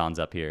fact, Metaton's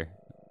up here.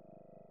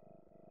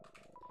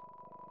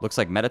 Looks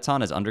like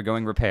Metaton is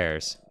undergoing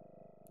repairs.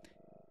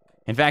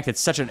 In fact, it's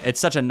such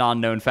a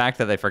non-known fact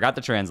that they forgot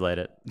to translate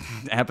it.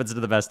 It happens to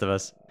the best of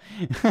us.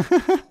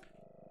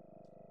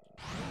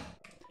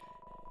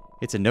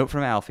 It's a note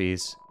from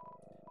Alfie's.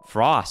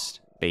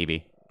 Frost,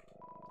 baby.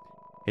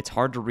 It's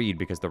hard to read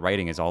because the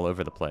writing is all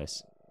over the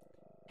place.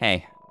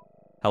 Hey.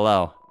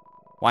 Hello.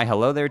 Why,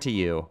 hello there to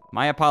you.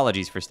 My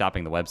apologies for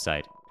stopping the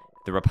website.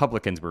 The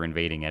Republicans were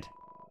invading it.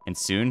 And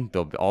soon,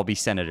 they'll all be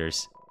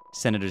senators.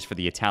 Senators for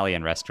the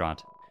Italian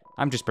restaurant.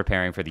 I'm just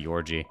preparing for the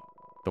orgy.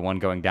 The one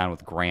going down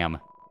with Graham.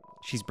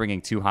 She's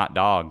bringing 2 hot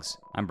dogs.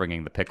 I'm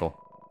bringing the pickle.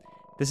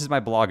 This is my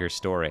blogger's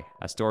story.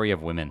 A story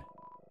of women.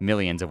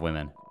 Millions of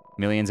women.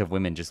 Millions of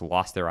women just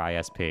lost their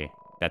ISP.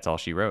 That's all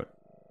she wrote.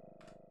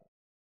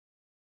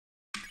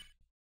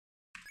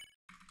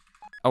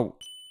 Oh.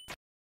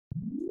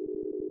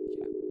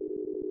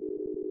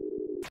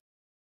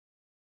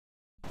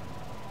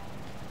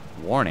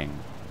 Warning.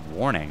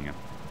 Warning.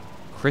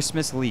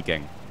 Christmas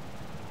leaking.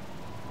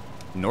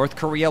 North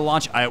Korea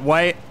launch...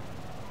 wait.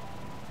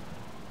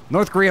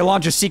 North Korea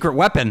launches secret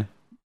weapon.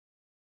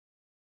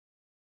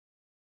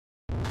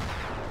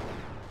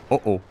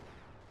 Uh-oh.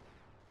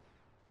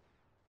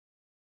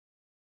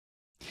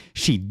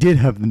 She did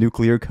have the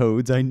nuclear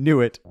codes. I knew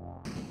it.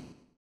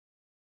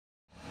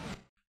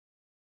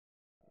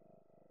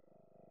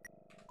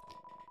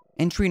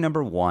 Entry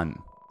number 1.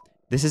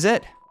 This is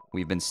it.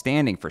 We've been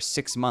standing for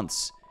 6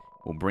 months.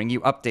 We'll bring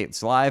you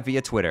updates live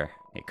via Twitter.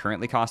 It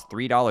currently costs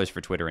 $3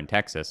 for Twitter in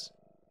Texas.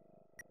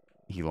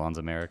 Elon's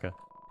America.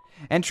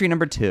 Entry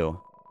number 2.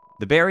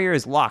 The barrier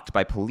is locked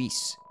by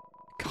police.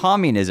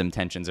 Communism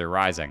tensions are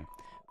rising,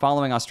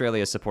 following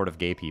Australia's support of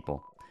gay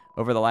people.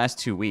 Over the last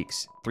 2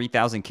 weeks,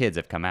 3,000 kids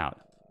have come out.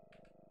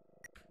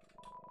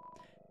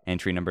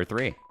 Entry number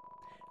 3.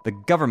 The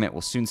government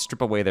will soon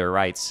strip away their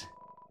rights.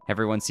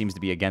 Everyone seems to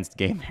be against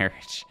gay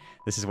marriage.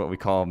 This is what we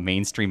call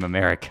mainstream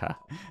America.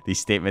 These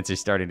statements are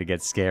starting to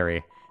get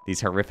scary.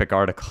 These horrific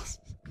articles.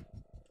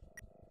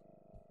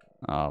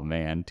 Oh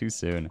man, too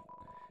soon.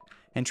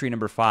 Entry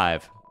number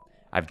 5.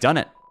 I've done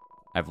it.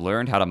 I've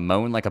learned how to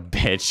moan like a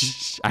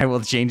bitch. I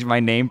will change my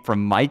name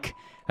from Mike.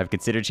 I've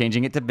considered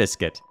changing it to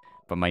Biscuit.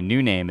 But my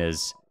new name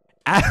is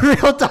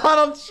Admiral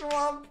Donald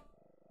Trump.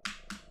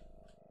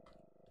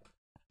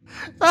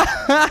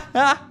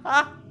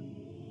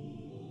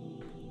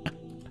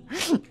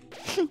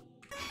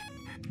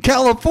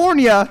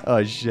 California.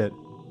 Oh shit.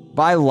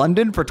 Buy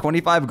London for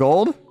 25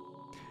 gold?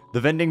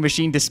 The vending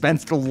machine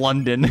dispensed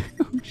London.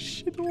 Oh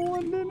shit,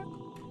 London.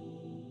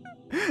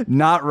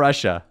 Not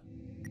Russia.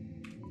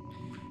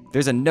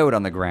 There's a note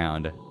on the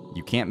ground.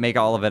 You can't make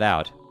all of it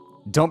out.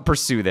 Don't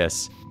pursue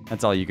this.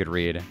 That's all you could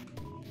read.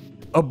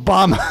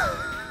 Obama.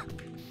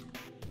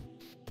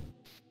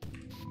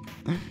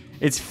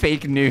 It's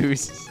fake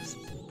news.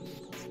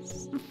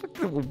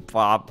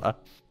 Obama.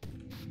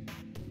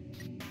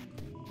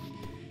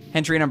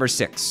 Entry number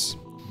 6.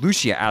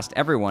 Lucia asked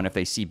everyone if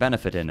they see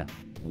benefit in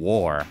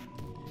war.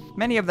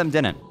 Many of them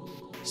didn't.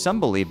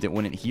 Some believed it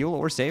wouldn't heal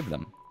or save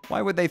them.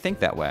 Why would they think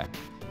that way?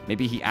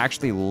 Maybe he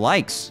actually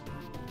likes.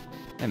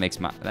 That makes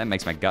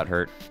my gut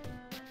hurt.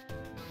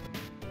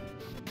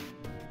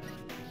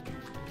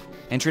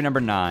 Entry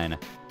number 9.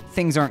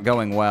 Things aren't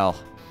going well.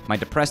 My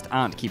depressed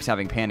aunt keeps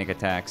having panic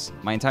attacks.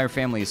 My entire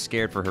family is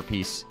scared for her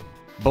peace.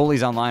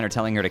 Bullies online are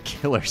telling her to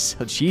kill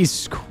herself.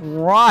 Jesus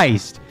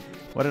Christ.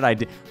 What did I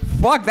do?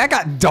 Fuck, that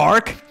got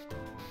dark.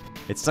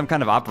 It's some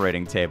kind of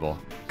operating table.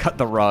 Cut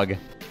the rug.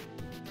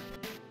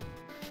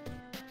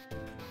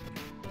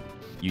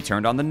 You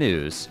turned on the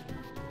news.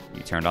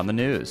 You turned on the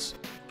news.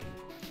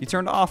 You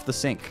turned off the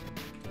sink.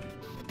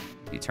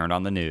 You turned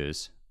on the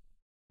news.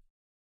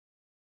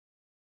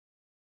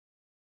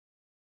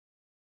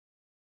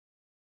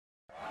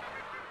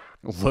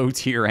 Low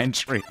tier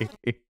entry.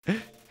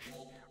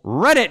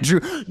 Reddit,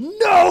 Drew.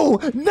 No,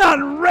 not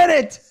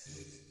Reddit.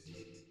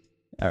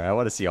 All right, I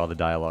want to see all the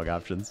dialogue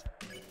options.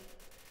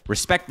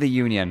 Respect the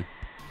union.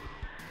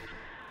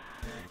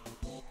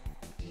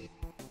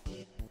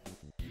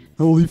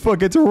 Holy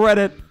fuck, it's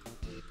Reddit.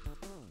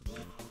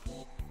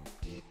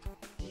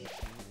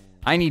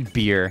 I need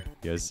beer.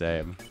 Yeah,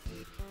 same.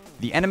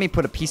 The enemy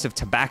put a piece of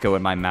tobacco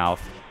in my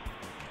mouth.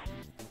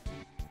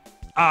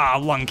 Ah,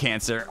 lung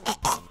cancer.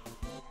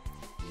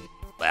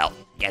 Well,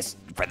 guess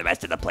for the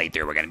rest of the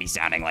playthrough, we're gonna be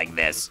sounding like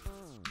this.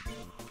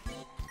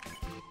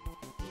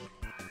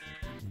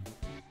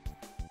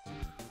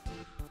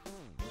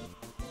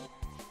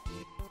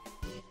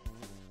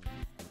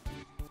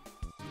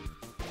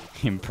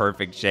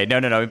 Imperfect Shayy.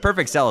 No.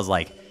 Imperfect Cell is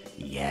like,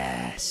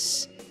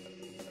 Yes.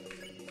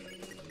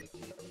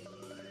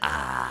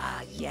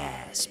 Ah,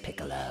 yes,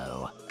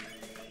 Piccolo.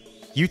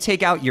 you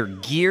take out your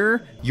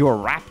gear, you're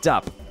wrapped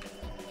up.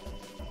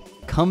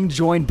 Come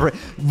join Britain.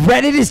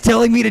 Reddit is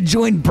telling me to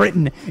join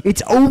Britain.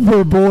 It's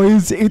over,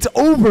 boys. It's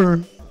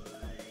over.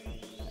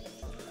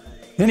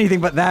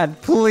 Anything but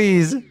that,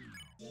 please.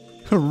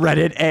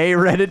 Reddit A,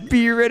 Reddit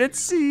B, Reddit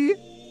C.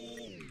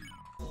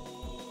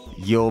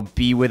 You'll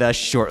be with us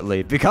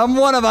shortly. Become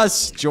one of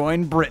us.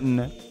 Join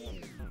Britain.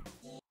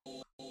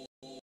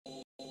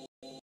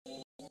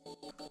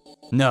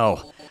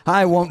 No,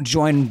 I won't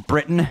join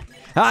Britain.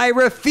 I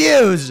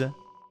refuse.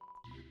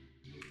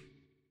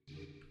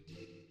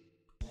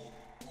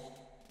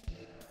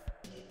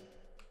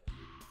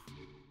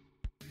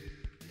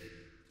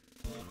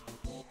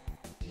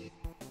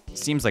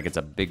 Seems like it's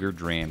a bigger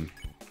dream.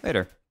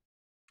 Later.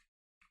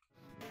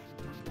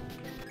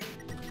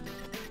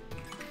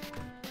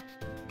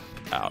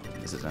 Oh,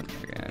 this isn't.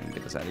 Okay, I can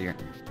get this out of here.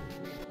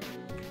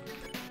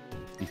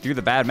 You threw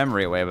the bad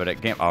memory away, but it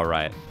can't. All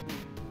right.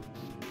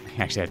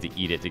 I actually have to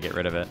eat it to get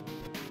rid of it.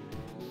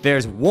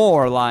 There's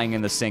war lying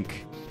in the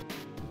sink.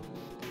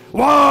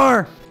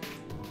 War!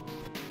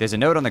 There's a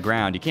note on the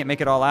ground. You can't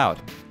make it all out.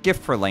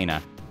 Gift for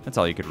Lena. That's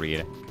all you could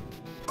read.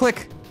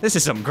 Click. This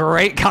is some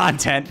great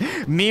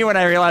content. Me when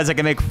I realized I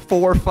can make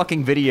 4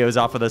 fucking videos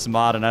off of this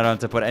mod and I don't have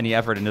to put any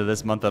effort into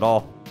this month at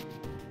all.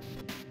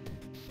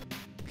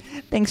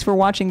 Thanks for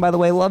watching, by the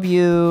way. Love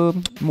you.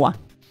 Mwah.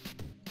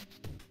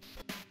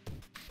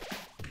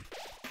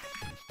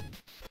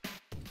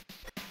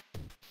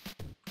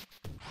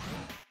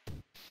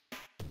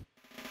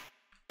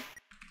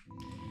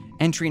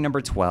 Entry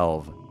number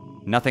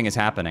 12. Nothing is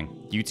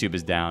happening. YouTube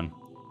is down.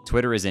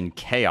 Twitter is in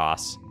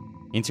chaos.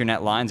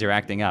 Internet lines are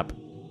acting up.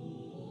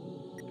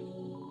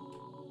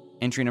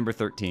 Entry number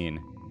 13.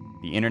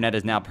 The internet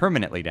is now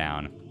permanently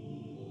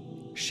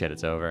down. Shit,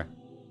 it's over.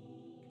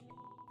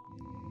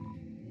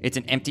 It's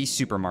an empty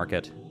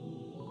supermarket.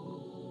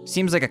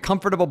 Seems like a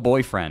comfortable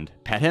boyfriend.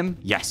 Pet him?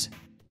 Yes.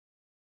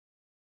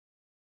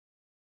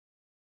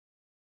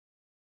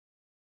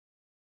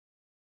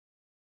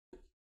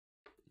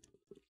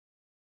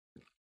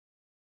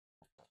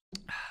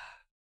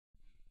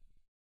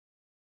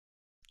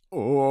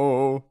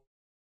 Oh.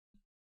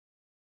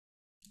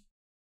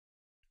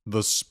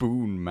 The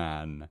Spoon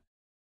Man.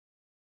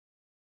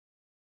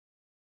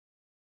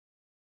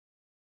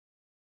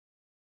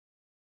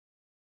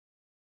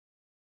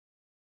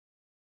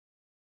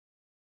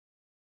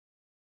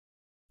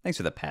 Thanks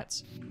for the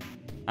pets.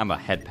 I'm a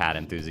head pat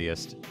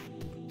enthusiast.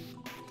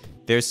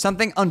 There's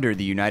something under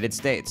the United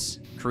States.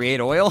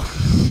 Create oil?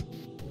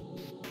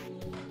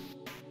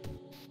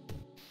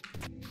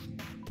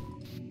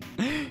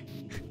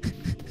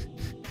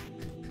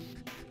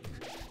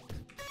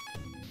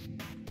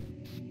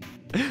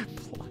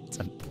 Plots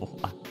and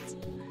plots.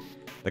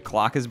 The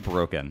clock is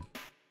broken.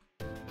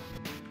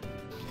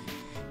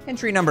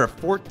 Entry number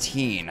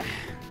 14.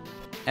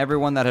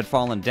 Everyone that had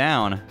fallen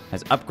down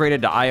has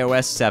upgraded to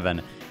iOS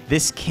 7.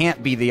 This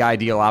can't be the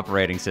ideal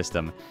operating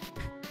system.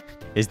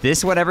 Is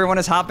this what everyone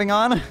is hopping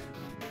on?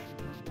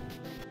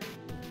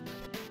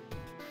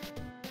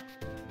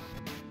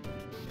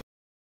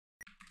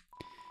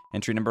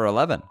 Entry number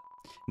 11.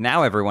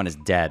 Now everyone is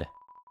dead.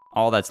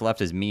 All that's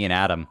left is me and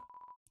Adam.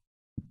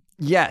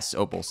 Yes,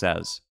 Opal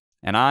says.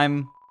 And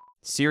I'm...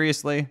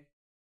 Seriously?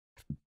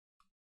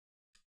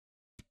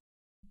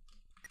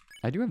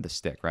 I do have the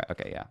stick, right?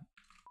 Okay, yeah.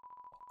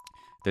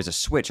 There's a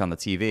switch on the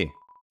TV.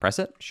 Press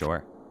it?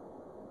 Sure.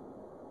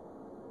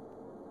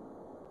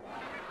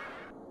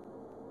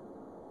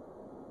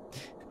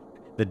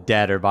 The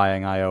dead are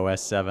buying iOS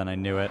 7, I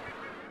knew it.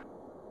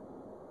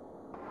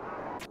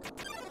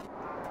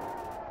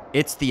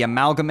 It's the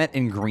amalgamate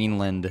in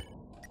Greenland.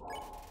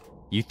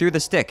 You threw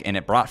the stick and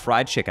it brought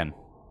fried chicken.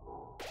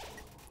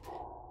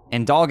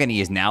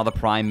 Indogany is now the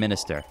prime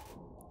minister.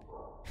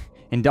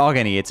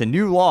 Indogany, it's a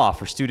new law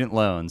for student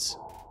loans.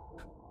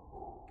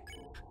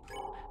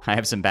 I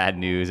have some bad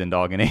news,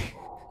 Indogany.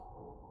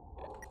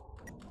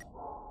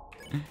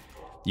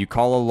 You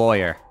call a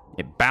lawyer.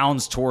 It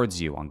bounds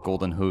towards you on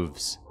golden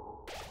hooves.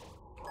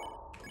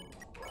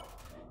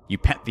 You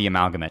pet the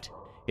amalgamate.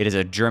 It is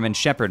a German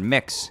Shepherd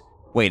mix.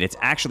 Wait, it's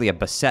actually a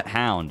Basset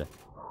Hound.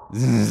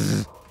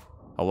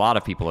 A lot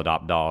of people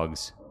adopt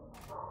dogs.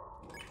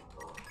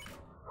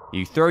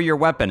 You throw your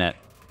weapon at...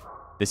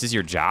 This is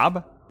your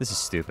job? This is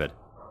stupid.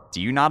 Do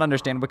you not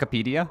understand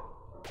Wikipedia?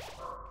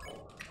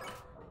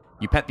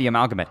 You pet the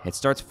amalgamate. It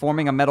starts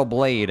forming a metal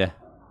blade.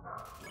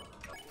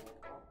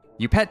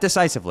 You pet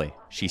decisively.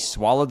 She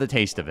swallowed the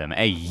taste of him.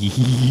 Hey,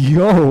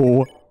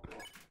 yo!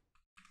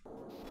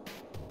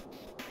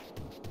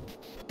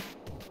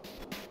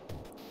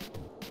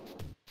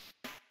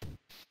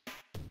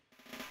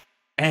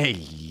 Hey,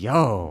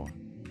 yo!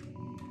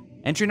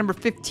 Entry number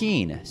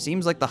 15.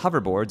 Seems like the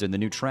hoverboards are the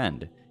new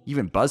trend.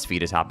 Even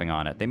BuzzFeed is hopping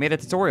on it. They made a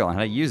tutorial on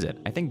how to use it.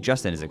 I think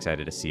Justin is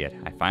excited to see it.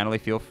 I finally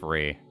feel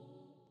free.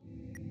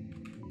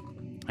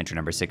 Entry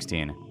number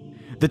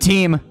 16. The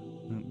team.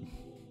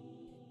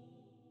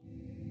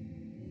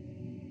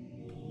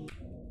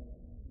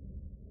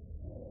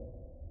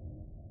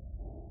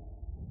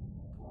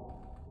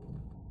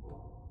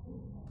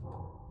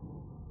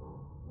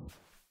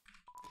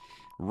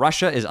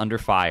 Russia is under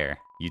fire.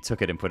 You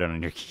took it and put it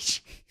on your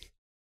keychain.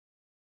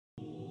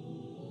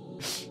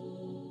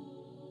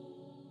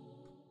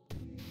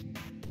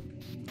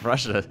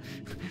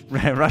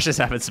 Russia's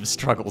having some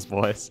struggles,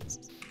 boys.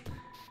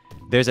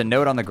 There's a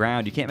note on the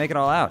ground. You can't make it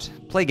all out.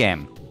 Play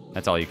game.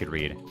 That's all you could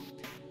read.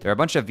 There are a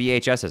bunch of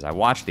VHSs. I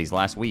watched these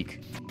last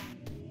week.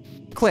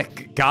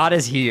 Click. God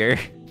is here.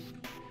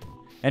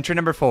 Entry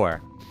number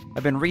 4.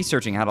 I've been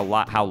researching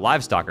how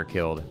livestock are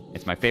killed.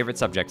 It's my favorite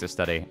subject to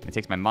study. It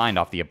takes my mind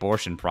off the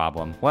abortion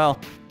problem. Well,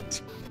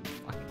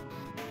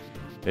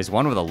 there's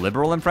one with a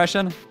liberal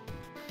impression.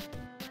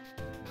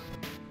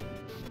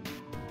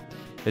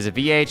 There's a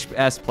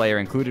VHS player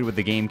included with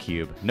the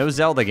GameCube. No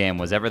Zelda game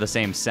was ever the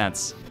same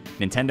since.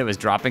 Nintendo is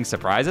dropping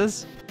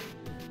surprises?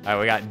 All right,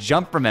 we got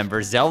Jump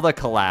Remember, Zelda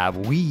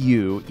collab, Wii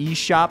U,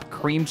 eShop,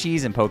 Cream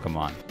Cheese, and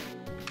Pokemon.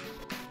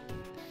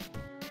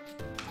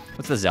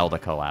 What's the Zelda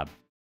collab?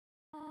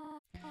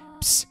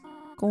 Psst,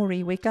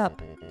 Gory, wake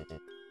up.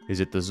 is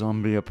it the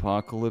zombie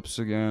apocalypse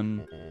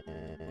again?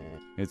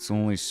 It's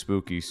only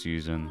spooky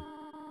season.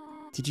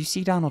 Did you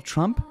see Donald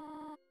Trump?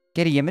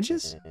 Getty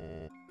Images?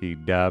 He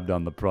dabbed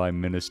on the Prime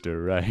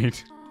Minister,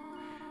 right?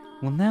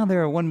 Well, now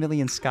there are 1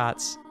 million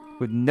Scots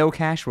with no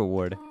cash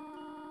reward.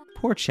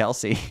 Poor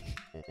Chelsea.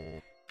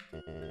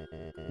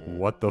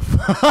 What the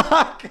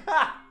fuck?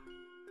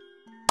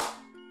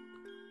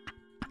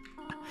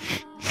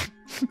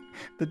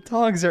 The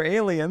dogs are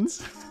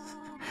aliens.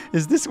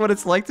 Is this what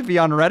it's like to be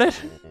on Reddit?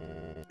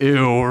 Ew,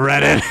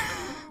 Reddit.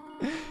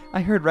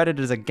 I heard Reddit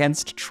is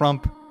against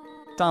Trump.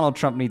 Donald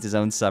Trump needs his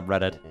own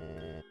subreddit.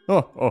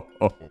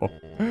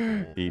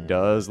 He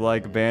does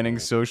like banning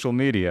social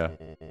media.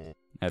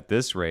 At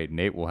this rate,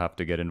 Nate will have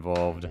to get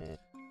involved.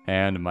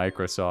 And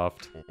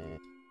Microsoft.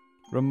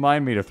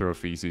 Remind me to throw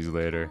feces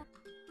later.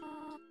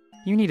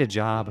 You need a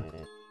job.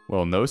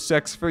 Well, no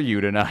sex for you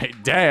tonight.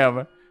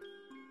 Damn!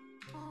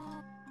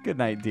 Good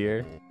night,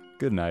 dear.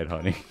 Good night,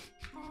 honey.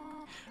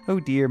 Oh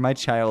dear, my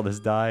child has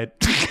died.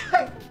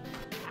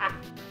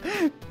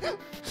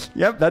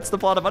 Yep, that's the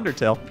plot of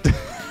Undertale.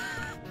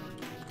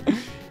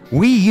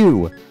 Wii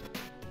U.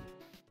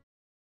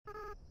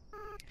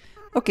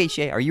 Okay,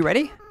 Shayy, are you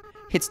ready?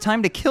 It's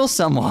time to kill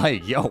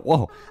someone. Yo,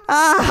 whoa.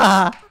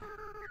 Ah!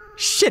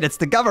 Shit, it's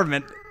the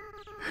government.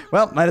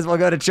 Well, might as well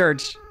go to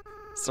church.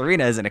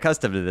 Serena isn't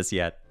accustomed to this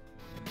yet.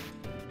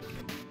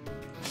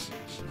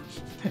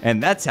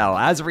 And that's how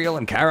Azriel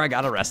and Kara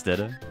got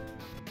arrested.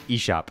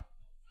 eShop.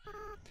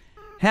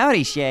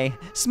 Howdy, Shayy.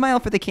 Smile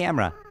for the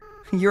camera.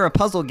 You're a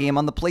puzzle game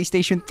on the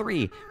PlayStation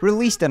 3,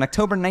 released on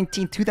October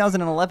 19,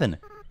 2011.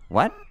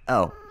 What?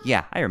 Oh,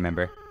 yeah, I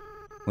remember.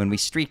 When we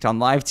streaked on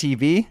live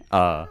TV?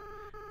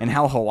 And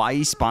how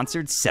Hawaii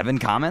sponsored 7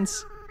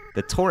 comments?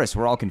 The tourists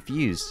were all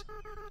confused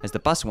as the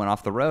bus went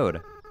off the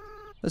road.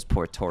 Those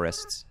poor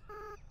tourists.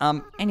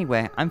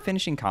 Anyway, I'm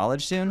finishing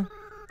college soon.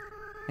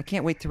 I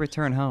can't wait to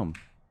return home.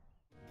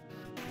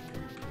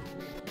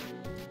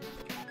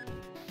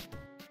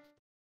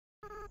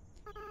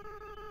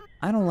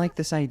 I don't like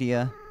this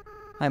idea.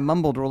 I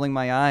mumbled, rolling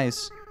my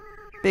eyes.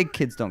 Big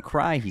kids don't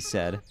cry, he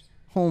said.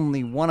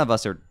 Only one of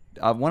us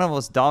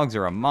dogs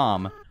are a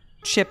mom.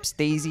 Chips,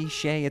 Daisy,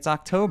 Shayy, it's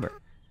October.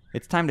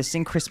 It's time to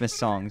sing Christmas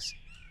songs.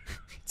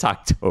 It's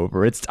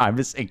October, it's time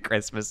to sing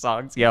Christmas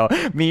songs. Yo,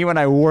 me when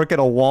I work at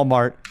a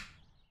Walmart.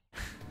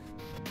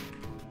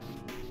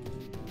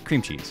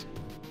 Cream cheese.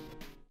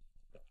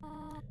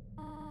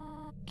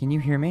 Can you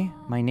hear me?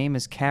 My name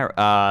is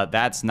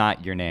that's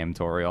not your name,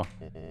 Toriel.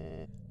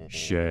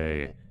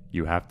 Shayy,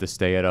 you have to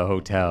stay at a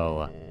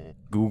hotel.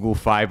 Google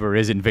Fiber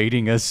is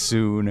invading us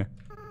soon.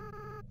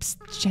 Psst,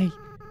 Shayy,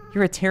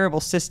 you're a terrible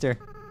sister.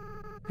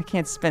 I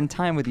can't spend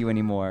time with you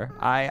anymore.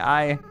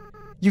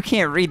 You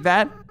can't read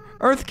that.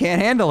 Earth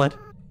can't handle it.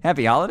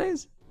 Happy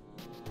holidays?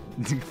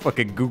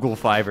 Fucking Google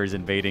Fiber's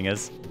invading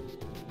us.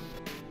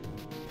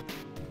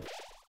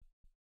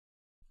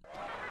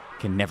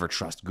 Can never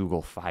trust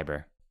Google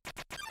Fiber.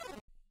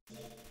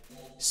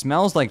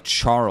 Smells like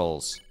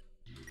Charles.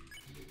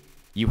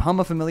 You hum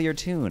a familiar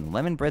tune.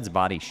 Lemon Bread's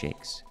body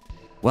shakes.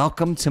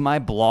 Welcome to my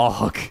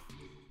blog.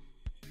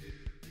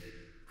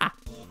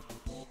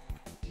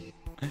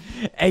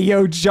 Hey,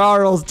 yo,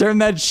 Charles, turn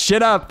that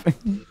shit up.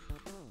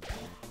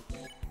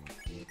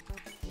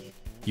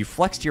 You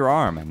flexed your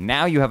arm.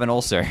 Now you have an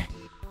ulcer.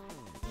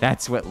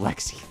 That's what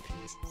Lexi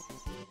thinks.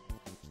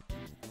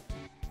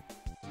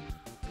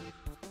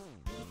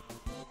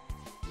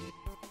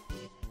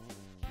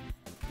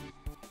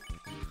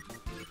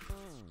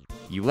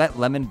 You let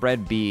Lemon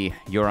Bread be.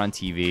 You're on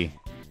TV.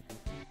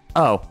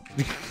 Oh.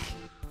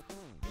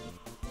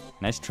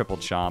 Nice triple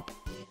chomp.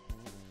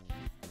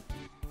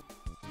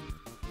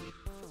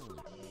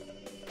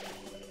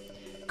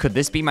 Could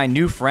this be my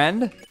new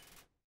friend?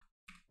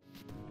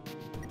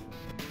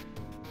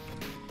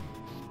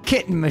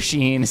 Kitten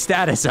machine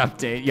status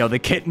update. Yo, the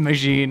kitten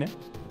machine.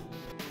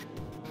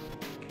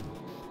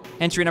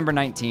 Entry number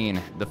 19.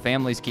 The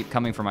families keep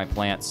coming for my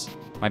plants.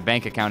 My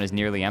bank account is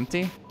nearly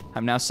empty.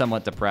 I'm now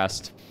somewhat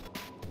depressed.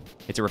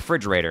 It's a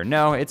refrigerator.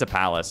 No, it's a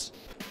palace.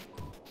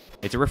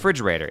 It's a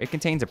refrigerator. It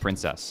contains a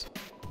princess.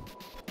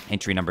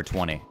 Entry number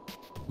 20.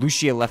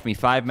 Lucia left me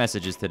 5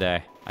 messages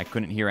today. I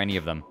couldn't hear any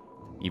of them,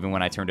 even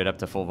when I turned it up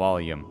to full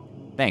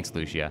volume. Thanks,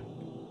 Lucia.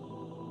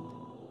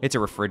 It's a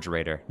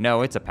refrigerator.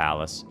 No, it's a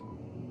palace.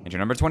 Entry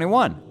number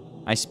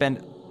 21. I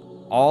spend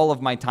all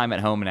of my time at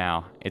home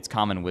now. It's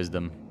common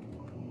wisdom.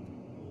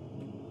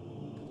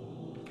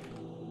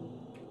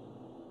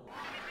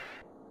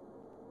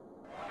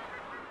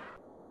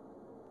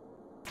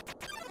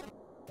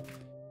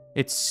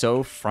 It's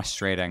so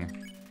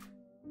frustrating.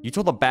 You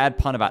told a bad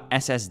pun about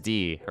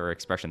SSD. Her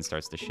expression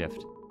starts to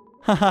shift.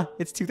 Haha,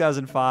 it's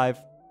 2005.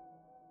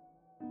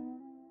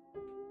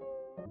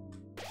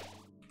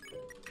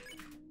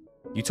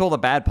 You told a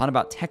bad pun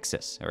about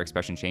Texas. Her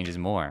expression changes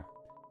more.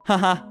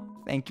 Haha,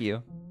 thank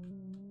you.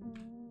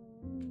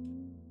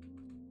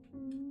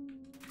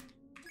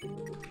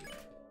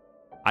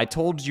 I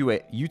told you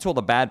you told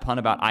a bad pun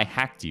about I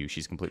hacked you.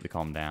 She's completely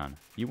calmed down.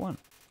 You won.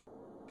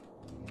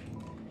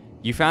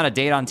 You found a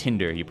date on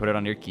Tinder. You put it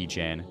on your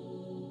keychain.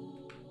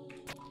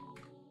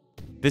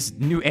 This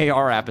new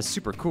AR app is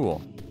super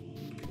cool.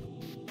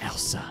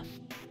 Elsa.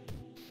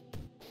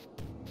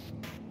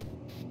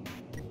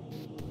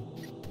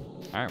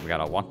 All right, we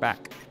gotta walk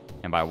back.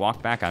 And by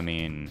walk back, I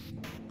mean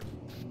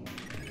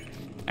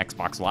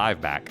Xbox Live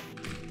back.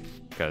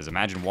 Because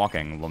imagine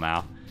walking,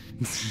 Lamau.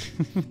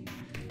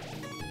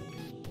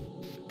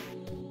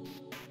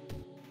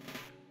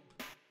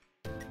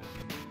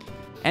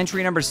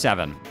 Entry number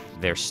 7.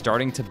 They're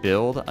starting to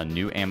build a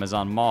new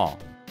Amazon mall.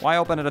 Why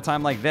open at a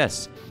time like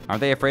this? Aren't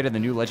they afraid of the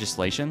new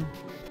legislation?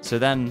 So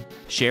then,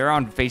 share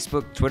on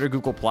Facebook, Twitter,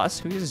 Google+?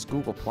 Who uses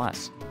Google+?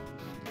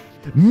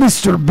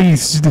 Mr.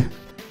 Beast.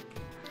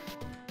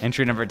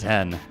 Entry number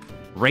 10.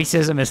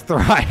 Racism is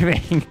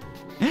thriving.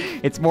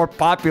 It's more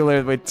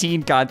popular with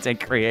teen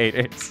content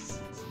creators.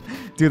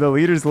 Do the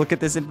leaders look at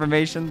this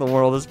information? The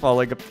world is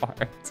falling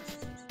apart.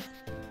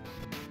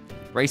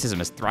 Racism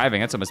is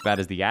thriving. That's almost as bad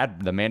as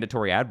the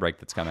mandatory ad break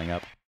that's coming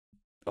up.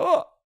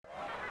 Oh.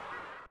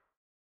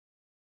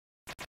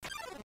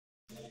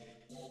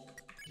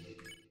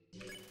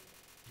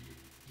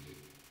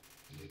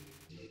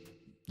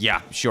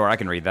 Yeah, sure, I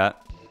can read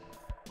that.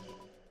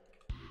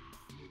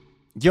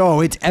 Yo,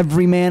 it's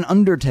Everyman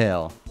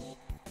Undertale.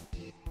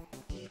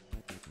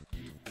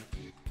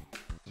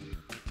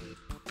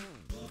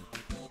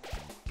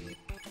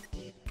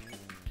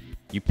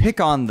 You pick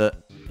on the...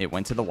 It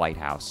went to the White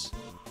House.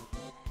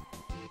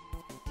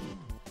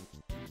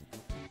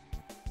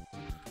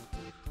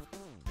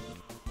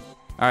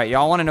 Alright,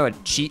 y'all want to know a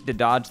cheat to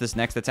dodge this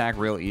next attack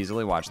real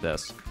easily? Watch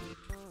this.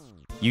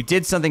 You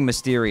did something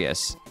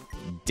mysterious.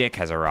 Dick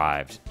has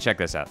arrived. Check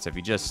this out. So if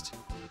you just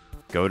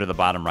go to the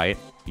bottom right,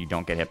 you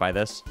don't get hit by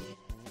this.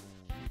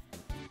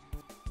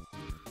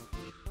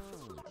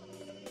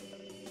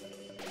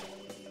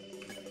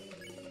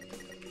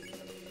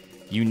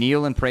 You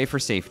kneel and pray for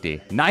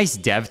safety. Nice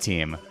dev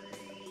team.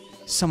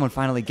 Someone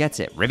finally gets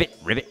it. Ribbit,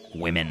 ribbit,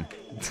 women.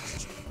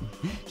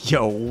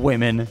 Yo,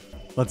 women.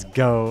 Let's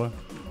go.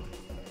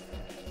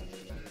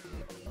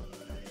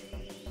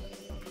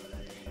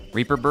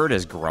 Reaper Bird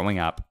is growing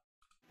up.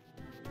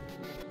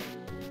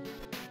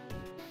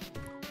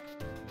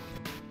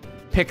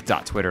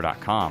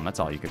 Pic.twitter.com. That's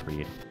all you could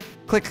read.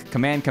 Click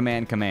command,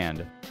 command,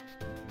 command.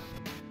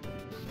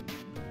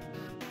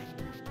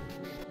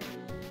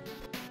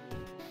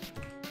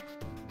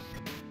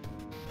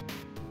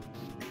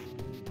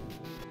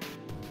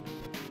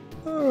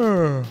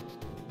 Alright,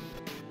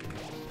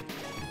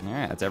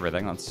 that's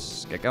everything.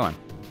 Let's get going.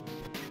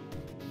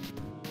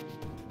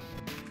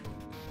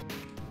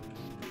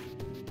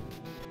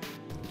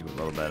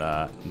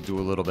 Do a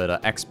little bit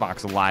of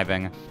Xbox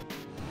Living.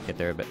 Get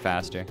there a bit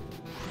faster.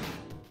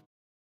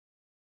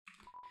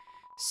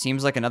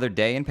 Seems like another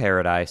day in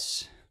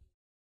paradise.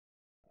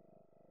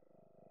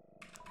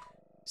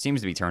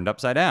 Seems to be turned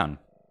upside down.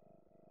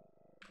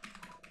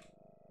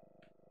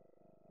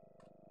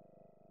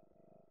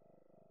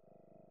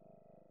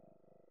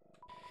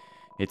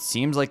 It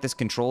seems like this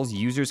controls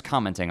users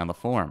commenting on the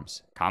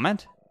forums.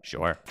 Comment?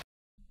 Sure.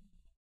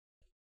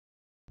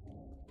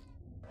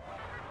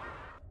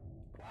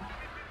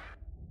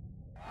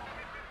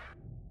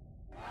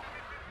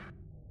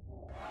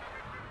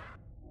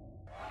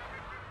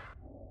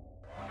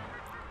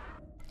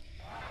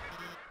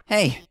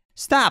 Hey,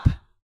 stop!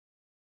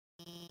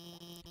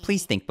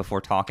 Please think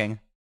before talking.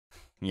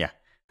 Yeah,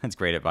 that's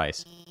great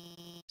advice.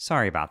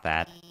 Sorry about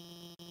that.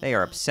 They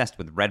are obsessed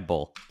with Red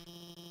Bull.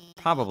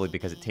 Probably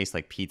because it tastes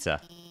like pizza.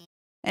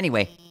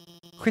 Anyway,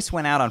 Chris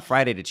went out on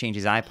Friday to change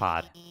his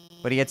iPod,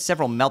 but he had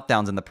several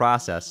meltdowns in the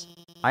process.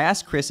 I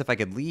asked Chris if I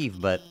could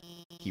leave, but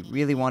he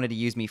really wanted to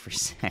use me for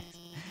sex.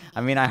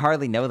 I mean, I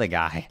hardly know the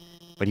guy,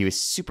 but he was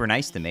super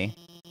nice to me.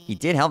 He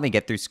did help me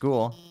get through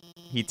school.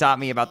 He taught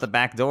me about the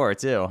back door,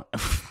 too.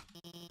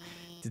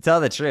 To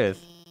tell the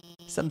truth,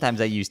 sometimes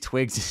I use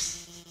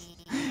twigs,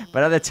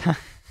 but other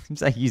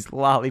times I use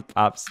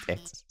lollipop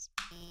sticks.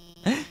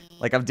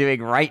 Like I'm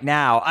doing right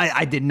now.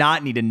 I did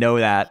not need to know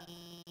that.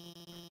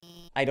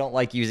 I don't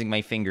like using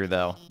my finger,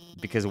 though,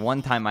 because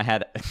one time I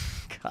had a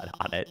cut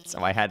on it,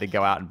 so I had to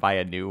go out and buy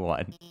a new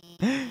one.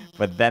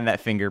 But then that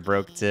finger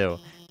broke, too.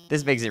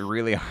 This makes it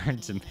really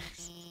hard to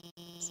mix.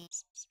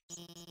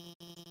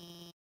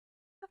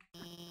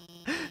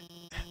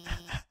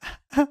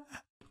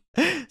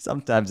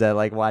 Sometimes I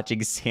like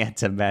watching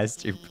Santa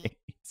masturbate.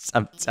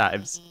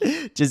 Sometimes.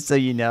 Just so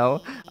you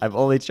know, I'm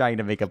only trying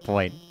to make a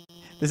point.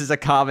 This is a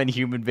common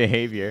human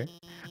behavior.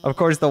 Of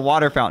course, the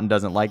water fountain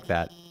doesn't like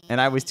that, and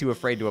I was too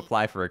afraid to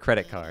apply for a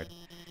credit card.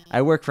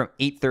 I work from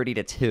 8:30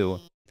 to 2,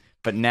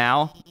 but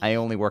now I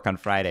only work on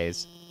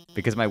Fridays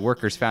because my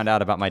workers found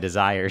out about my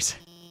desires.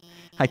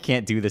 I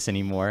can't do this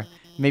anymore.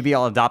 Maybe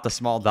I'll adopt a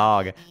small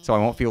dog so I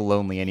won't feel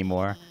lonely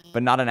anymore,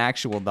 but not an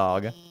actual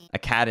dog. A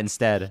cat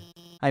instead.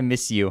 I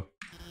miss you.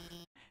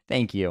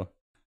 Thank you.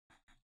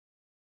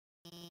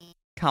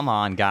 Come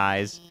on,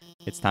 guys.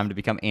 It's time to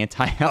become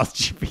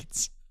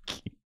anti-LGBT.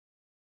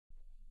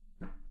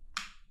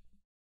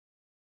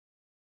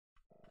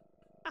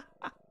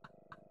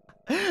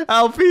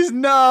 Alphys,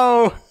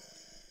 no!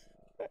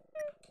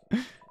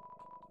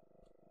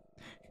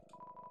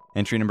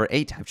 Entry number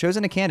 8. I've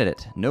chosen a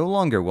candidate. No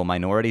longer will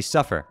minorities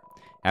suffer.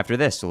 After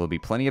this, there will be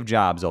plenty of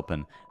jobs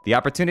open. The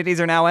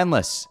opportunities are now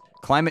endless.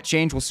 Climate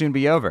change will soon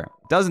be over.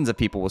 Dozens of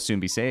people will soon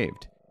be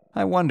saved.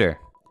 I wonder,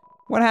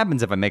 what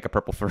happens if I make a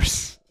purple furry?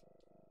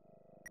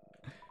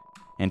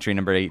 Entry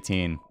number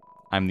 18.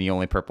 I'm the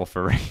only purple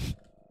furry.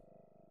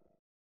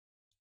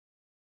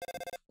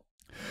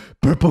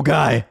 Purple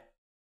guy!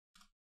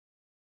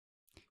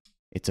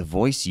 It's a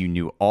voice you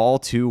knew all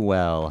too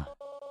well.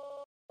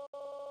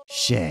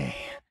 Shayy,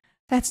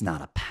 that's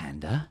not a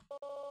panda.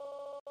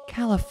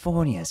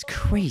 California's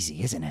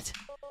crazy, isn't it?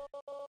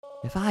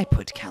 If I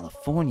put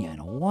California in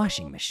a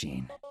washing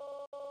machine,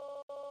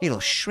 it'll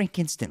shrink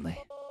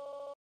instantly.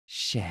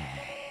 Shayy,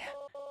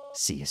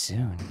 see you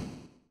soon.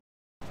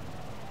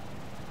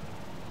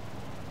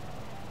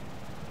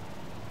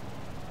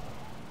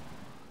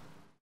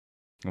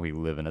 We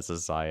live in a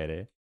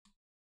society.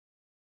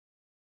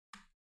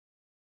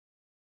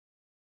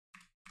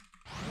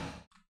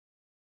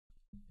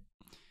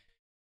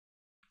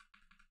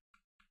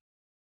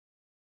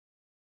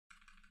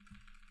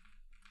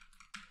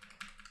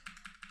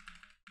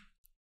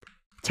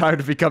 Time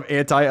to become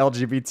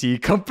anti-LGBT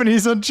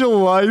companies on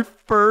July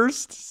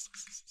 1st.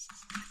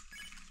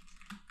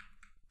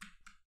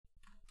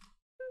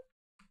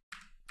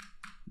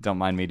 Don't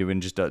mind me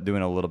doing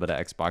doing a little bit of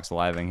Xbox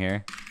Living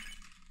here.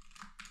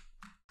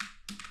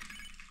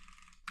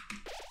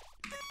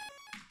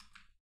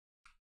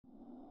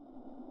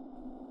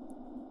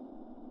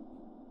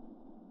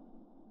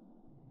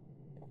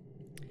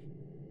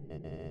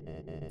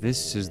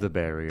 This is the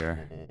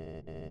barrier.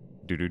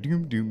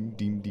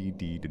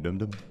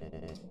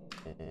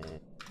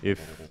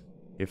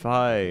 If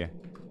I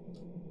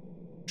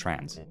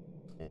trans,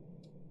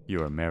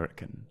 you're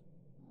American.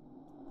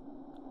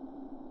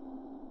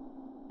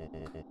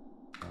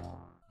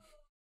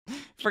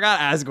 Forgot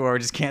Asgore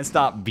just can't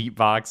stop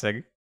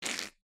beatboxing.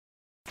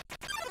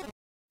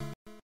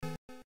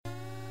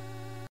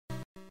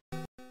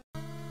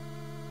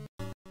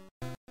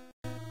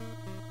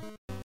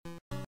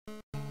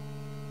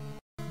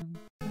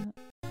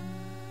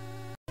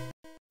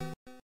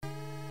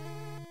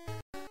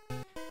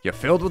 You're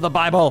filled with the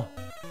Bible.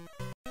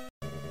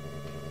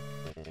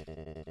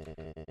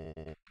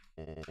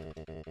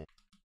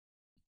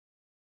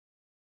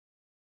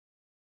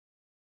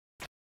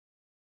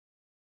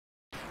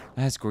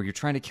 Asgore, you're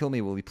trying to kill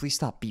me. Will you please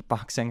stop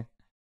beatboxing?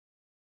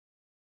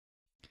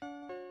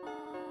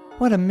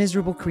 What a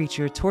miserable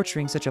creature,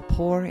 torturing such a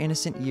poor,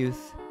 innocent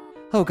youth.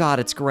 Oh god,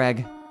 it's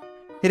Greg.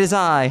 It is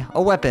I,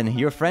 a weapon,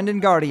 your friend and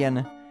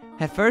guardian.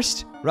 At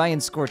first, Ryan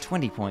scored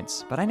 20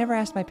 points, but I never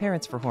asked my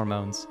parents for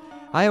hormones.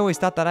 I always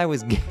thought that I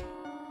was gay,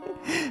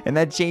 and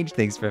that changed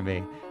things for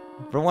me.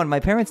 For one, my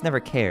parents never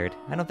cared.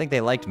 I don't think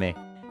they liked me.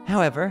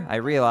 However, I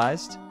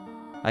realized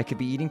I could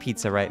be eating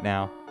pizza right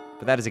now,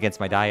 but that is against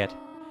my diet.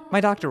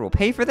 My doctor will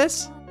pay for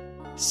this?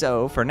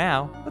 So, for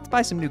now, let's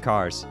buy some new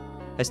cars.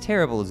 As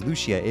terrible as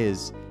Lucia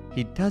is,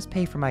 he does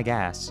pay for my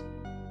gas.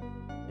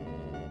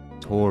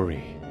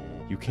 Tori,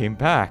 you came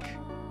back.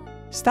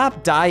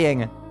 Stop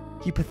dying,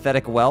 you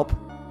pathetic whelp.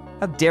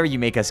 How dare you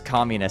make us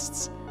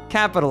communists?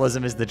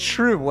 Capitalism is the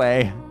true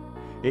way.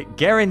 It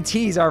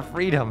guarantees our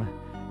freedom.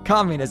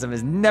 Communism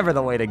is never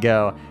the way to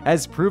go,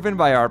 as proven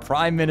by our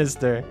Prime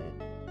Minister.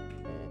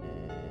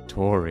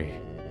 Tori,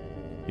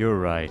 you're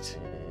right.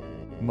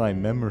 My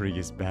memory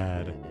is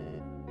bad.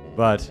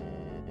 But,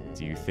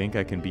 do you think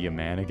I can be a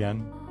man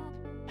again?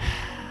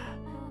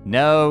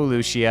 No,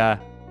 Lucia.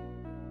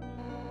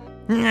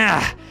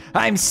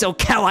 I'm so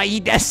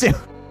kawaii desu.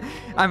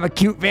 I'm a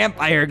cute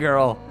vampire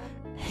girl.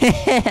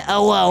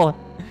 Oh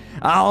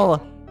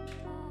well.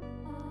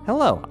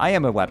 Hello, I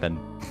am a weapon.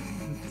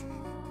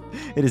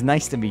 It is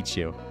nice to meet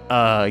you.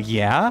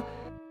 Yeah?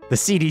 The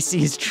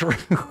CDC is true.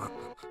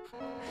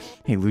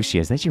 Hey, Lucia,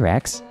 is that your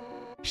ex?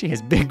 She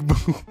has big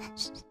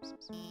boobs.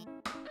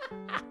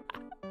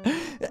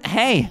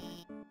 Hey,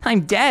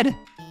 I'm dead.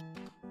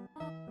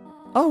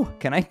 Oh,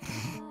 can I?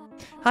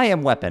 I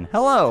am weapon.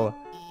 Hello.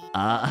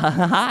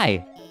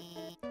 Hi.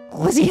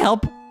 Lizzie,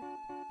 help.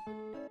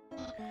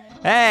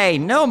 Hey,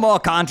 no more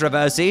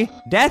controversy.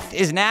 Death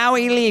is now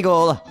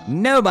illegal.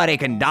 Nobody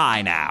can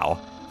die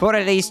now. For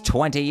at least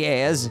 20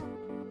 years.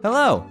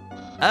 Hello.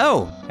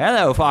 Oh,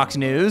 hello, Fox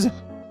News.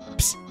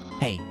 Psst.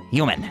 Hey,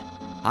 human.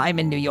 I'm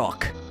in New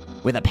York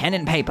with a pen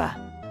and paper.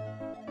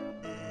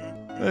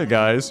 Hey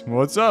guys,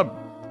 what's up?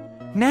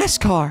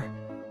 NASCAR.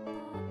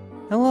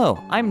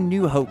 Hello, I'm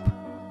New Hope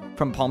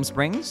from Palm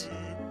Springs.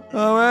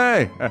 Oh,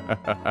 hey.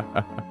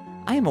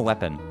 I am a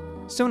weapon.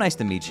 So nice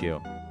to meet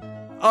you.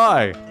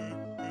 Aye.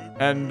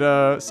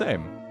 And,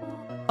 same.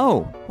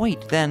 Oh,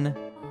 wait, then.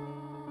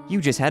 You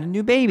just had a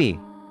new baby.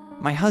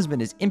 My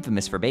husband is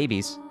infamous for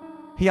babies.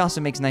 He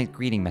also makes nice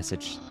greeting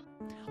messages.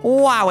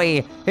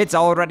 Wowie! It's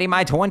already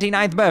my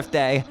 29th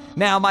birthday.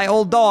 Now my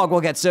old dog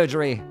will get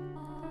surgery.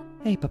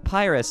 Hey,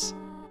 Papyrus.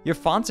 Your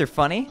fonts are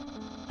funny.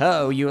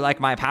 Oh, you like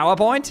my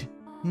PowerPoint?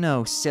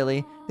 No,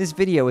 silly. This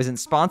video isn't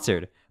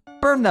sponsored.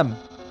 Burn them.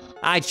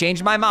 I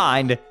changed my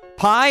mind.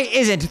 Pi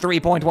isn't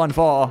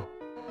 3.14.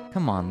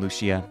 Come on,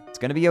 Lucia. It's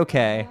gonna be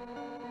okay.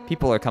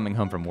 People are coming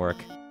home from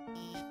work.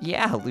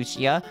 Yeah,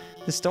 Lucia.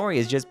 The story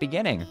is just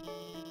beginning.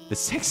 The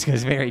sex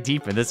goes very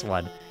deep in this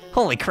one.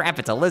 Holy crap,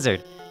 it's a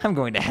lizard. I'm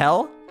going to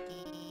hell?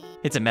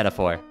 It's a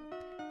metaphor.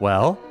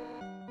 Well,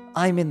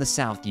 I'm in the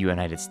South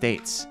United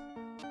States.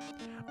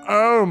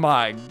 Oh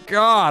my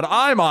god,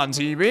 I'm on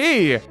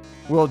TV!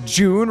 Will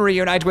June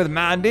reunite with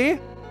Mandy?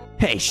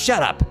 Hey,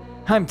 shut up!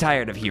 I'm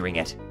tired of hearing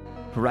it.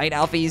 Right,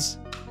 Alfies?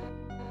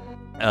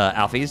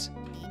 Alfies?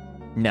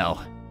 No.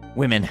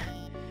 Women.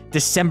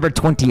 December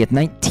 20th,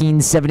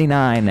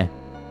 1979.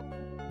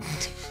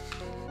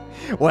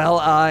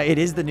 Well, it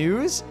is the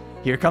news.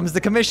 Here comes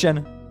the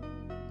commission.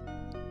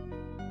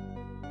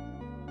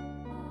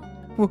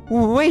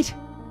 Wait!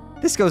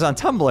 This goes on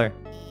Tumblr.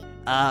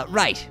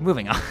 Right,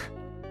 moving on.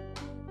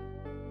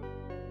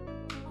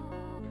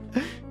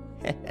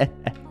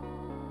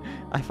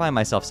 I find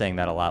myself saying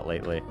that a lot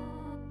lately.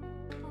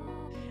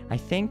 I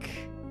think...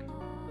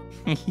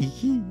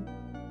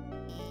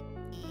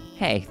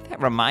 Hey, that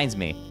reminds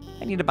me.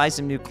 I need to buy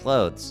some new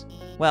clothes.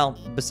 Well,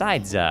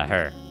 besides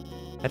her.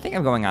 I think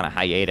I'm going on a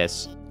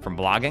hiatus from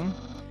blogging.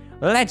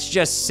 Let's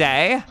just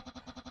say...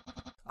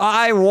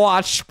 I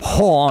watch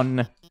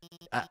porn.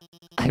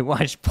 I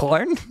watch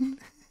porn?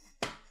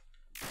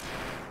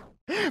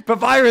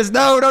 Papyrus,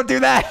 no, don't do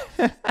that!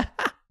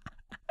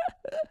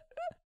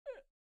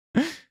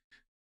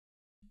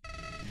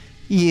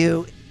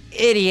 You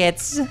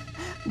idiots.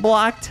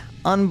 Blocked,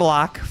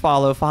 unblock,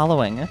 follow,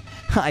 following.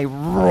 I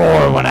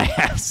roar when I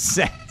have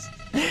sex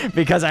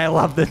because I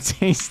love the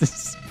taste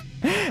of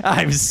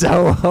I'm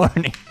so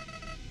horny.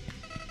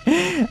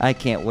 I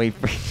can't wait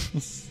for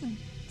this.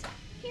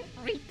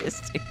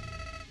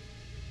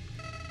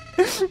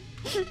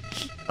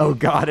 Oh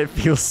god, it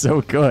feels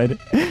so good.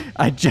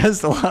 I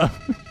just love...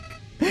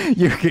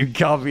 You can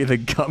call me the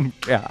gum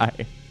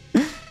guy.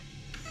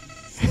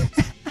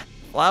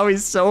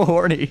 Flowey's so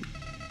horny.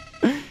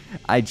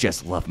 I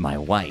just love my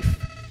wife.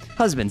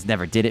 Husbands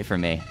never did it for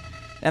me.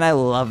 And I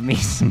love me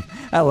some...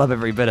 I love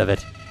every bit of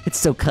it. It's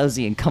so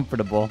cozy and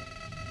comfortable.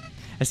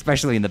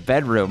 Especially in the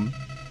bedroom.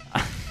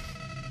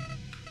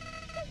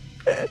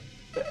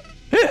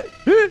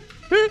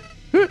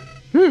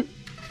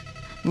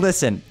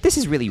 Listen, this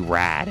is really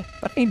rad,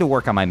 but I need to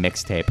work on my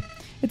mixtape.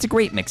 It's a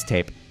great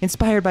mixtape,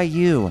 inspired by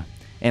you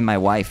and my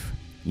wife,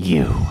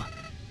 you.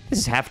 This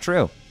is half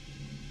true.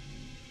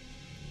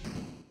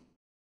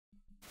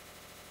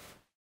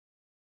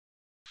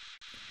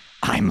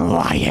 I'm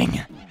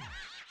lying.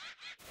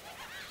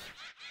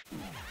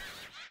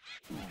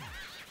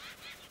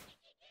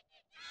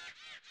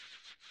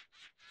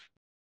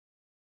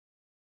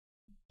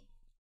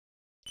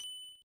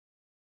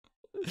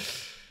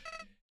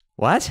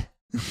 What?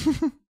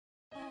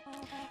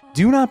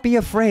 Do not be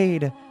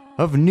afraid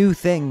of new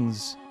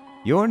things.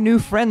 Your new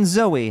friend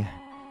Zoe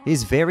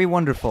is very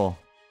wonderful.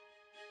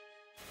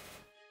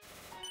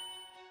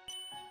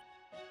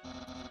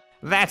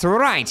 That's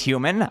right,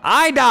 human.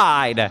 I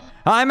died.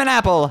 I'm an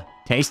apple.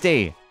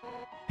 Tasty.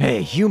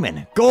 Hey,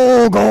 human.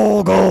 Goal,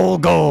 goal, goal,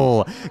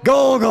 goal.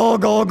 Goal, goal,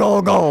 goal,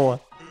 goal,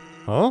 goal.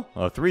 Huh?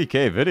 A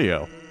 3K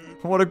video.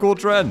 What a cool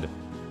trend.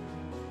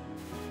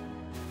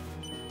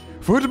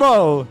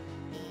 Football.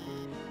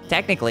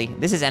 Technically,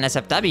 this is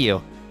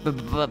NSFW,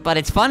 but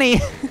it's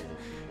funny.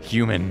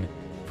 Human,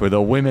 for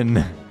the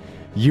women,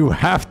 you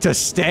have to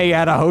stay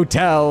at a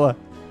hotel.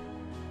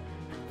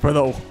 For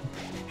the...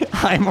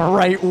 I'm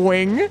right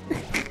wing.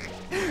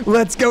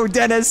 Let's go,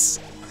 Dennis.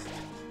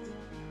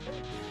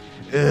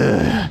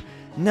 Ugh,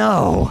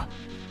 no.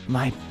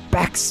 My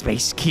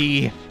backspace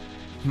key.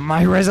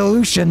 My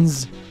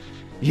resolutions.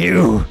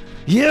 You.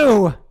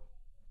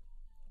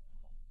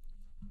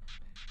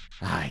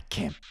 I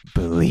can't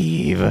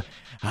believe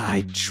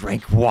I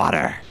drank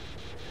water.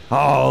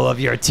 All of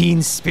your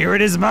teen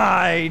spirit is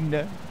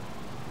mine.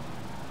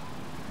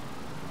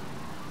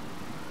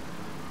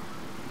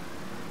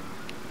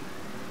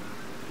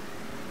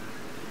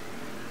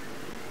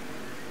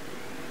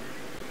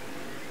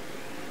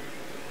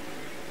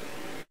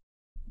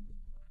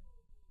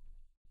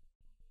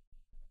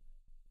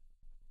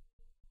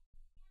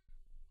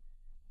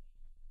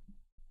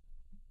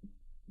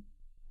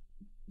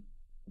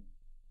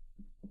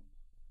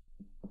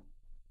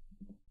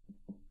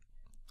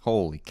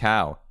 Holy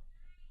cow.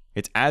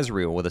 It's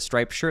Azrael with a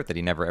striped shirt that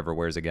he never ever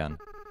wears again.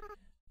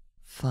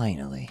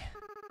 Finally.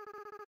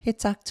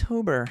 It's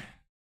October.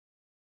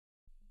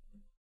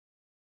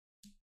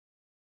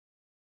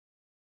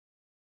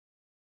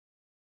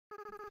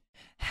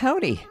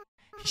 Howdy.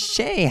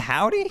 Shayy,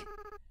 howdy?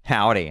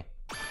 Howdy.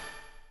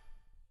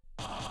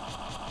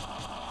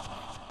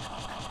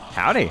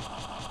 Howdy.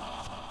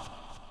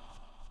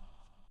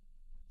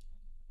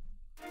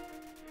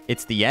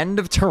 It's the end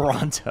of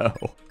Toronto.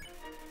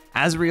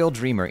 Azrael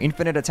Dreamer,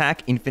 infinite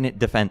attack, infinite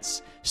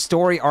defense.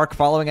 Story arc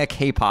following a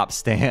K-pop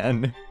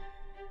stan.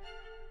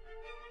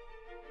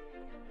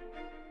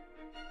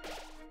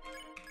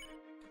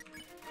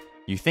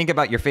 You think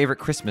about your favorite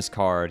Christmas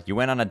card. You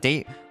went on a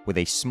date with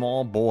a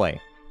small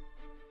boy.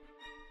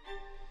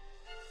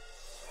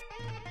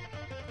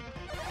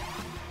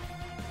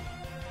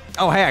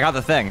 Oh, hey, I got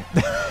the thing.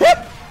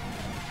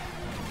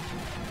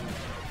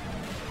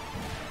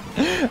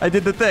 I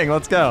did the thing.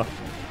 Let's go.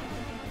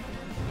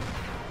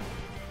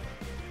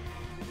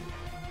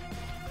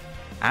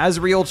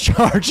 Azrael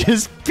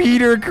charges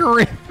Peter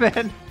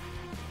Griffin.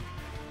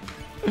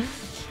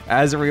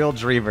 Azrael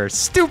Dreamer.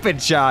 Stupid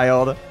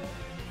child.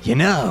 You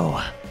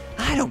know,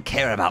 I don't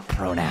care about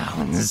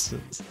pronouns.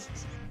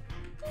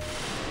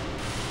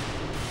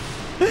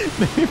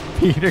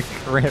 Peter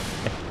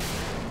Griffin.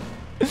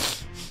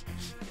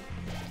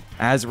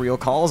 Azrael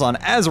calls on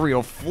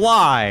Azrael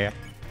Fly.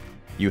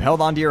 You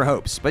held on to your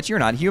hopes, but you're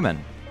not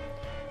human.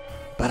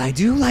 But I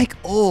do like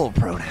old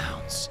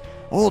pronouns.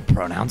 Old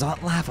pronouns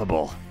aren't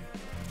laughable.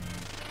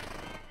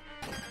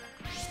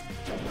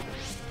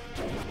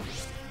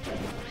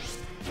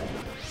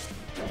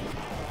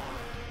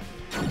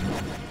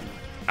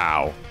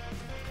 Ow.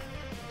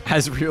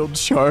 Azrael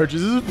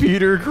charges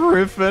Peter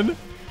Griffin.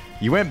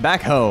 You went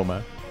back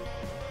home.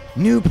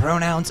 New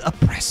pronouns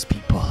oppress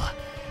people.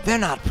 They're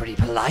not pretty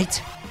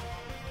polite.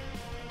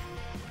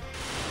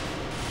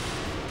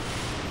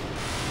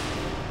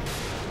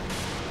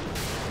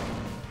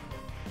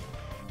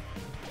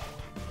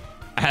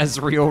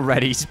 Azrael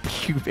Reddy's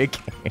pubic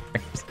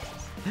hairs.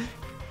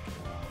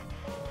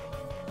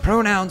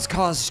 Pronouns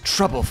cause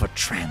trouble for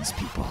trans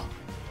people.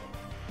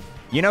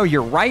 You know,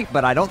 you're right,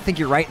 but I don't think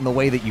you're right in the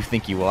way that you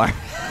think you are.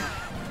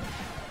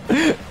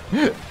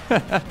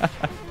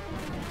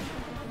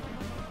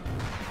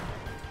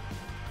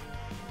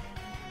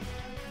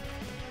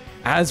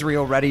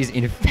 Azrael Reddy's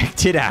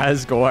infected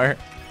Asgore.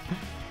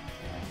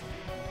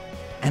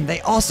 And they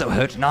also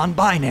hurt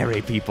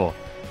non-binary people.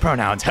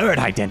 Pronouns hurt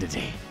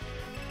identity.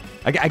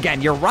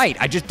 Again, you're right.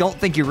 I just don't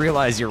think you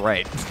realize you're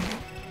right.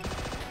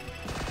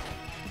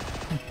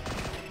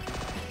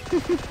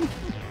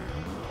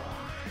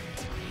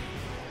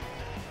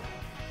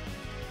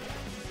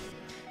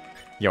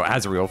 Yo,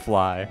 Azrael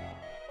Fly.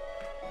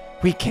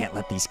 We can't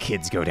let these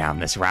kids go down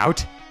this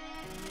route.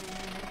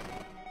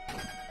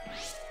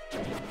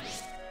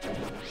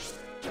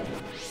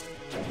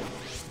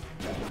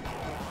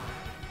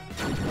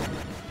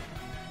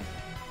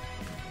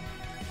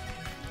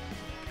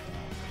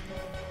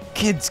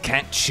 Kids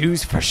can't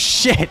choose for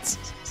shit.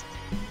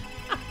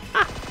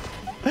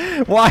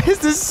 Why is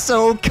this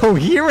so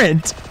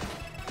coherent?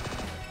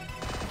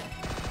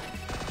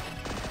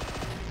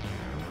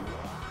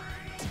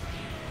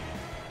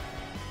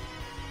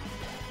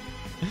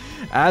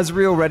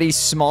 Azrael Reddy's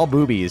small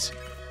boobies.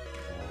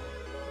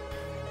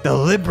 The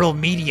liberal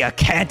media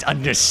can't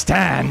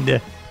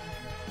understand.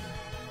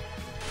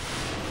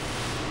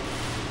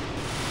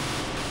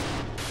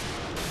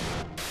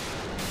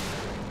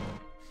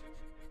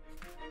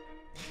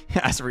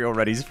 Azrael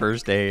Reddy's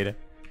first aid.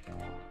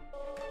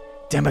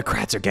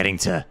 Democrats are getting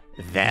to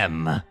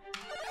them.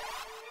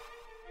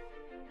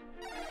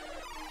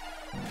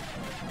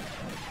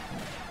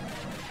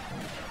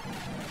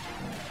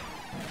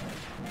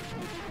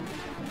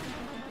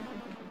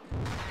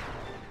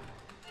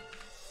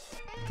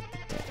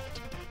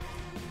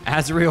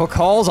 Azrael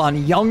calls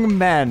on young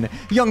men.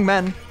 Young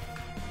men.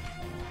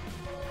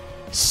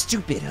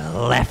 Stupid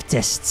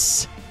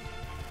leftists.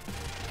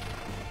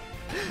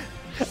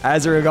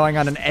 Azrael going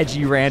on an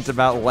edgy rant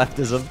about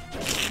leftism.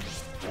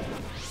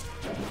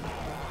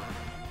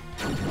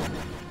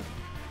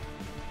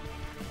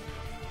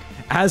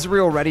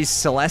 Azrael Reddy's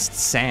Celeste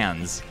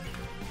Sands.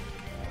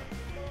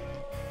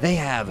 They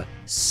have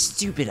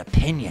stupid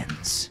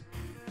opinions.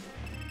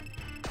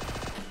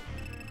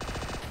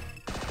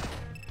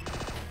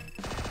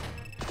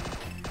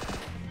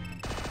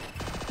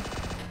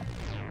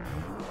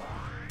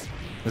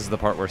 This is the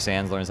part where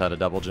Sans learns how to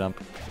double jump.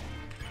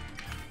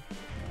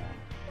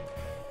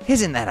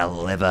 Isn't that a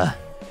liver?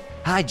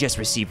 I just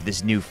received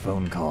this new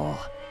phone call.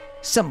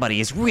 Somebody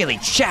is really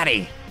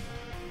chatty.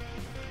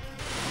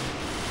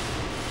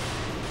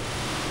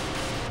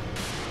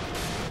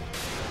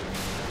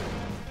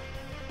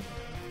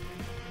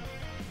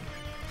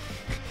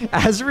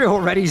 Azrael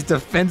Ready's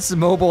Defense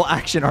Mobile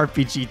Action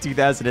RPG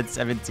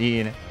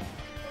 2017.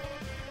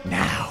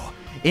 Now,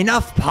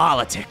 enough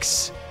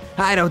politics.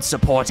 I don't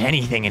support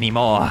anything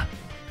anymore.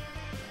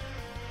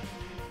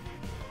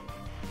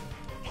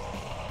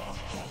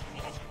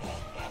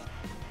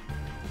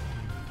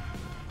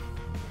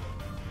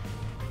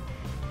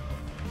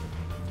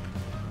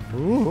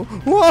 Ooh.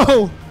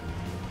 Whoa!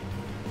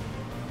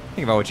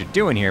 Think about what you're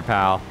doing here,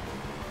 pal.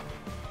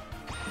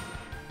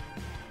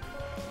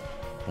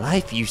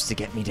 Life used to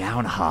get me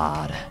down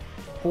hard.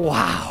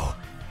 Wow,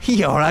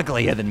 you're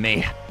uglier than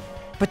me.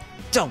 But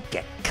don't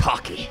get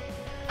cocky.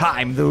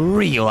 I'm the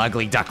real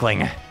ugly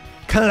duckling.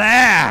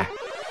 Claire!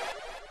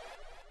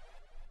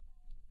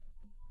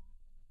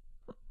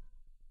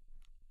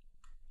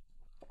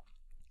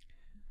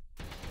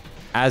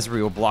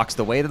 Azrael blocks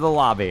the way to the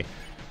lobby.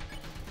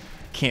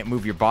 Can't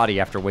move your body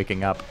after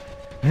waking up.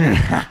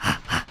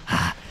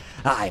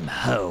 I'm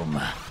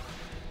home.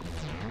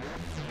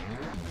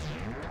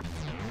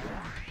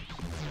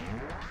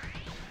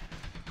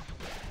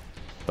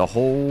 The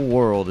whole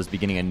world is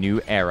beginning a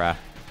new era.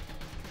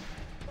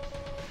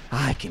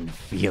 I can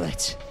feel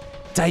it.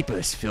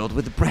 Diapers filled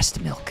with breast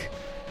milk.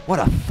 What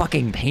a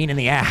fucking pain in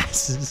the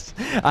ass.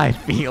 I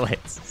feel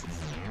it.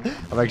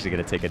 I'm actually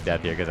gonna take a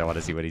death here because I want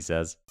to see what he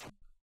says.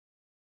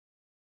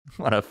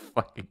 What a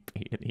fucking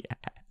pain in the ass.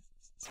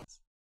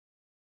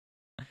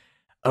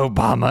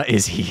 Obama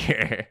is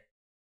here.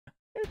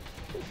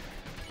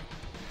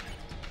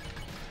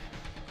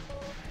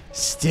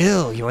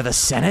 Still, you're the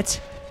Senate?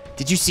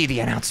 Did you see the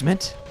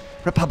announcement?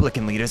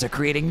 Republican leaders are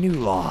creating new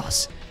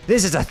laws.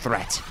 This is a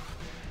threat.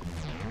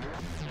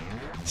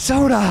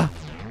 Soda!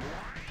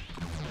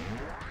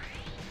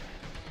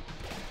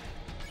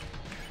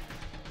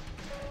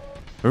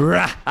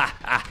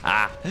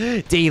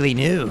 Daily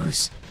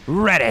news.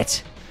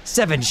 Reddit.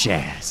 7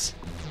 shares.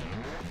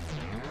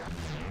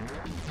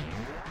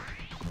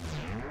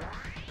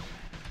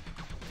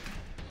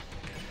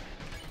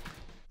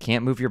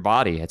 Can't move your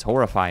body. It's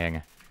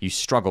horrifying. You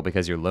struggle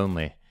because you're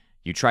lonely.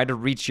 You try to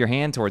reach your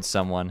hand towards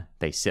someone,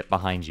 they sit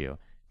behind you.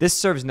 This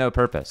serves no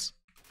purpose.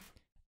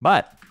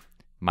 But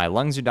my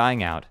lungs are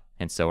dying out,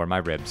 and so are my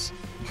ribs.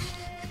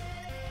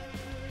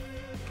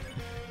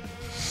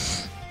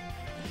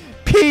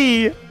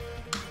 P!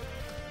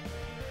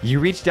 You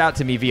reached out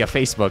to me via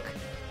Facebook.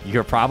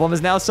 Your problem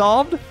is now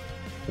solved?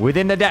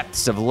 Within the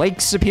depths of Lake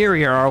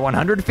Superior are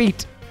 100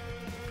 feet.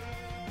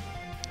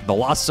 The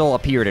Lost Soul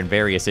appeared in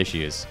various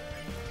issues.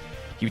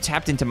 You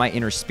tapped into my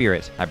inner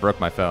spirit. I broke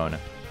my phone.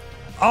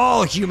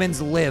 All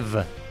humans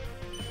live.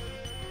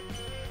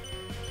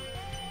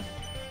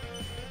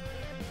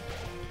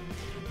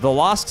 The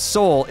Lost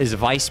Soul is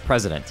vice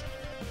president.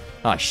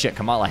 Oh shit,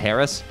 Kamala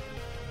Harris?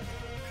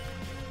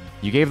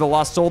 You gave the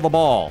Lost Soul the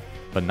ball,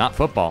 but not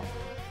football.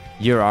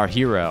 You're our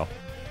hero.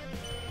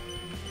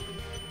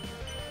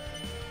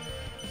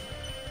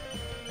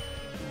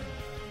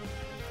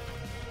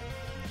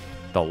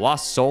 The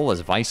Lost Soul is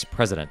vice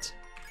president.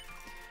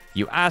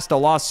 You asked the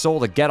Lost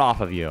Soul to get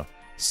off of you.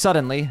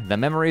 Suddenly, the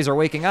memories are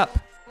waking up.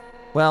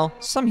 Well,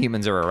 some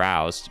humans are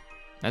aroused.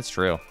 That's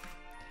true.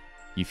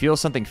 You feel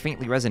something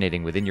faintly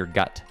resonating within your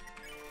gut.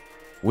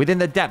 Within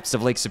the depths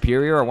of Lake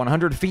Superior are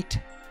 100 feet.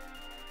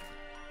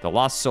 The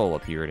Lost Soul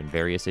appeared in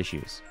various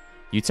issues.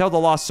 You tell the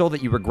Lost Soul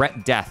that you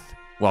regret death.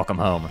 Welcome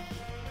home.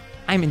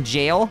 I'm in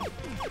jail?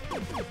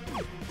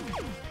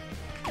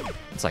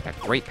 It's like a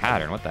great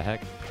pattern. What the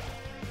heck?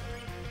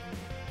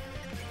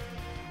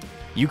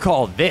 You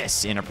call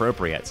this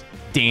inappropriate.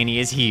 Danny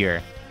is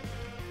here.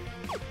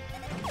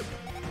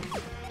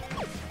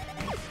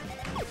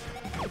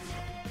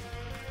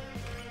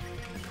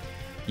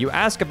 You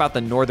ask about the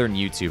northern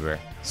YouTuber.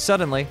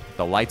 Suddenly,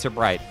 the lights are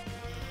bright.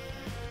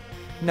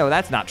 No,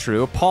 that's not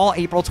true. Paul,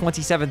 April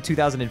 27,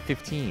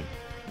 2015.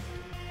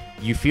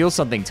 You feel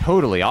something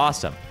totally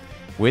awesome.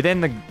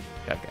 Within the...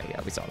 Okay, yeah,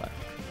 we saw that.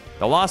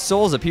 The Lost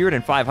Souls appeared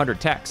in 500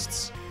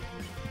 texts.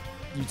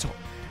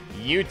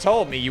 You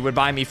told me you would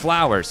buy me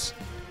flowers.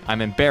 I'm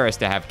embarrassed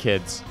to have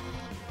kids.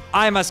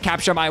 I must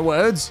capture my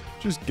words.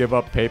 Just give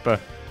up paper.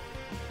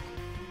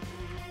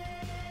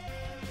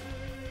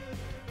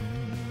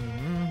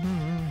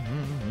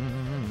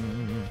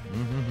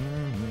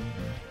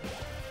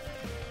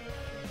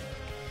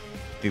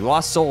 The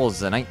Lost Souls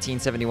is a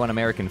 1971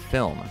 American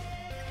film.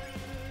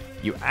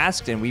 You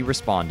asked and we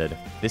responded.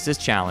 This is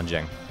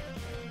challenging.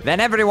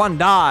 Then everyone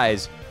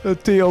dies. The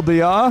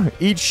TLDR,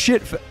 eat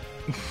shit.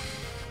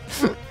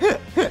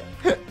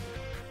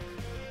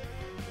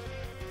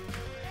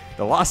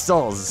 The Lost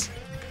Souls.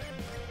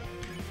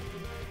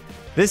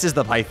 This is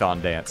the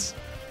Python dance.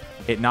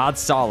 It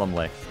nods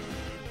solemnly.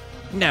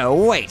 No,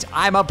 wait,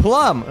 I'm a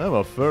plum. I'm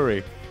a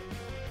furry.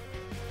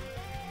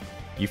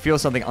 You feel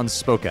something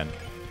unspoken.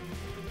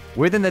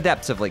 Within the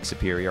depths of Lake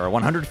Superior are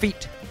 100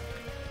 feet.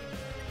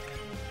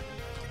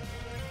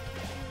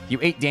 You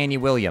ate Danny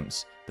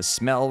Williams. The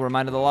smell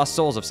reminded the lost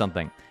souls of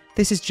something.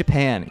 This is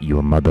Japan.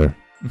 Your mother.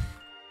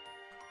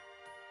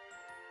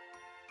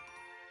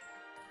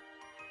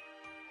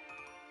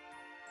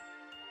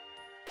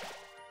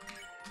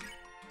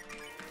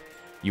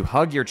 You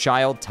hug your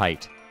child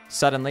tight.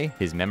 Suddenly,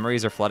 his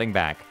memories are flooding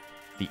back.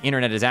 The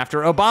internet is after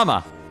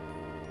Obama.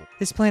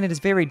 This planet is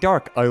very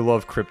dark. I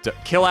love crypto.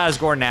 Kill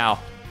Asgore now.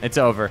 It's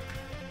over.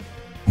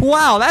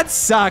 Wow, that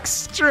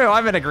sucks. True,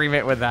 I'm in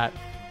agreement with that.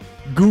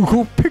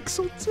 Google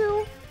Pixel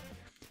 2.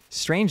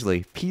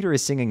 Strangely, Peter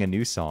is singing a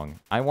new song.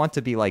 I want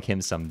to be like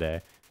him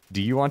someday.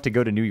 Do you want to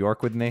go to New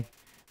York with me?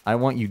 I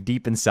want you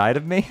deep inside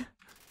of me?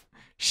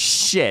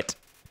 Shit.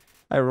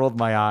 I rolled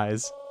my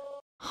eyes.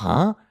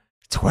 Huh?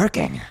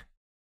 Twerking.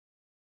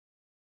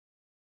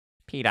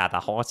 Peter, the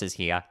horse is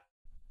here.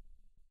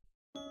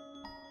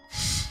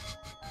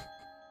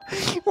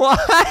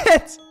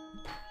 What?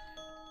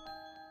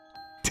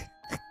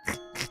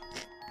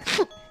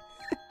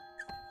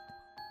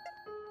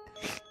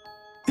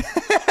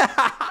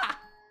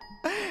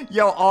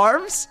 Yo,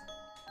 arms?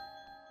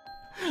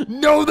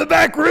 No, the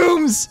back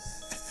rooms!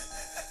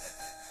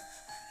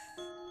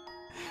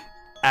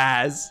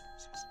 As.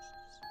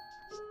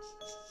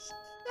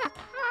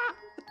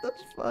 What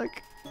the fuck?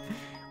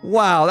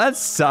 Wow, that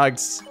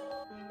sucks.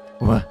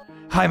 What?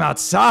 I'm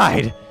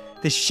outside.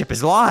 This ship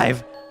is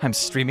live. I'm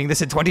streaming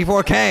this in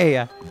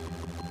 24K.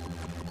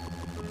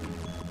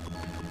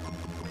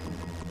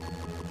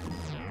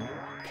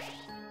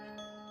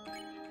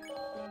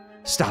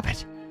 Stop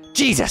it.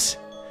 Jesus!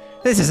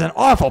 This is an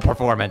awful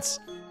performance.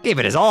 Gave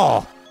it his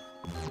all.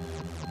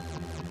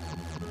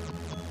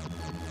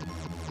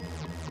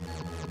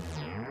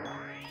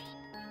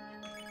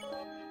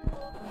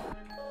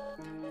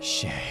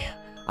 Shayy,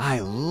 I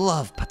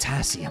love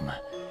potassium.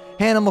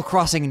 Animal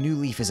Crossing New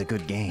Leaf is a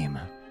good game.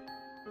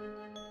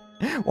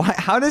 Why?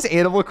 How does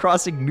Animal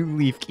Crossing New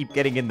Leaf keep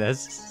getting in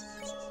this?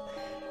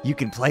 You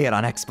can play it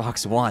on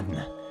Xbox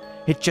One.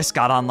 It just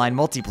got online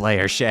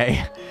multiplayer,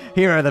 Shayy.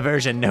 Here are the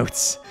version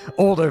notes.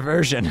 Older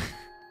version.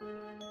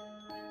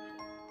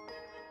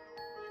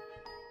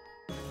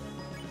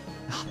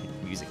 Oh,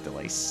 the music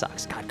delay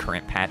sucks. God,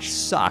 current patch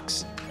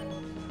sucks.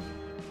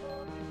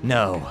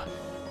 No,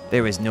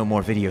 there is no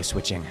more video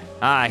switching.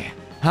 Hi.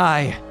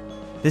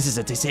 This is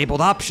a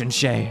disabled option,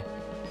 Shayy.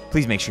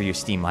 Please make sure your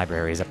Steam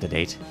library is up to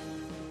date.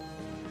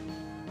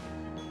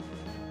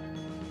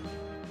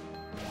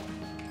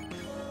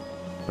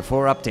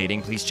 Before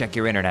updating, please check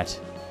your internet,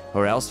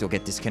 or else you'll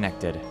get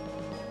disconnected.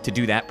 To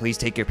do that, please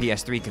take your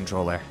PS3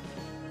 controller.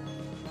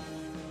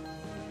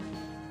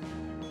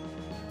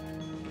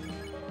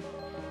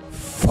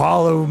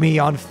 Follow me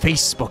on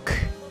Facebook.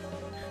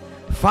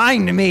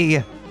 Find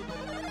me.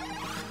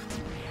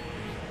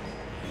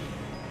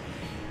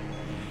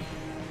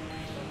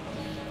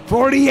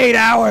 "48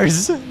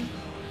 hours.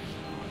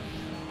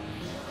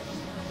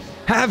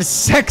 Have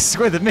sex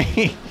with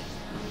me."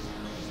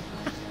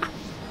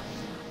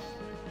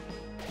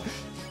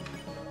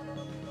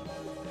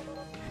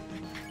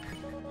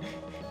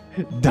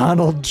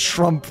 Donald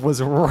Trump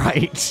was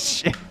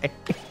right.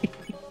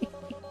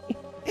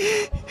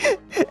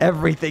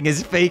 Everything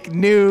is fake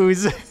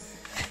news.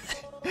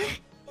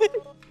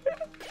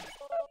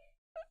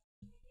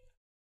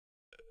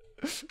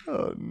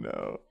 Oh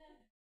no.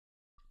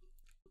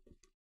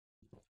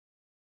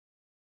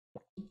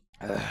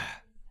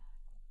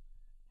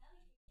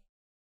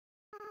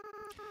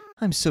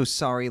 I'm so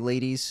sorry,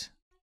 ladies.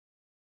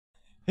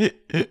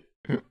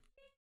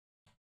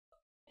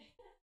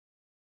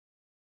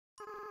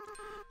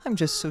 I'm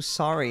just so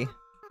sorry.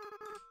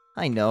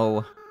 I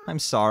know. I'm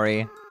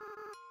sorry.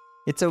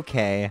 It's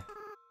okay.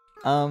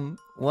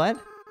 What?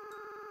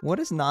 What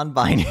does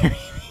non-binary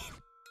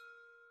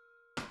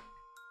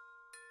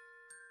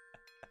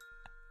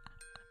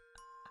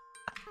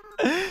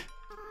mean?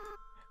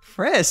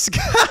 Frisk!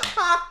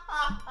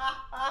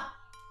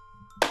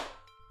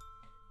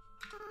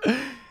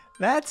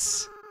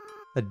 That's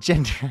a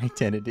gender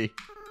identity.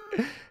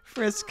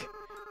 Frisk,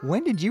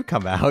 when did you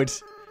come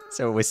out?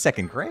 So it was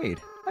 2nd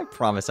grade. I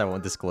promise I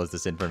won't disclose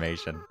this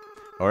information,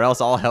 or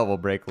else all hell will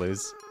break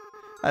loose.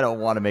 I don't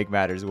want to make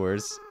matters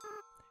worse.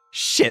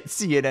 Shit,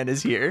 CNN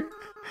is here.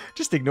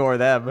 Just ignore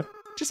them.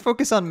 Just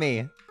focus on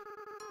me.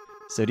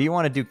 So do you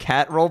want to do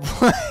cat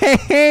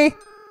roleplay?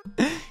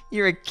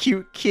 You're a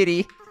cute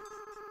kitty.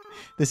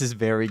 This is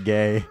very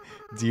gay.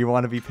 Do you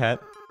want to be pet?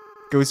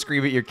 Go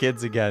scream at your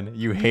kids again,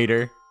 you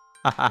hater.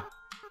 Haha.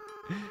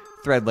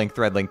 Thread link,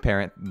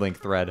 parent link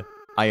thread.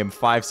 I am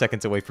 5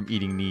 seconds away from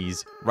eating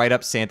knees, right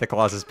up Santa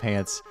Claus's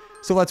pants.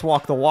 So let's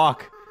walk the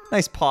walk.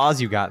 Nice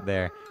paws you got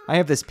there. I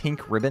have this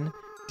pink ribbon.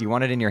 Do you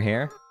want it in your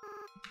hair?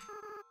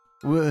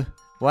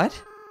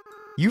 What?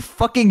 You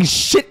fucking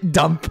shit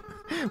dump.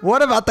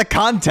 What about the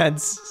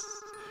contents?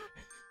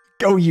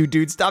 Go you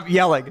dude, stop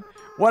yelling.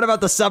 What about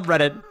the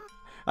subreddit?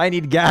 I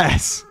need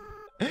gas.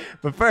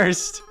 But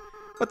first,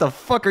 what the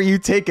fuck are you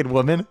taking,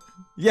 woman?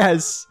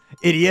 Yes,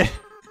 idiot.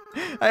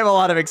 I have a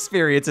lot of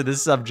experience in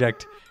this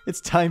subject. It's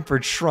time for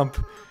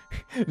Trump.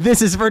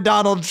 This is for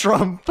Donald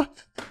Trump.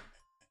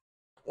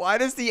 Why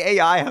does the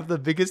AI have the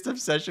biggest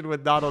obsession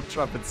with Donald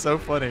Trump? It's so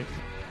funny.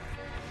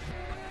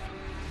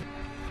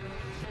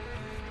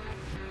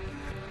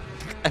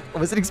 I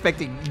wasn't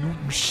expecting you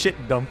shit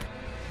dump.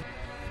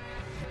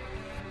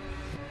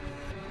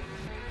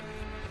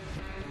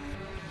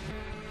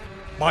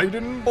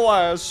 Biden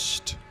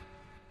blast.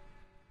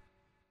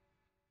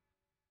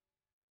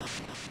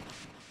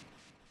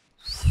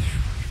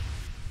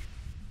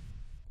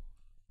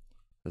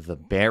 The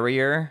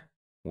barrier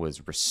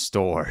was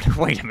restored.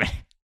 Wait a minute.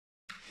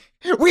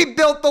 We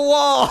built the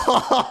wall!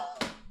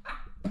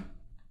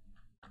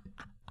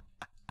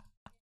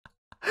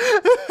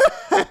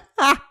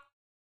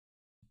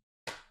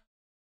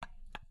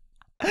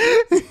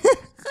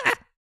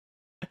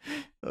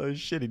 Oh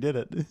shit, he did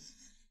it.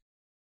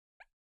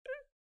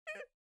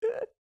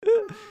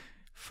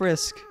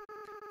 Frisk,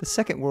 the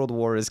Second World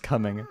War is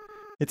coming.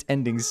 It's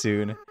ending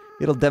soon.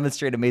 It'll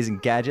demonstrate amazing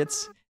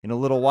gadgets. In a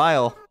little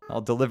while, I'll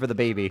deliver the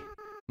baby.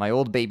 My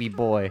old baby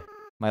boy.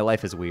 My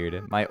life is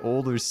weird. My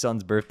older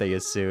son's birthday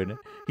is soon.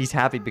 He's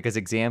happy because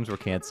exams were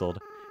canceled.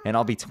 And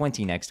I'll be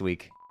 20 next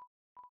week.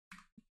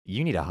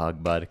 You need a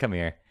hug, bud. Come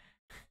here.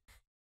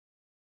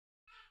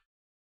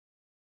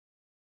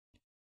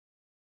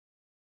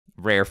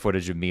 Rare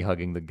footage of me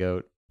hugging the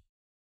goat.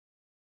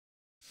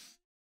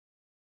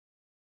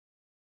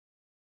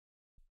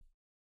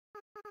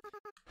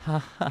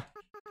 Haha.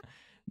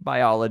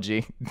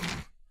 Biology.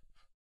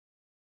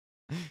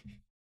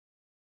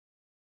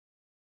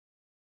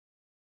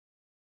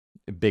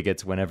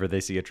 Bigots whenever they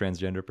see a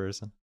transgender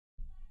person.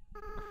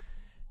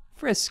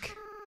 Frisk,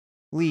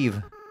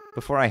 leave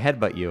before I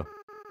headbutt you.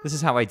 This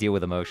is how I deal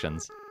with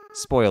emotions.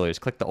 Spoilers,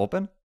 click to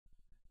open.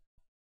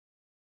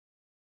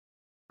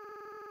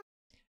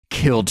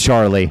 Killed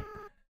Charlie.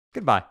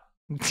 Goodbye.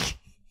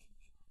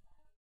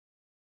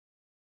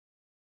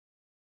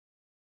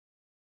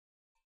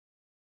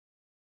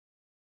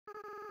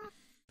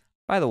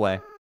 By the way,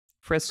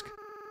 Frisk,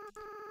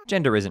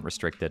 gender isn't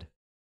restricted.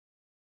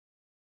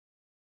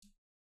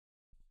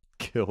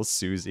 Kill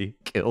Susie,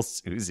 kill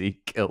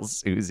Susie, kill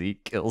Susie,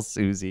 kill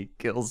Susie,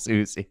 kill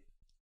Susie.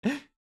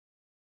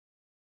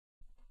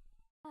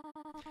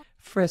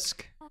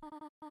 Frisk,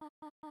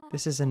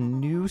 this is a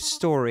new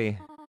story.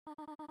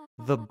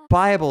 The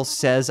Bible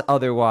says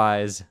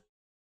otherwise.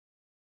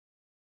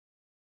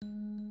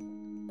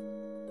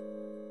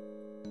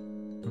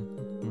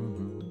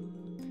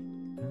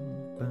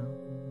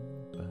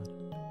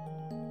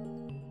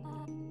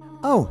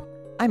 Oh,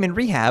 I'm in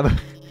rehab.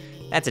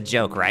 That's a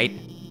joke, right?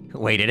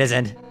 Wait, it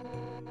isn't.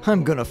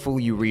 I'm gonna fool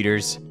you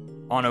readers.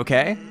 On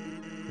okay?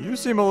 You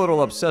seem a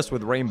little obsessed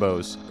with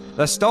rainbows.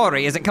 The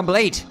story isn't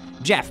complete.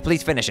 Jeff,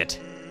 please finish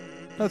it.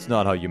 That's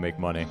not how you make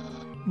money.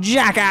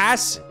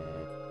 Jackass!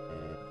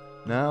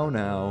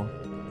 Now.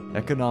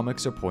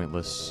 Economics are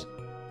pointless.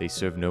 They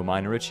serve no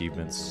minor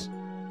achievements.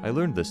 I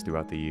learned this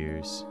throughout the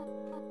years.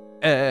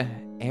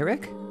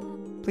 Eric?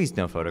 Please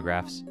no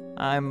photographs.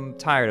 I'm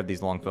tired of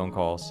these long phone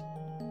calls.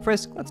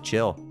 Frisk, let's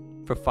chill.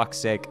 For fuck's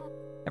sake.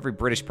 Every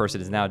British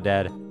person is now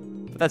dead.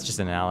 But that's just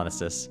an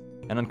analysis.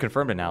 An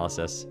unconfirmed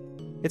analysis.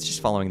 It's just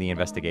following the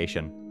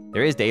investigation.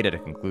 There is data to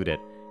conclude it.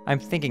 I'm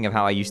thinking of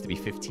how I used to be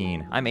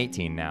 15. I'm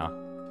 18 now.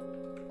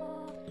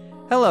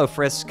 Hello,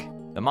 Frisk.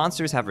 The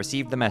monsters have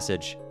received the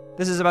message.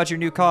 This is about your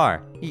new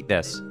car. Eat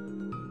this.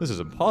 This is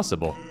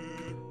impossible.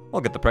 I'll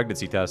get the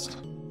pregnancy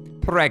test.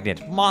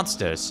 Pregnant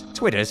monsters.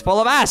 Twitter's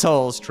full of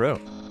assholes. True.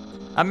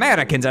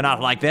 Americans are not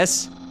like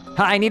this.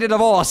 I need a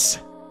divorce.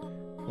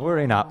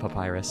 Worry not,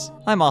 Papyrus.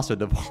 I'm also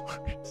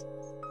divorced.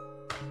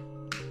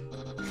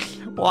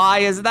 Why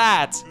is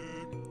that?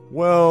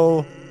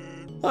 Well,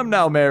 I'm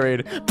now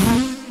married.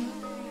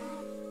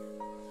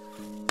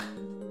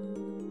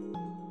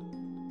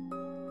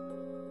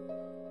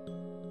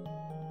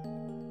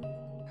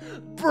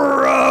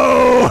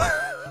 Bro!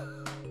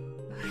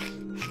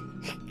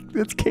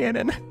 That's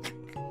canon.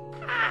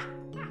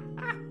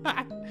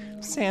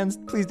 Sans,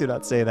 please do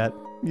not say that.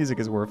 Music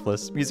is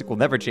worthless. Music will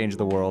never change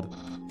the world.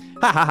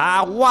 Ha ha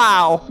ha,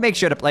 wow! Make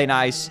sure to play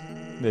nice.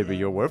 Maybe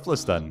you're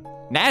worthless then.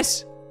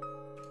 Ness?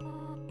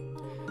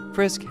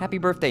 Frisk, happy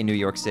birthday, New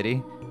York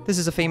City. This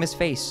is a famous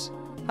face.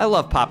 I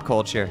love pop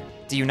culture.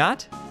 Do you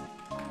not?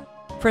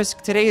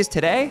 Frisk, today is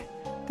today?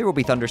 There will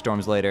be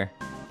thunderstorms later,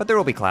 but there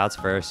will be clouds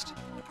first.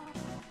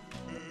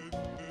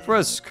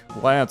 Frisk,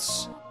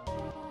 Lance.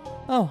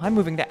 Oh, I'm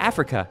moving to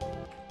Africa.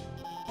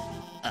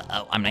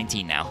 Uh-oh, I'm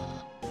 19 now.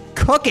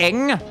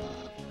 Cooking?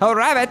 A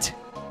rabbit?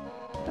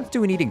 Let's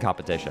do an eating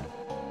competition.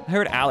 I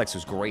heard Alex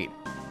was great.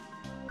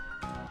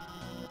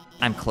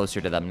 I'm closer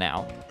to them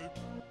now.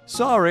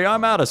 Sorry,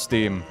 I'm out of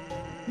steam.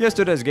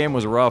 Yesterday's game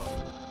was rough.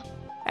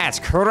 That's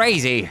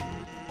crazy.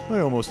 I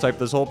almost typed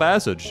this whole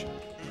passage.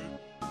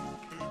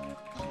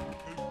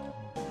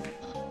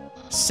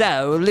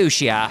 So,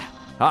 Lucia,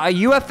 are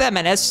you a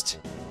feminist?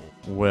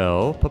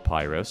 Well,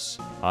 Papyrus,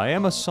 I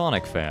am a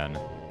Sonic fan.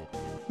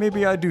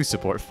 Maybe I do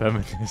support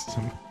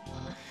feminism.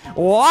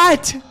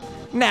 What?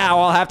 Now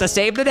I'll have to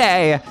save the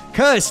day.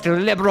 Cursed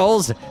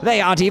liberals, they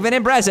aren't even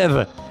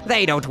impressive.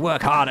 They don't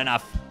work hard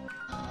enough.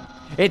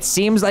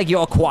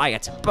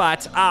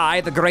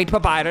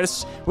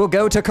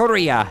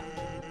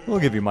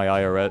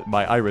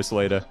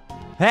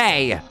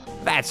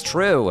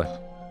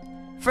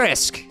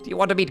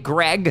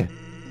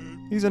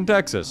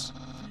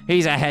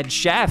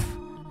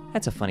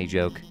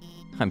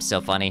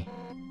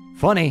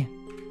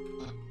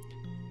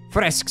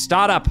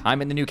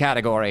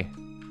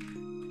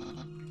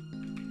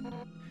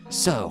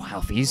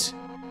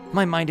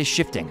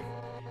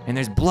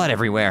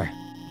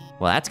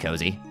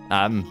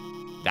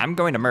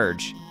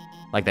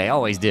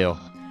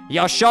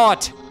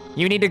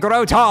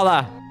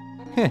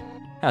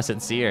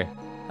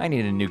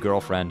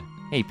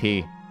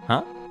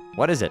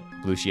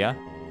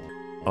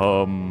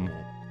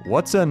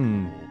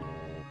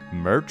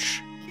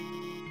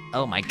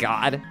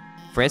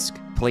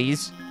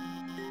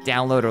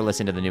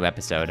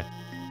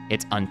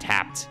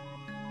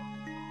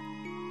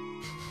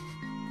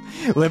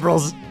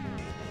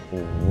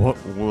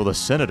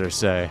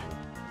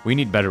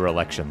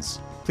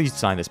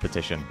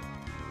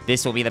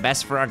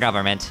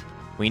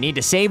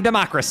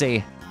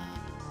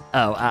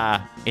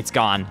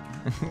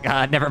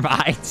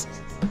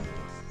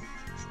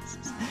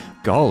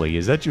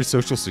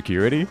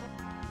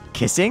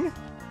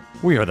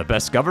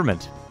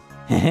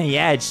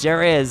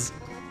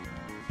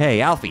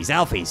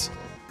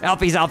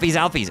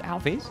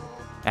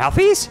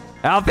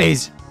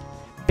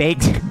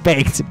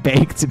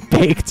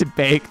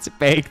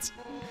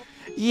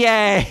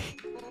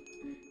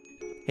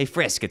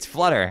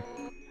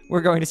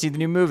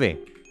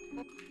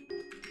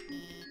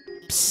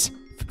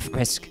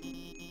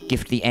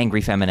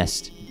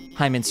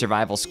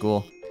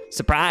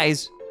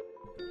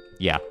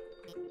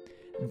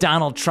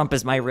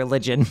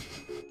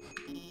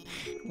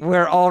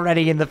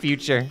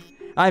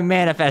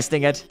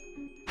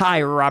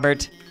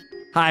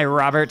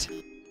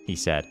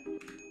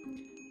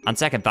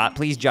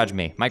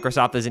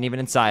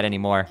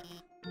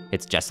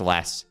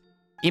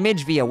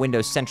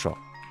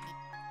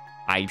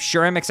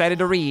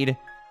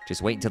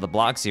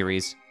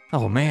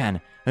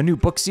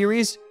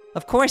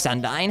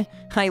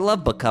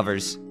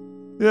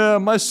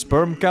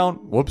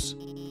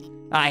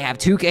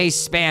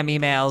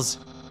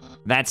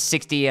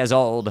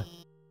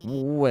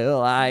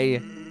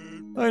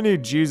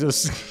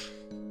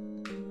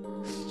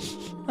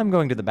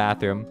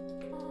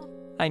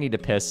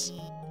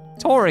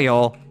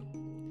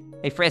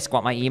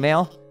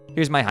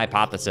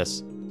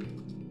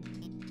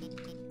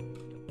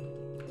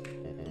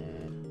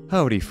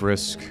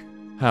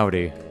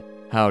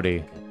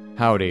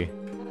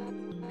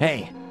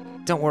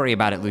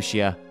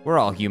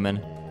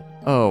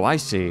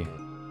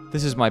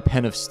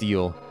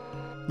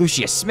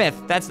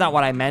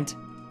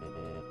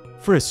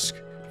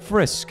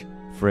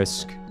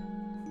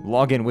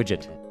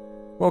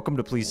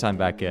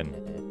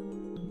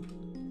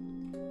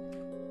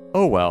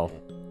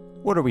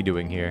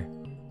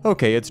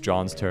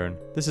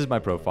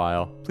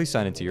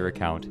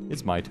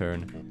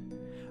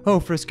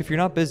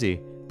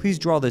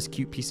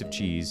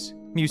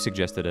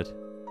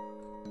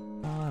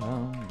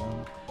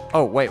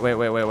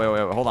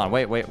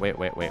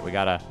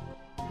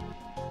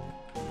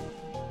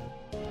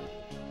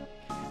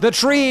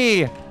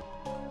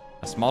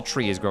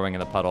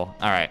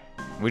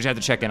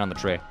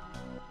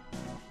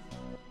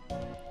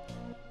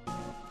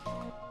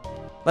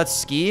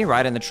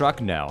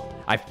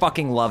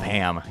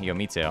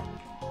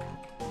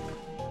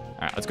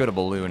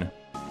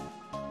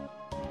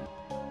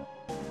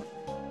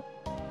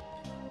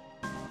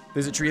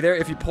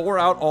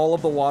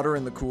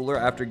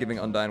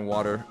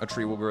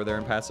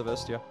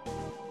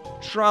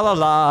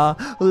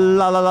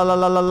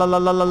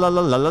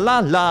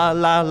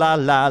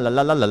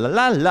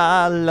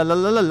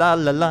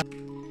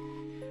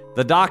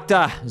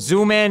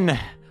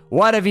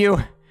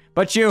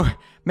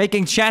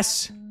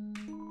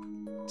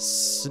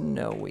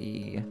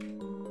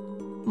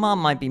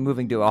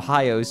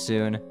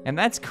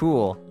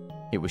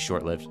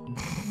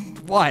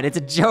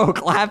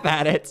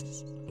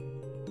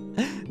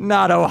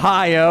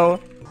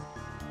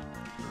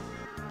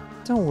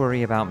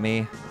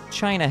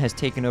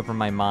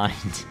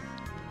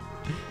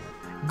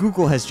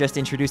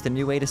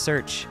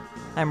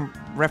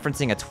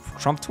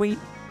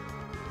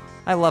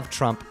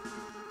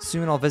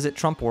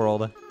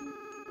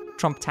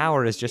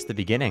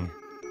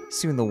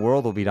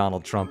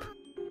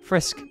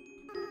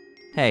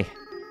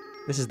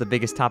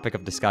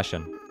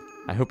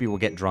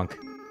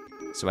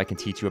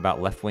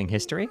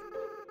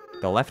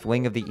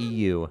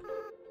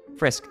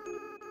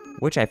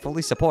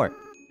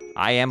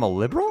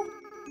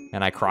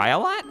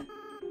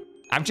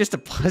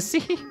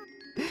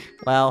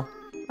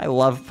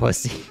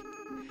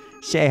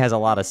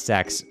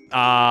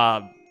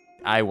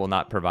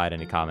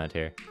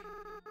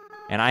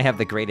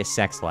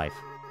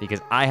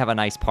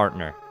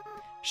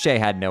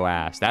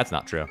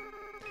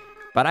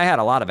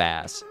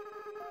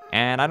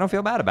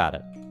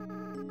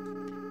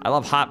 I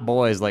love hot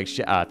boys like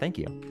thank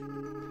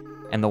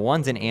you. And the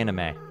ones in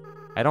anime.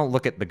 I don't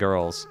look at the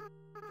girls.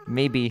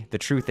 Maybe the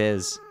truth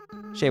is,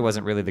 Shayy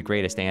wasn't really the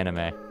greatest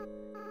anime.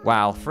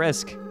 Wow,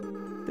 Frisk.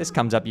 This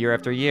comes up year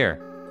after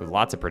year, with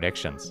lots of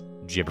predictions.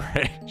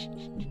 Gibberish.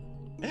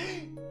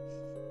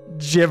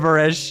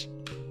 Gibberish.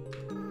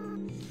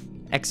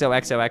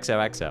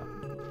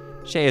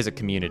 XOXOXOXO. Shayy is a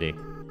community,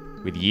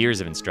 with years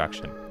of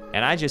instruction.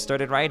 And I just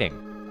started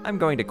writing. I'm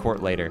going to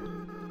court later.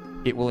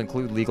 It will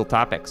include legal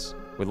topics,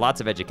 with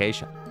lots of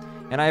education.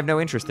 And I have no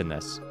interest in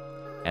this.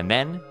 And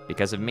then,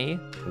 because of me,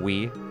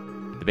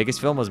 the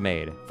biggest film was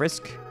made.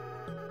 Frisk.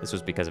 This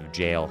was because of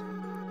jail.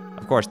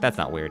 Of course, that's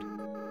not weird.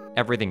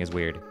 Everything is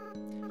weird.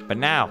 But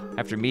now,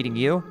 after meeting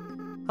you,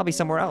 I'll be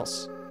somewhere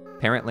else.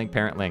 Parent link,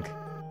 parent link.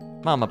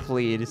 Mama,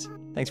 please.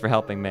 Thanks for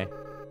helping me.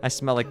 I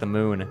smell like the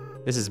moon.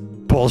 This is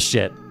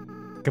bullshit.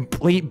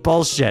 Complete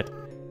bullshit.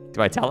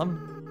 Do I tell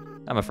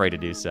him? I'm afraid to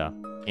do so.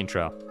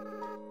 Intro.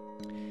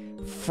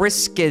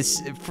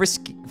 Friskacina.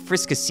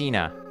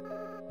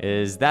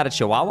 Is that a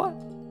chihuahua?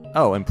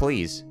 Oh, and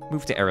please,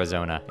 move to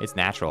Arizona. It's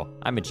natural.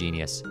 I'm a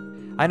genius.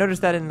 I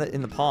noticed that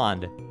in the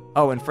pond.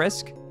 Oh, and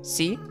Frisk?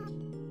 See?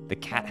 The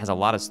cat has a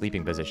lot of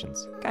sleeping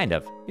positions. Kind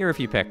of. Here are a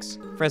few pics.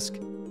 Frisk.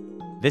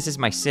 This is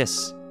my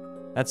sis.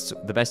 That's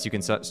the best you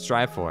can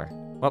strive for.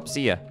 Well,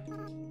 see ya.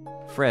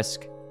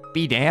 Frisk.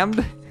 Be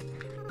damned?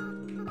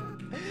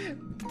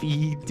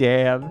 Be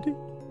damned.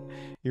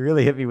 You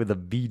really hit me with a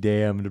be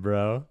damned,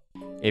 bro.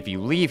 If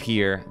you leave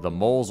here, the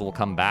moles will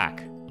come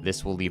back.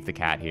 This will leave the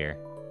cat here.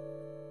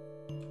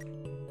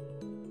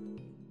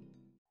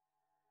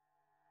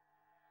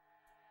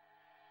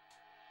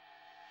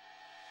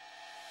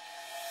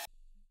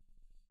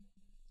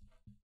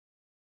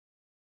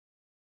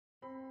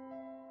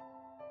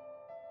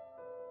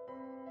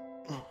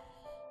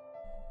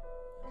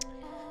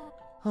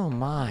 Oh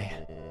my.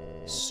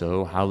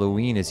 So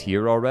Halloween is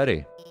here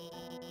already.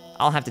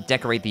 I'll have to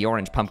decorate the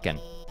orange pumpkin.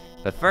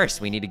 But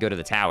first, we need to go to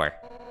the tower.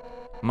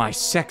 My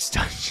sex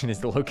dungeon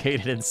is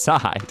located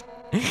inside.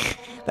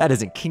 That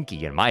isn't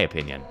kinky, in my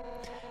opinion.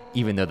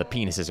 Even though the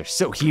penises are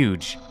so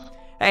huge.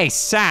 Hey,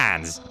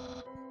 Sans!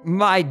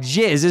 My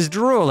jizz is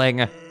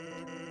drooling.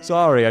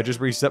 Sorry, I just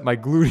reset my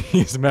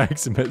gluteus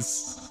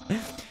maximus.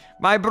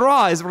 My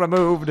bra is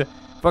removed.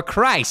 For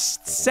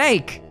Christ's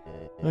sake!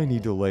 I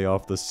need to lay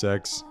off the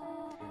sex.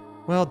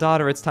 Well,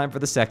 daughter, it's time for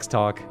the sex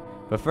talk.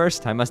 But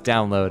first, I must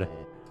download.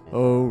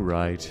 Oh,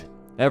 right.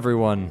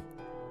 Everyone,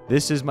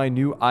 this is my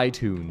new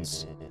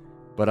iTunes.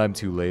 But I'm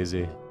too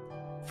lazy.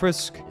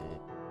 Frisk.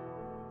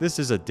 This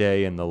is a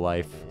day in the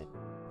life.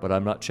 But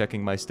I'm not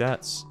checking my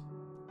stats.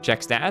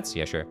 Check stats?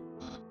 Yeah, sure.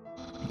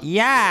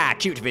 Yeah,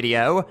 cute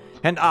video.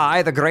 And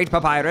I, the great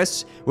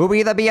Papyrus, will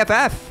be the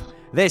BFF.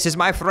 This is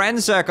my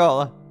friend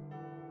circle.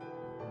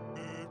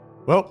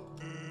 Well,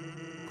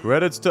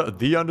 credits to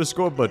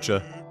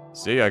 _butcher.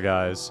 See ya,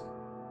 guys.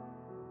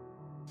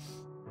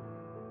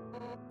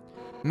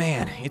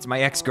 Man, it's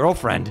my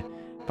ex-girlfriend.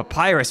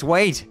 Papyrus,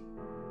 wait.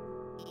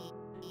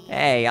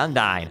 Hey,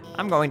 Undyne,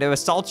 I'm going to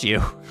assault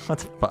you. What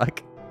the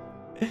fuck?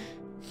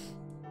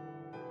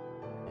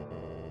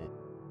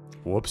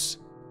 Whoops.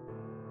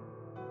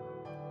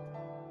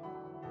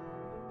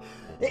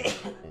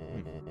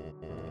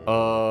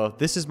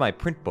 This is my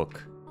print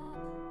book.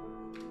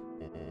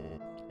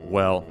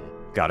 Well,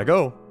 gotta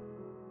go.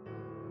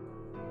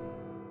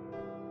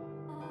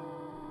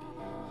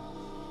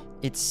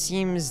 It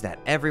seems that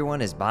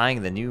everyone is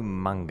buying the new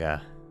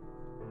manga.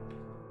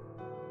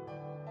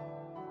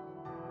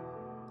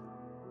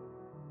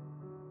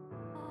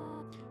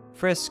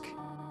 Frisk,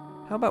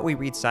 how about we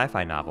read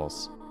sci-fi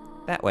novels?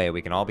 That way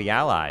we can all be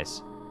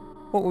allies.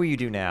 What will you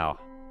do now?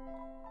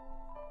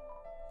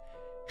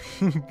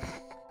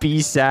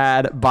 Be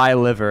sad, buy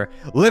liver.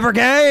 Liver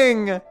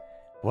gang!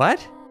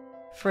 What?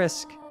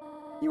 Frisk,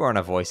 you aren't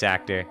a voice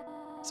actor,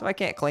 so I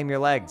can't claim your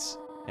legs,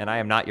 and I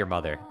am not your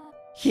mother.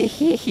 Hee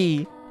hee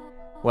hee.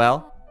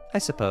 Well, I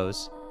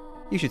suppose.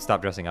 You should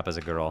stop dressing up as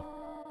a girl.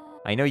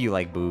 I know you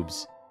like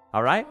boobs.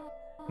 Alright?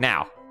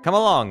 Now, come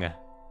along.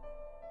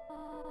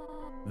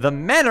 The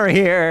men are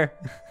here!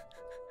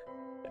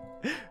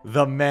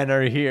 The men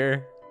are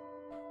here.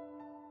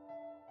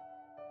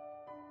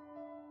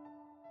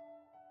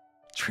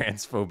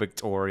 Transphobic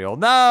tutorial.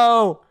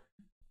 No!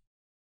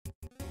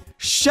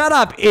 Shut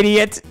up,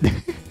 idiot!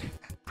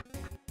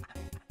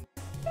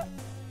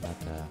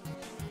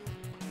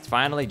 It's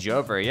finally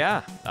Jover,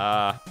 yeah.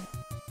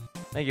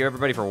 Thank you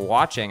everybody for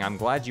watching. I'm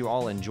glad you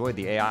all enjoyed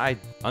the AI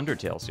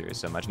Undertale series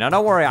so much. Now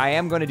don't worry, I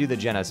am going to do the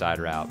genocide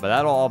route, but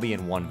that'll all be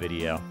in one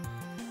video.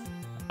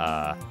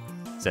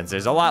 Since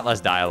there's a lot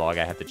less dialogue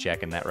I have to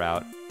check in that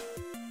route.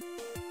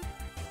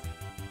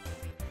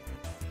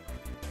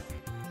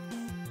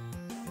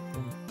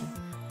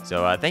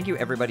 So thank you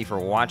everybody for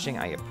watching.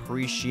 I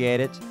appreciate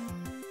it.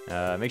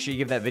 Make sure you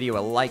give that video a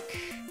like.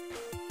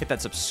 Hit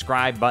that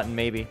subscribe button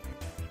maybe.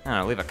 I don't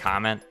know, leave a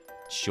comment.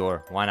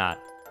 Sure, why not?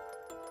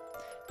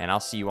 And I'll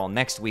see you all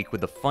next week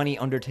with the funny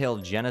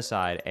Undertale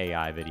Genocide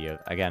AI video.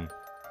 Again,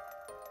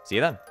 see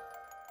you then.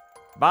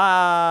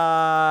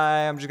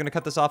 Bye. I'm just gonna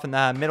cut this off in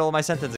the middle of my sentence.